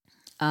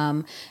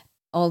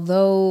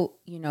 Although,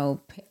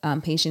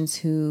 patients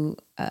who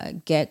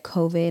get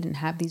COVID and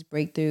have these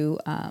breakthrough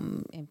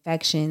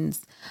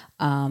infections,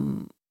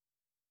 when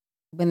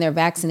they're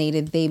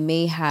vaccinated, they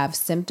may have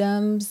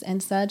symptoms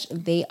and such.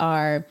 They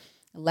are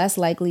less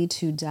likely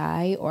to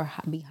die or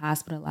be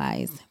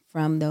hospitalized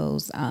from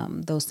those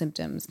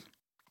symptoms.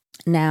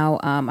 Now,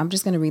 I'm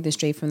just going to read this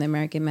straight from the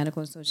American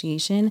Medical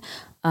Association.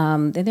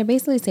 And they're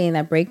basically saying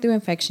that breakthrough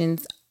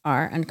infections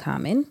are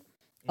uncommon.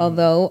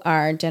 Although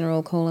our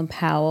General Colin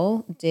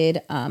Powell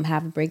did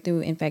have a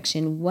breakthrough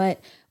infection,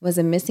 what was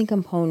a missing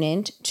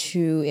component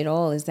to it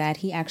all is that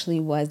he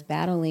actually was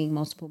battling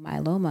multiple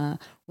myeloma,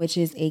 which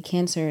is a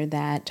cancer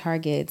that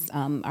targets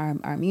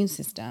our immune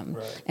system.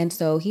 Right. And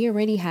so he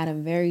already had a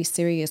very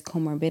serious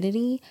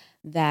comorbidity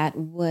that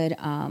would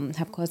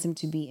have caused him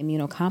to be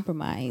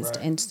immunocompromised.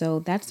 Right. And so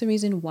that's the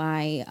reason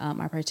why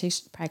our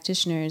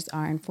practitioners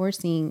are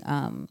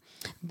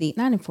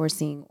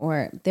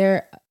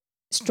they're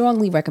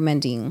strongly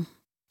recommending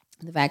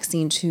the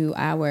vaccine to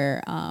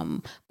our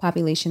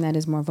population that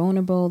is more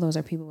vulnerable. Those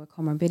are people with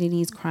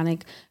comorbidities,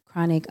 chronic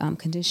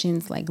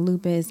conditions like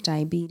lupus,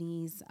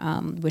 diabetes,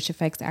 which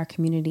affects our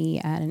community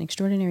at an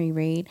extraordinary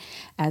rate,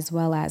 as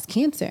well as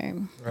cancer.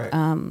 Right.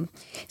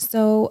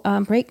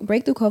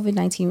 Breakthrough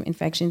COVID-19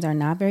 infections are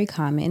not very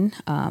common.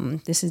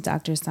 This is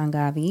Dr.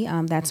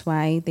 Sanghavi. That's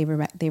why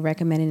they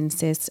recommend and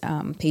insist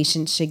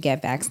patients should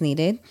get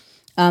vaccinated.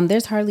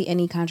 There's hardly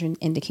any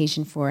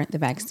contraindication for the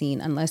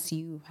vaccine unless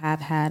you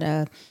have had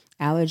a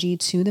allergy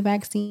to the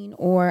vaccine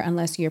or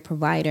unless your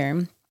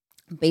provider,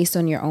 based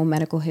on your own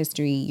medical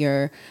history,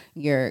 your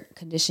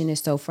condition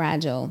is so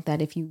fragile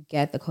that if you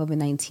get the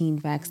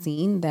COVID-19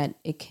 vaccine, that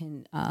it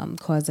can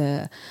cause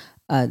a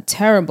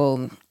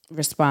terrible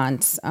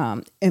response,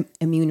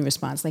 immune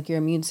response. Like your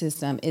immune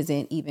system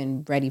isn't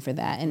even ready for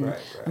that. And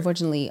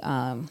unfortunately,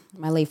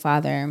 my late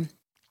father,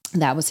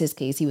 that was his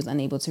case. He was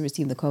unable to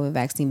receive the COVID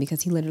vaccine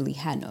because he literally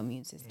had no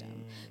immune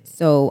system.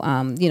 So,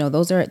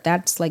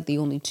 that's like the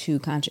only two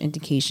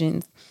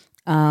contraindications.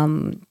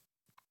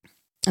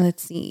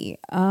 Let's see.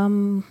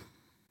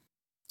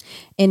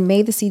 In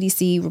May, the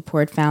CDC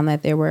report found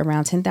that there were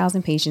around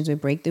 10,000 patients with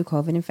breakthrough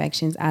COVID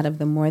infections out of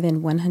the more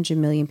than 100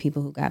 million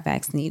people who got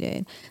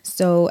vaccinated.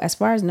 So as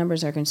far as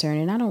numbers are concerned,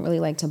 and I don't really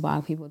like to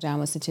bog people down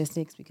with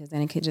statistics because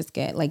then it could just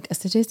get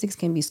statistics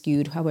can be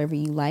skewed however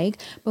you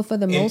like. But for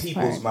the most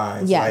part, in people's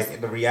minds,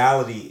 the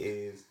reality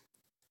is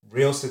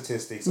real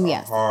statistics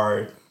are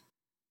hard,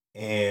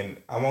 and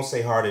I won't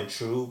say hard and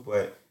true,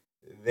 but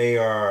they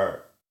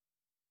are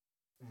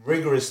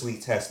rigorously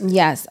tested.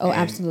 Yes. Oh,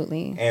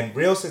 absolutely. And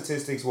real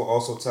statistics will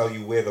also tell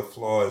you where the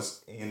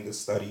flaws in the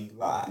study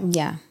lie.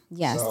 Yeah.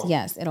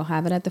 Yes. It'll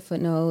have it at the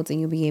footnotes and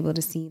you'll be able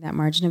to see that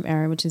margin of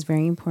error, which is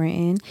very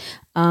important.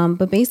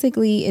 But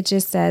basically it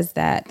just says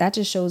that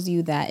just shows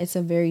you that it's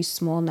a very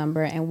small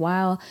number. And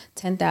while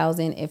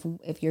 10,000,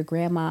 if your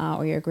grandma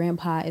or your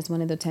grandpa is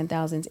one of the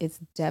 10,000s, it's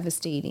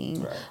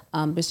devastating.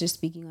 Right. But just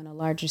speaking on a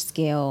larger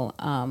scale,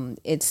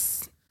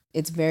 it's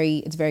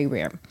very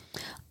rare.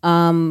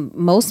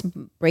 Most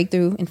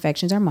breakthrough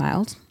infections are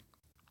mild.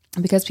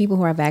 Because people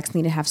who are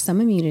vaccinated have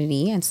some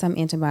immunity and some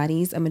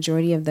antibodies, a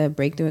majority of the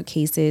breakthrough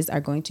cases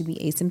are going to be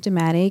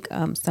asymptomatic.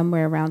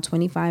 Somewhere around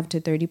 25 to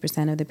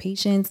 30% of the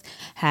patients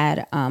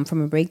had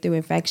from a breakthrough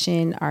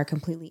infection are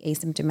completely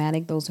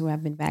asymptomatic, those who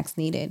have been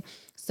vaccinated.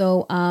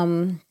 So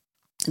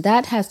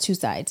that has two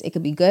sides. It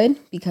could be good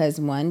because,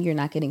 one, you're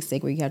not getting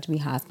sick where you have to be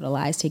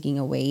hospitalized, taking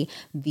away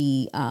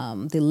the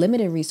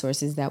limited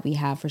resources that we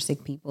have for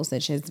sick people,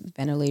 such as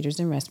ventilators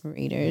and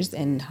respirators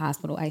and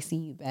hospital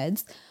ICU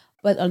beds.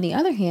 But on the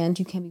other hand,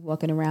 you can be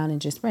walking around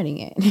and just spreading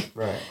it.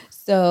 Right.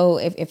 So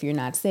if you're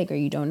not sick or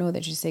you don't know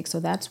that you're sick, so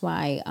that's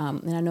why,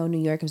 and I know New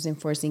York is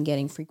enforcing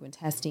getting frequent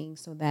testing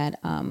so that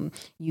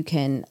you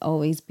can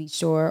always be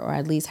sure, or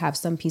at least have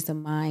some peace of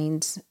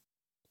mind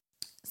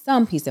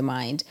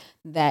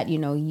that, you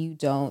know,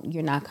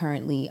 you're not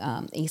currently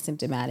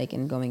asymptomatic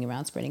and going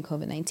around spreading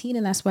COVID-19.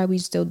 And that's why we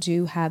still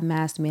do have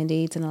mask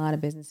mandates in a lot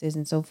of businesses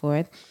and so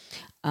forth,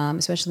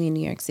 especially in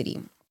New York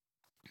City.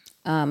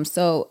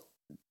 So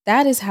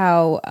that is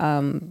how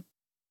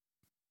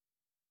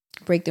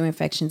breakthrough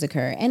infections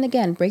occur. And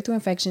again, breakthrough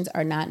infections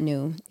are not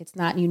new. It's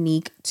not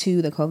unique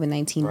to the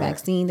COVID-19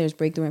 vaccine. There's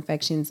breakthrough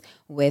infections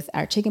with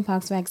our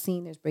chickenpox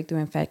vaccine. There's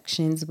breakthrough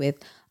infections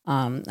with,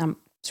 I'm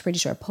pretty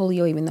sure,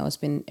 polio, even though it's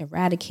been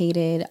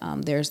eradicated.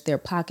 There are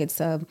pockets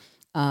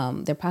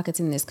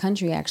in this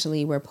country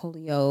actually where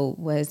polio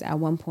was at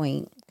one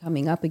point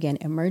coming up again,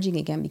 emerging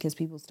again, because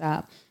people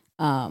stopped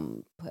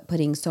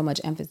putting so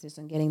much emphasis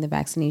on getting the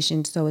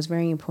vaccination. So it's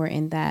very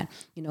important that,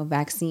 you know,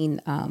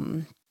 vaccine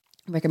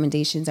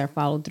recommendations are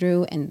followed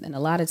through. And a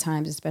lot of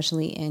times,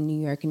 especially in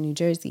New York and New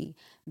Jersey,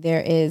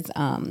 there is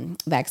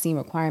vaccine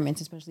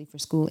requirements, especially for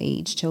school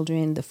age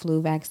children. The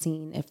flu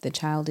vaccine, if the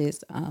child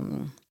is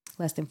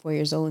less than 4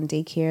 years old in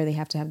daycare, they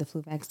have to have the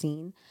flu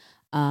vaccine.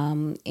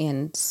 And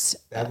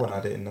that one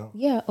I didn't know.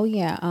 Yeah. Oh,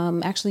 yeah.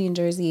 Actually, in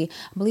Jersey,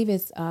 I believe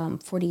it's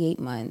 48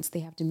 months.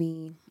 They have to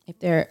be, if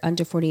they're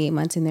under 48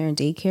 months and they're in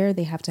daycare,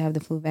 they have to have the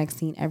flu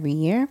vaccine every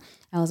year.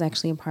 I was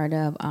actually a part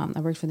of, I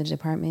worked for the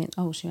department.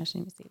 Oh, shoot, I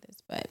shouldn't even say this,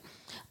 but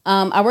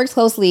I worked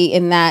closely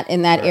in that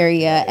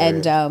area.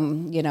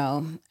 And, you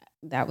know,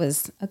 that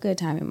was a good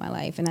time in my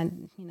life. And I,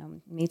 you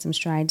know, made some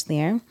strides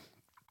there.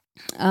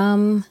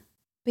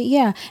 But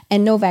yeah,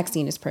 and no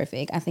vaccine is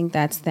perfect. I think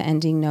that's the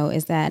ending note,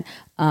 is that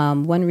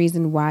one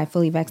reason why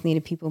fully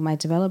vaccinated people might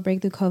develop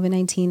breakthrough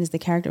COVID-19 is the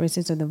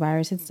characteristics of the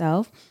virus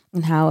itself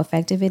and how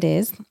effective it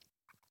is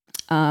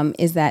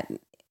that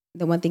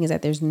the one thing is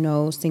that there's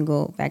no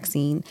single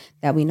vaccine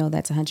that we know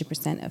that's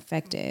 100%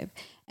 effective.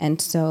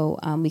 And so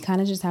we kind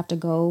of just have to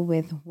go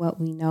with what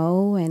we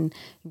know. And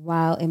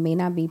while it may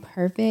not be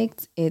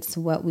perfect, it's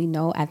what we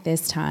know at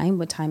this time.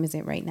 What time is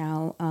it right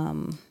now?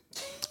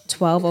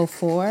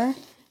 12:04.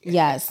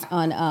 Yes,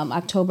 on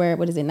October,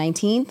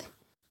 19th?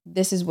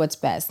 This is what's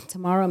best.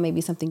 Tomorrow may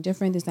be something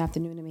different. This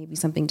afternoon it may be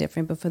something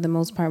different. But for the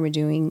most part, we're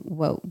doing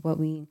what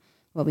we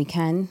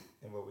can.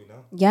 And what we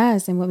know.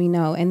 Yes, and what we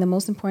know. And the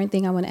most important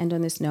thing I want to end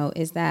on this note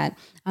is that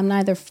I'm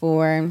neither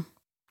for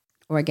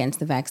or against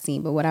the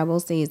vaccine. But what I will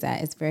say is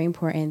that it's very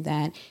important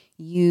that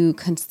you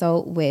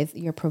consult with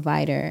your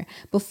provider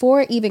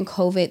before even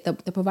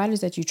COVID, the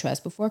providers that you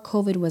trust, before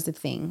COVID was a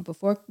thing,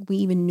 before we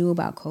even knew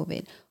about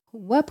COVID.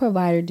 What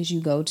provider did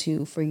you go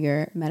to for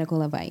your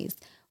medical advice?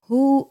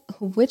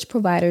 Which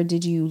provider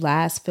did you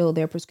last fill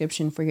their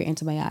prescription for your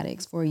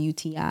antibiotics, for a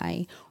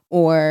UTI,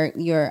 or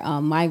your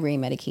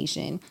migraine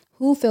medication?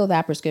 Who filled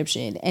that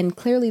prescription? And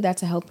clearly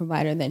that's a health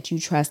provider that you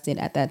trusted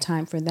at that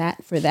time for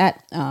that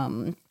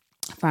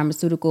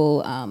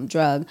pharmaceutical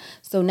drug.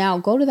 So now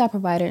go to that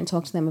provider and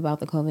talk to them about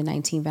the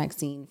COVID-19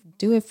 vaccine.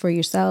 Do it for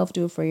yourself,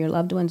 do it for your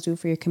loved ones, do it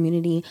for your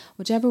community,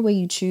 whichever way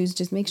you choose.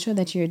 Just make sure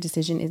that your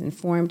decision is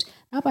informed,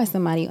 not by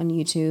somebody on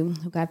YouTube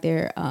who got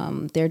their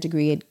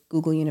degree at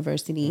Google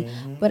University,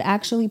 but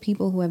actually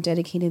people who have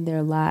dedicated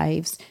their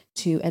lives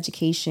to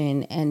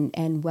education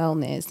and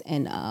wellness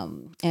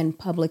and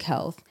public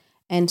health,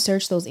 and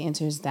search those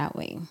answers that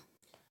way.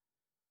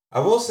 I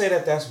will say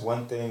that that's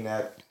one thing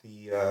that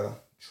the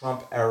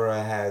Trump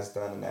era has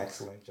done an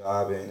excellent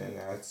job in, and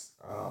that's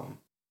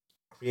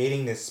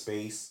creating this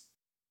space.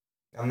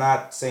 I'm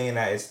not saying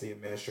that it's the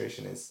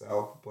administration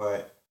itself,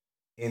 but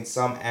in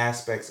some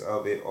aspects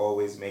of it,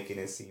 always making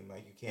it seem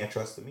like you can't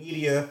trust the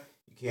media,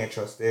 you can't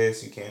trust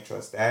this, you can't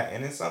trust that.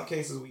 And in some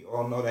cases, we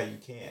all know that you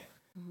can't.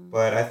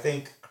 But I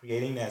think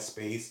creating that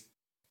space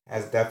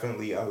has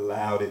definitely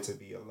allowed it to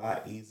be a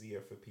lot easier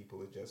for people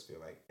to just feel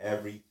like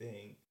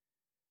everything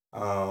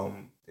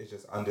is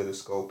just under the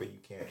scope and you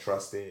can't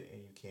trust it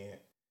and you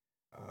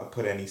can't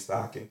put any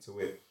stock into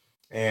it.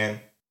 And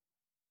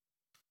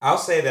I'll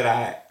say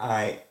that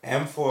I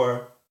am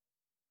for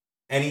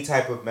any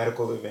type of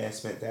medical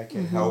advancement that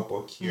can help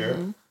or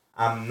cure.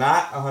 I'm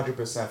not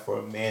 100%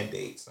 for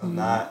mandates. I'm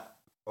not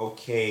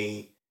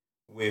okay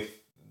with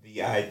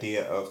the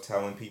idea of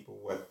telling people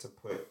what to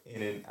put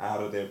in and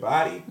out of their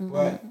body.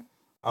 But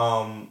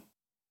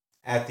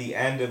at the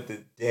end of the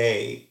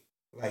day,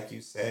 like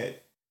you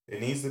said, there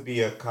needs to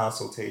be a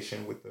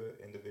consultation with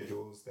the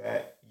individuals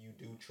that you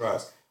do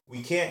trust.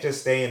 We can't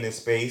just stay in this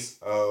space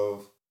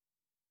of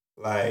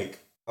like,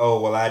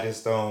 oh, well, I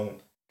just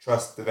don't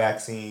trust the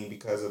vaccine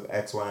because of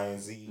X, Y, and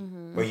Z.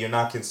 But you're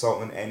not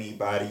consulting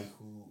anybody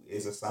who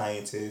is a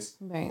scientist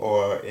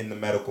or in the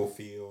medical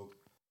field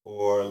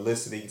or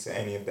listening to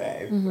any of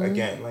that.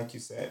 Again, like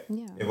you said,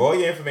 if all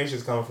your information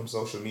is coming from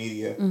social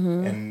media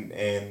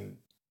and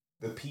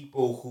the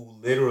people who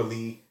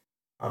literally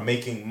are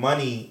making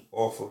money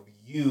off of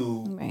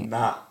you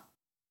not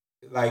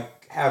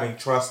like having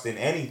trust in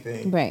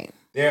anything,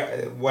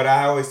 what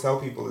I always tell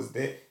people is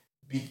that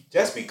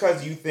just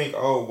because you think,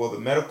 oh, well, the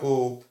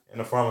medical and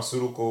the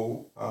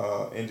pharmaceutical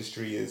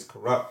industry is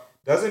corrupt,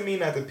 doesn't mean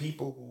that the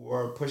people who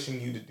are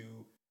pushing you to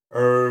do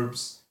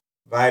herbs,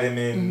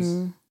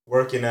 vitamins,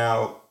 working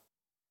out,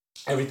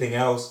 everything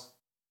else,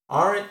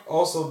 aren't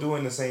also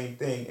doing the same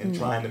thing and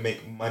trying to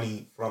make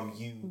money from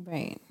you,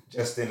 right?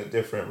 Just in a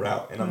different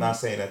route. And I'm not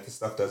saying that this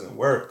stuff doesn't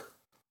work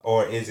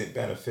or isn't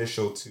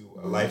beneficial to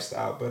a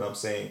lifestyle, but I'm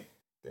saying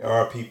there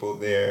are people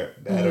there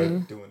that are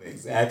doing the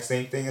exact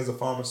same thing as the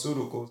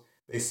pharmaceuticals.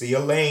 They see a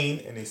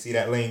lane and they see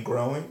that lane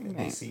growing and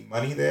they see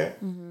money there,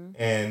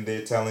 and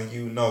they're telling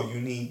you, no, you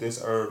need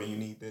this herb and you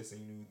need this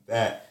and you need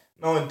that,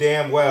 knowing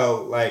damn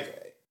well,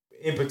 like,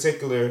 in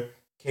particular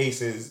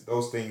cases,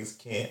 those things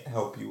can't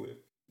help you if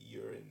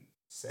you're in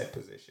set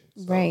position.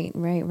 So. Right.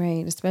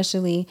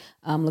 Especially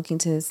looking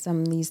to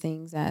some of these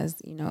things as,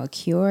 a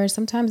cure.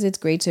 Sometimes it's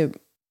great to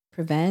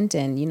prevent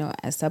and,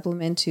 a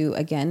supplement to,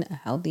 again, a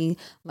healthy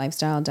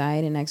lifestyle,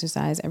 diet and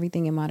exercise,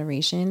 everything in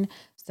moderation.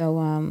 So,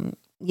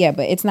 but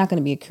it's not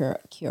going to be a cure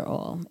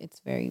all.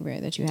 It's very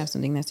rare that you have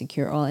something that's a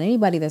cure all. And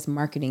anybody that's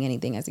marketing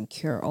anything as a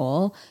cure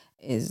all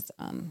is,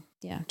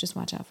 just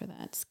watch out for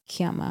that.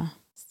 Scammer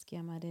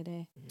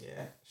did.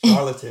 Yeah,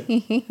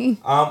 charlatan.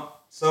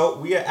 So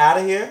we are out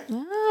of here.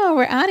 Oh,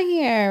 we're out of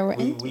here.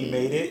 We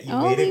made it. You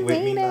made it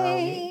with me,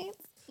 Naomi.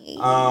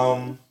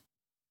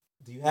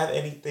 Do you have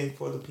anything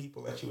for the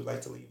people that you would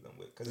like to leave them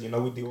with? Because we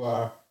do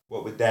our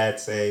What Would Dad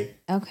Say?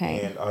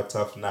 Okay. And our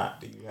Tough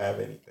Knot. Do you have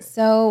anything?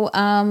 So,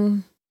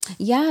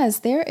 yes,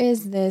 there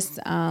is this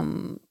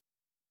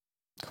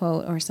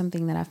quote or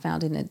something that I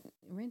found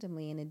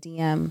randomly in a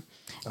DM.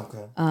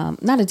 Okay.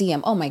 Not a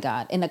DM. Oh my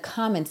God, in a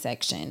comment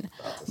section.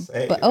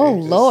 Say, but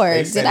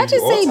Lord, did I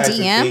just say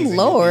DM?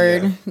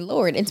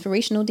 Lord,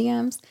 inspirational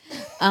DMs.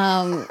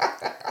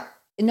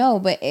 No,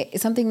 but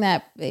it's something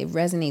that it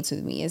resonates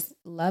with me is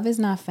love is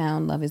not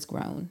found, love is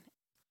grown.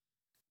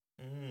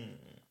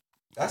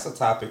 That's a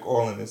topic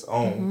all in its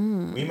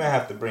own. We might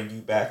have to bring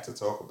you back to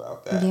talk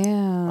about that.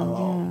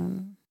 Yeah.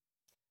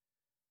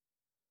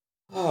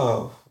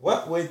 Oh,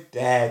 what would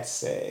Dad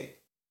say?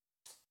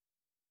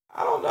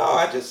 I don't know.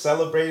 I just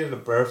celebrated a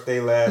birthday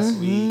last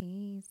week.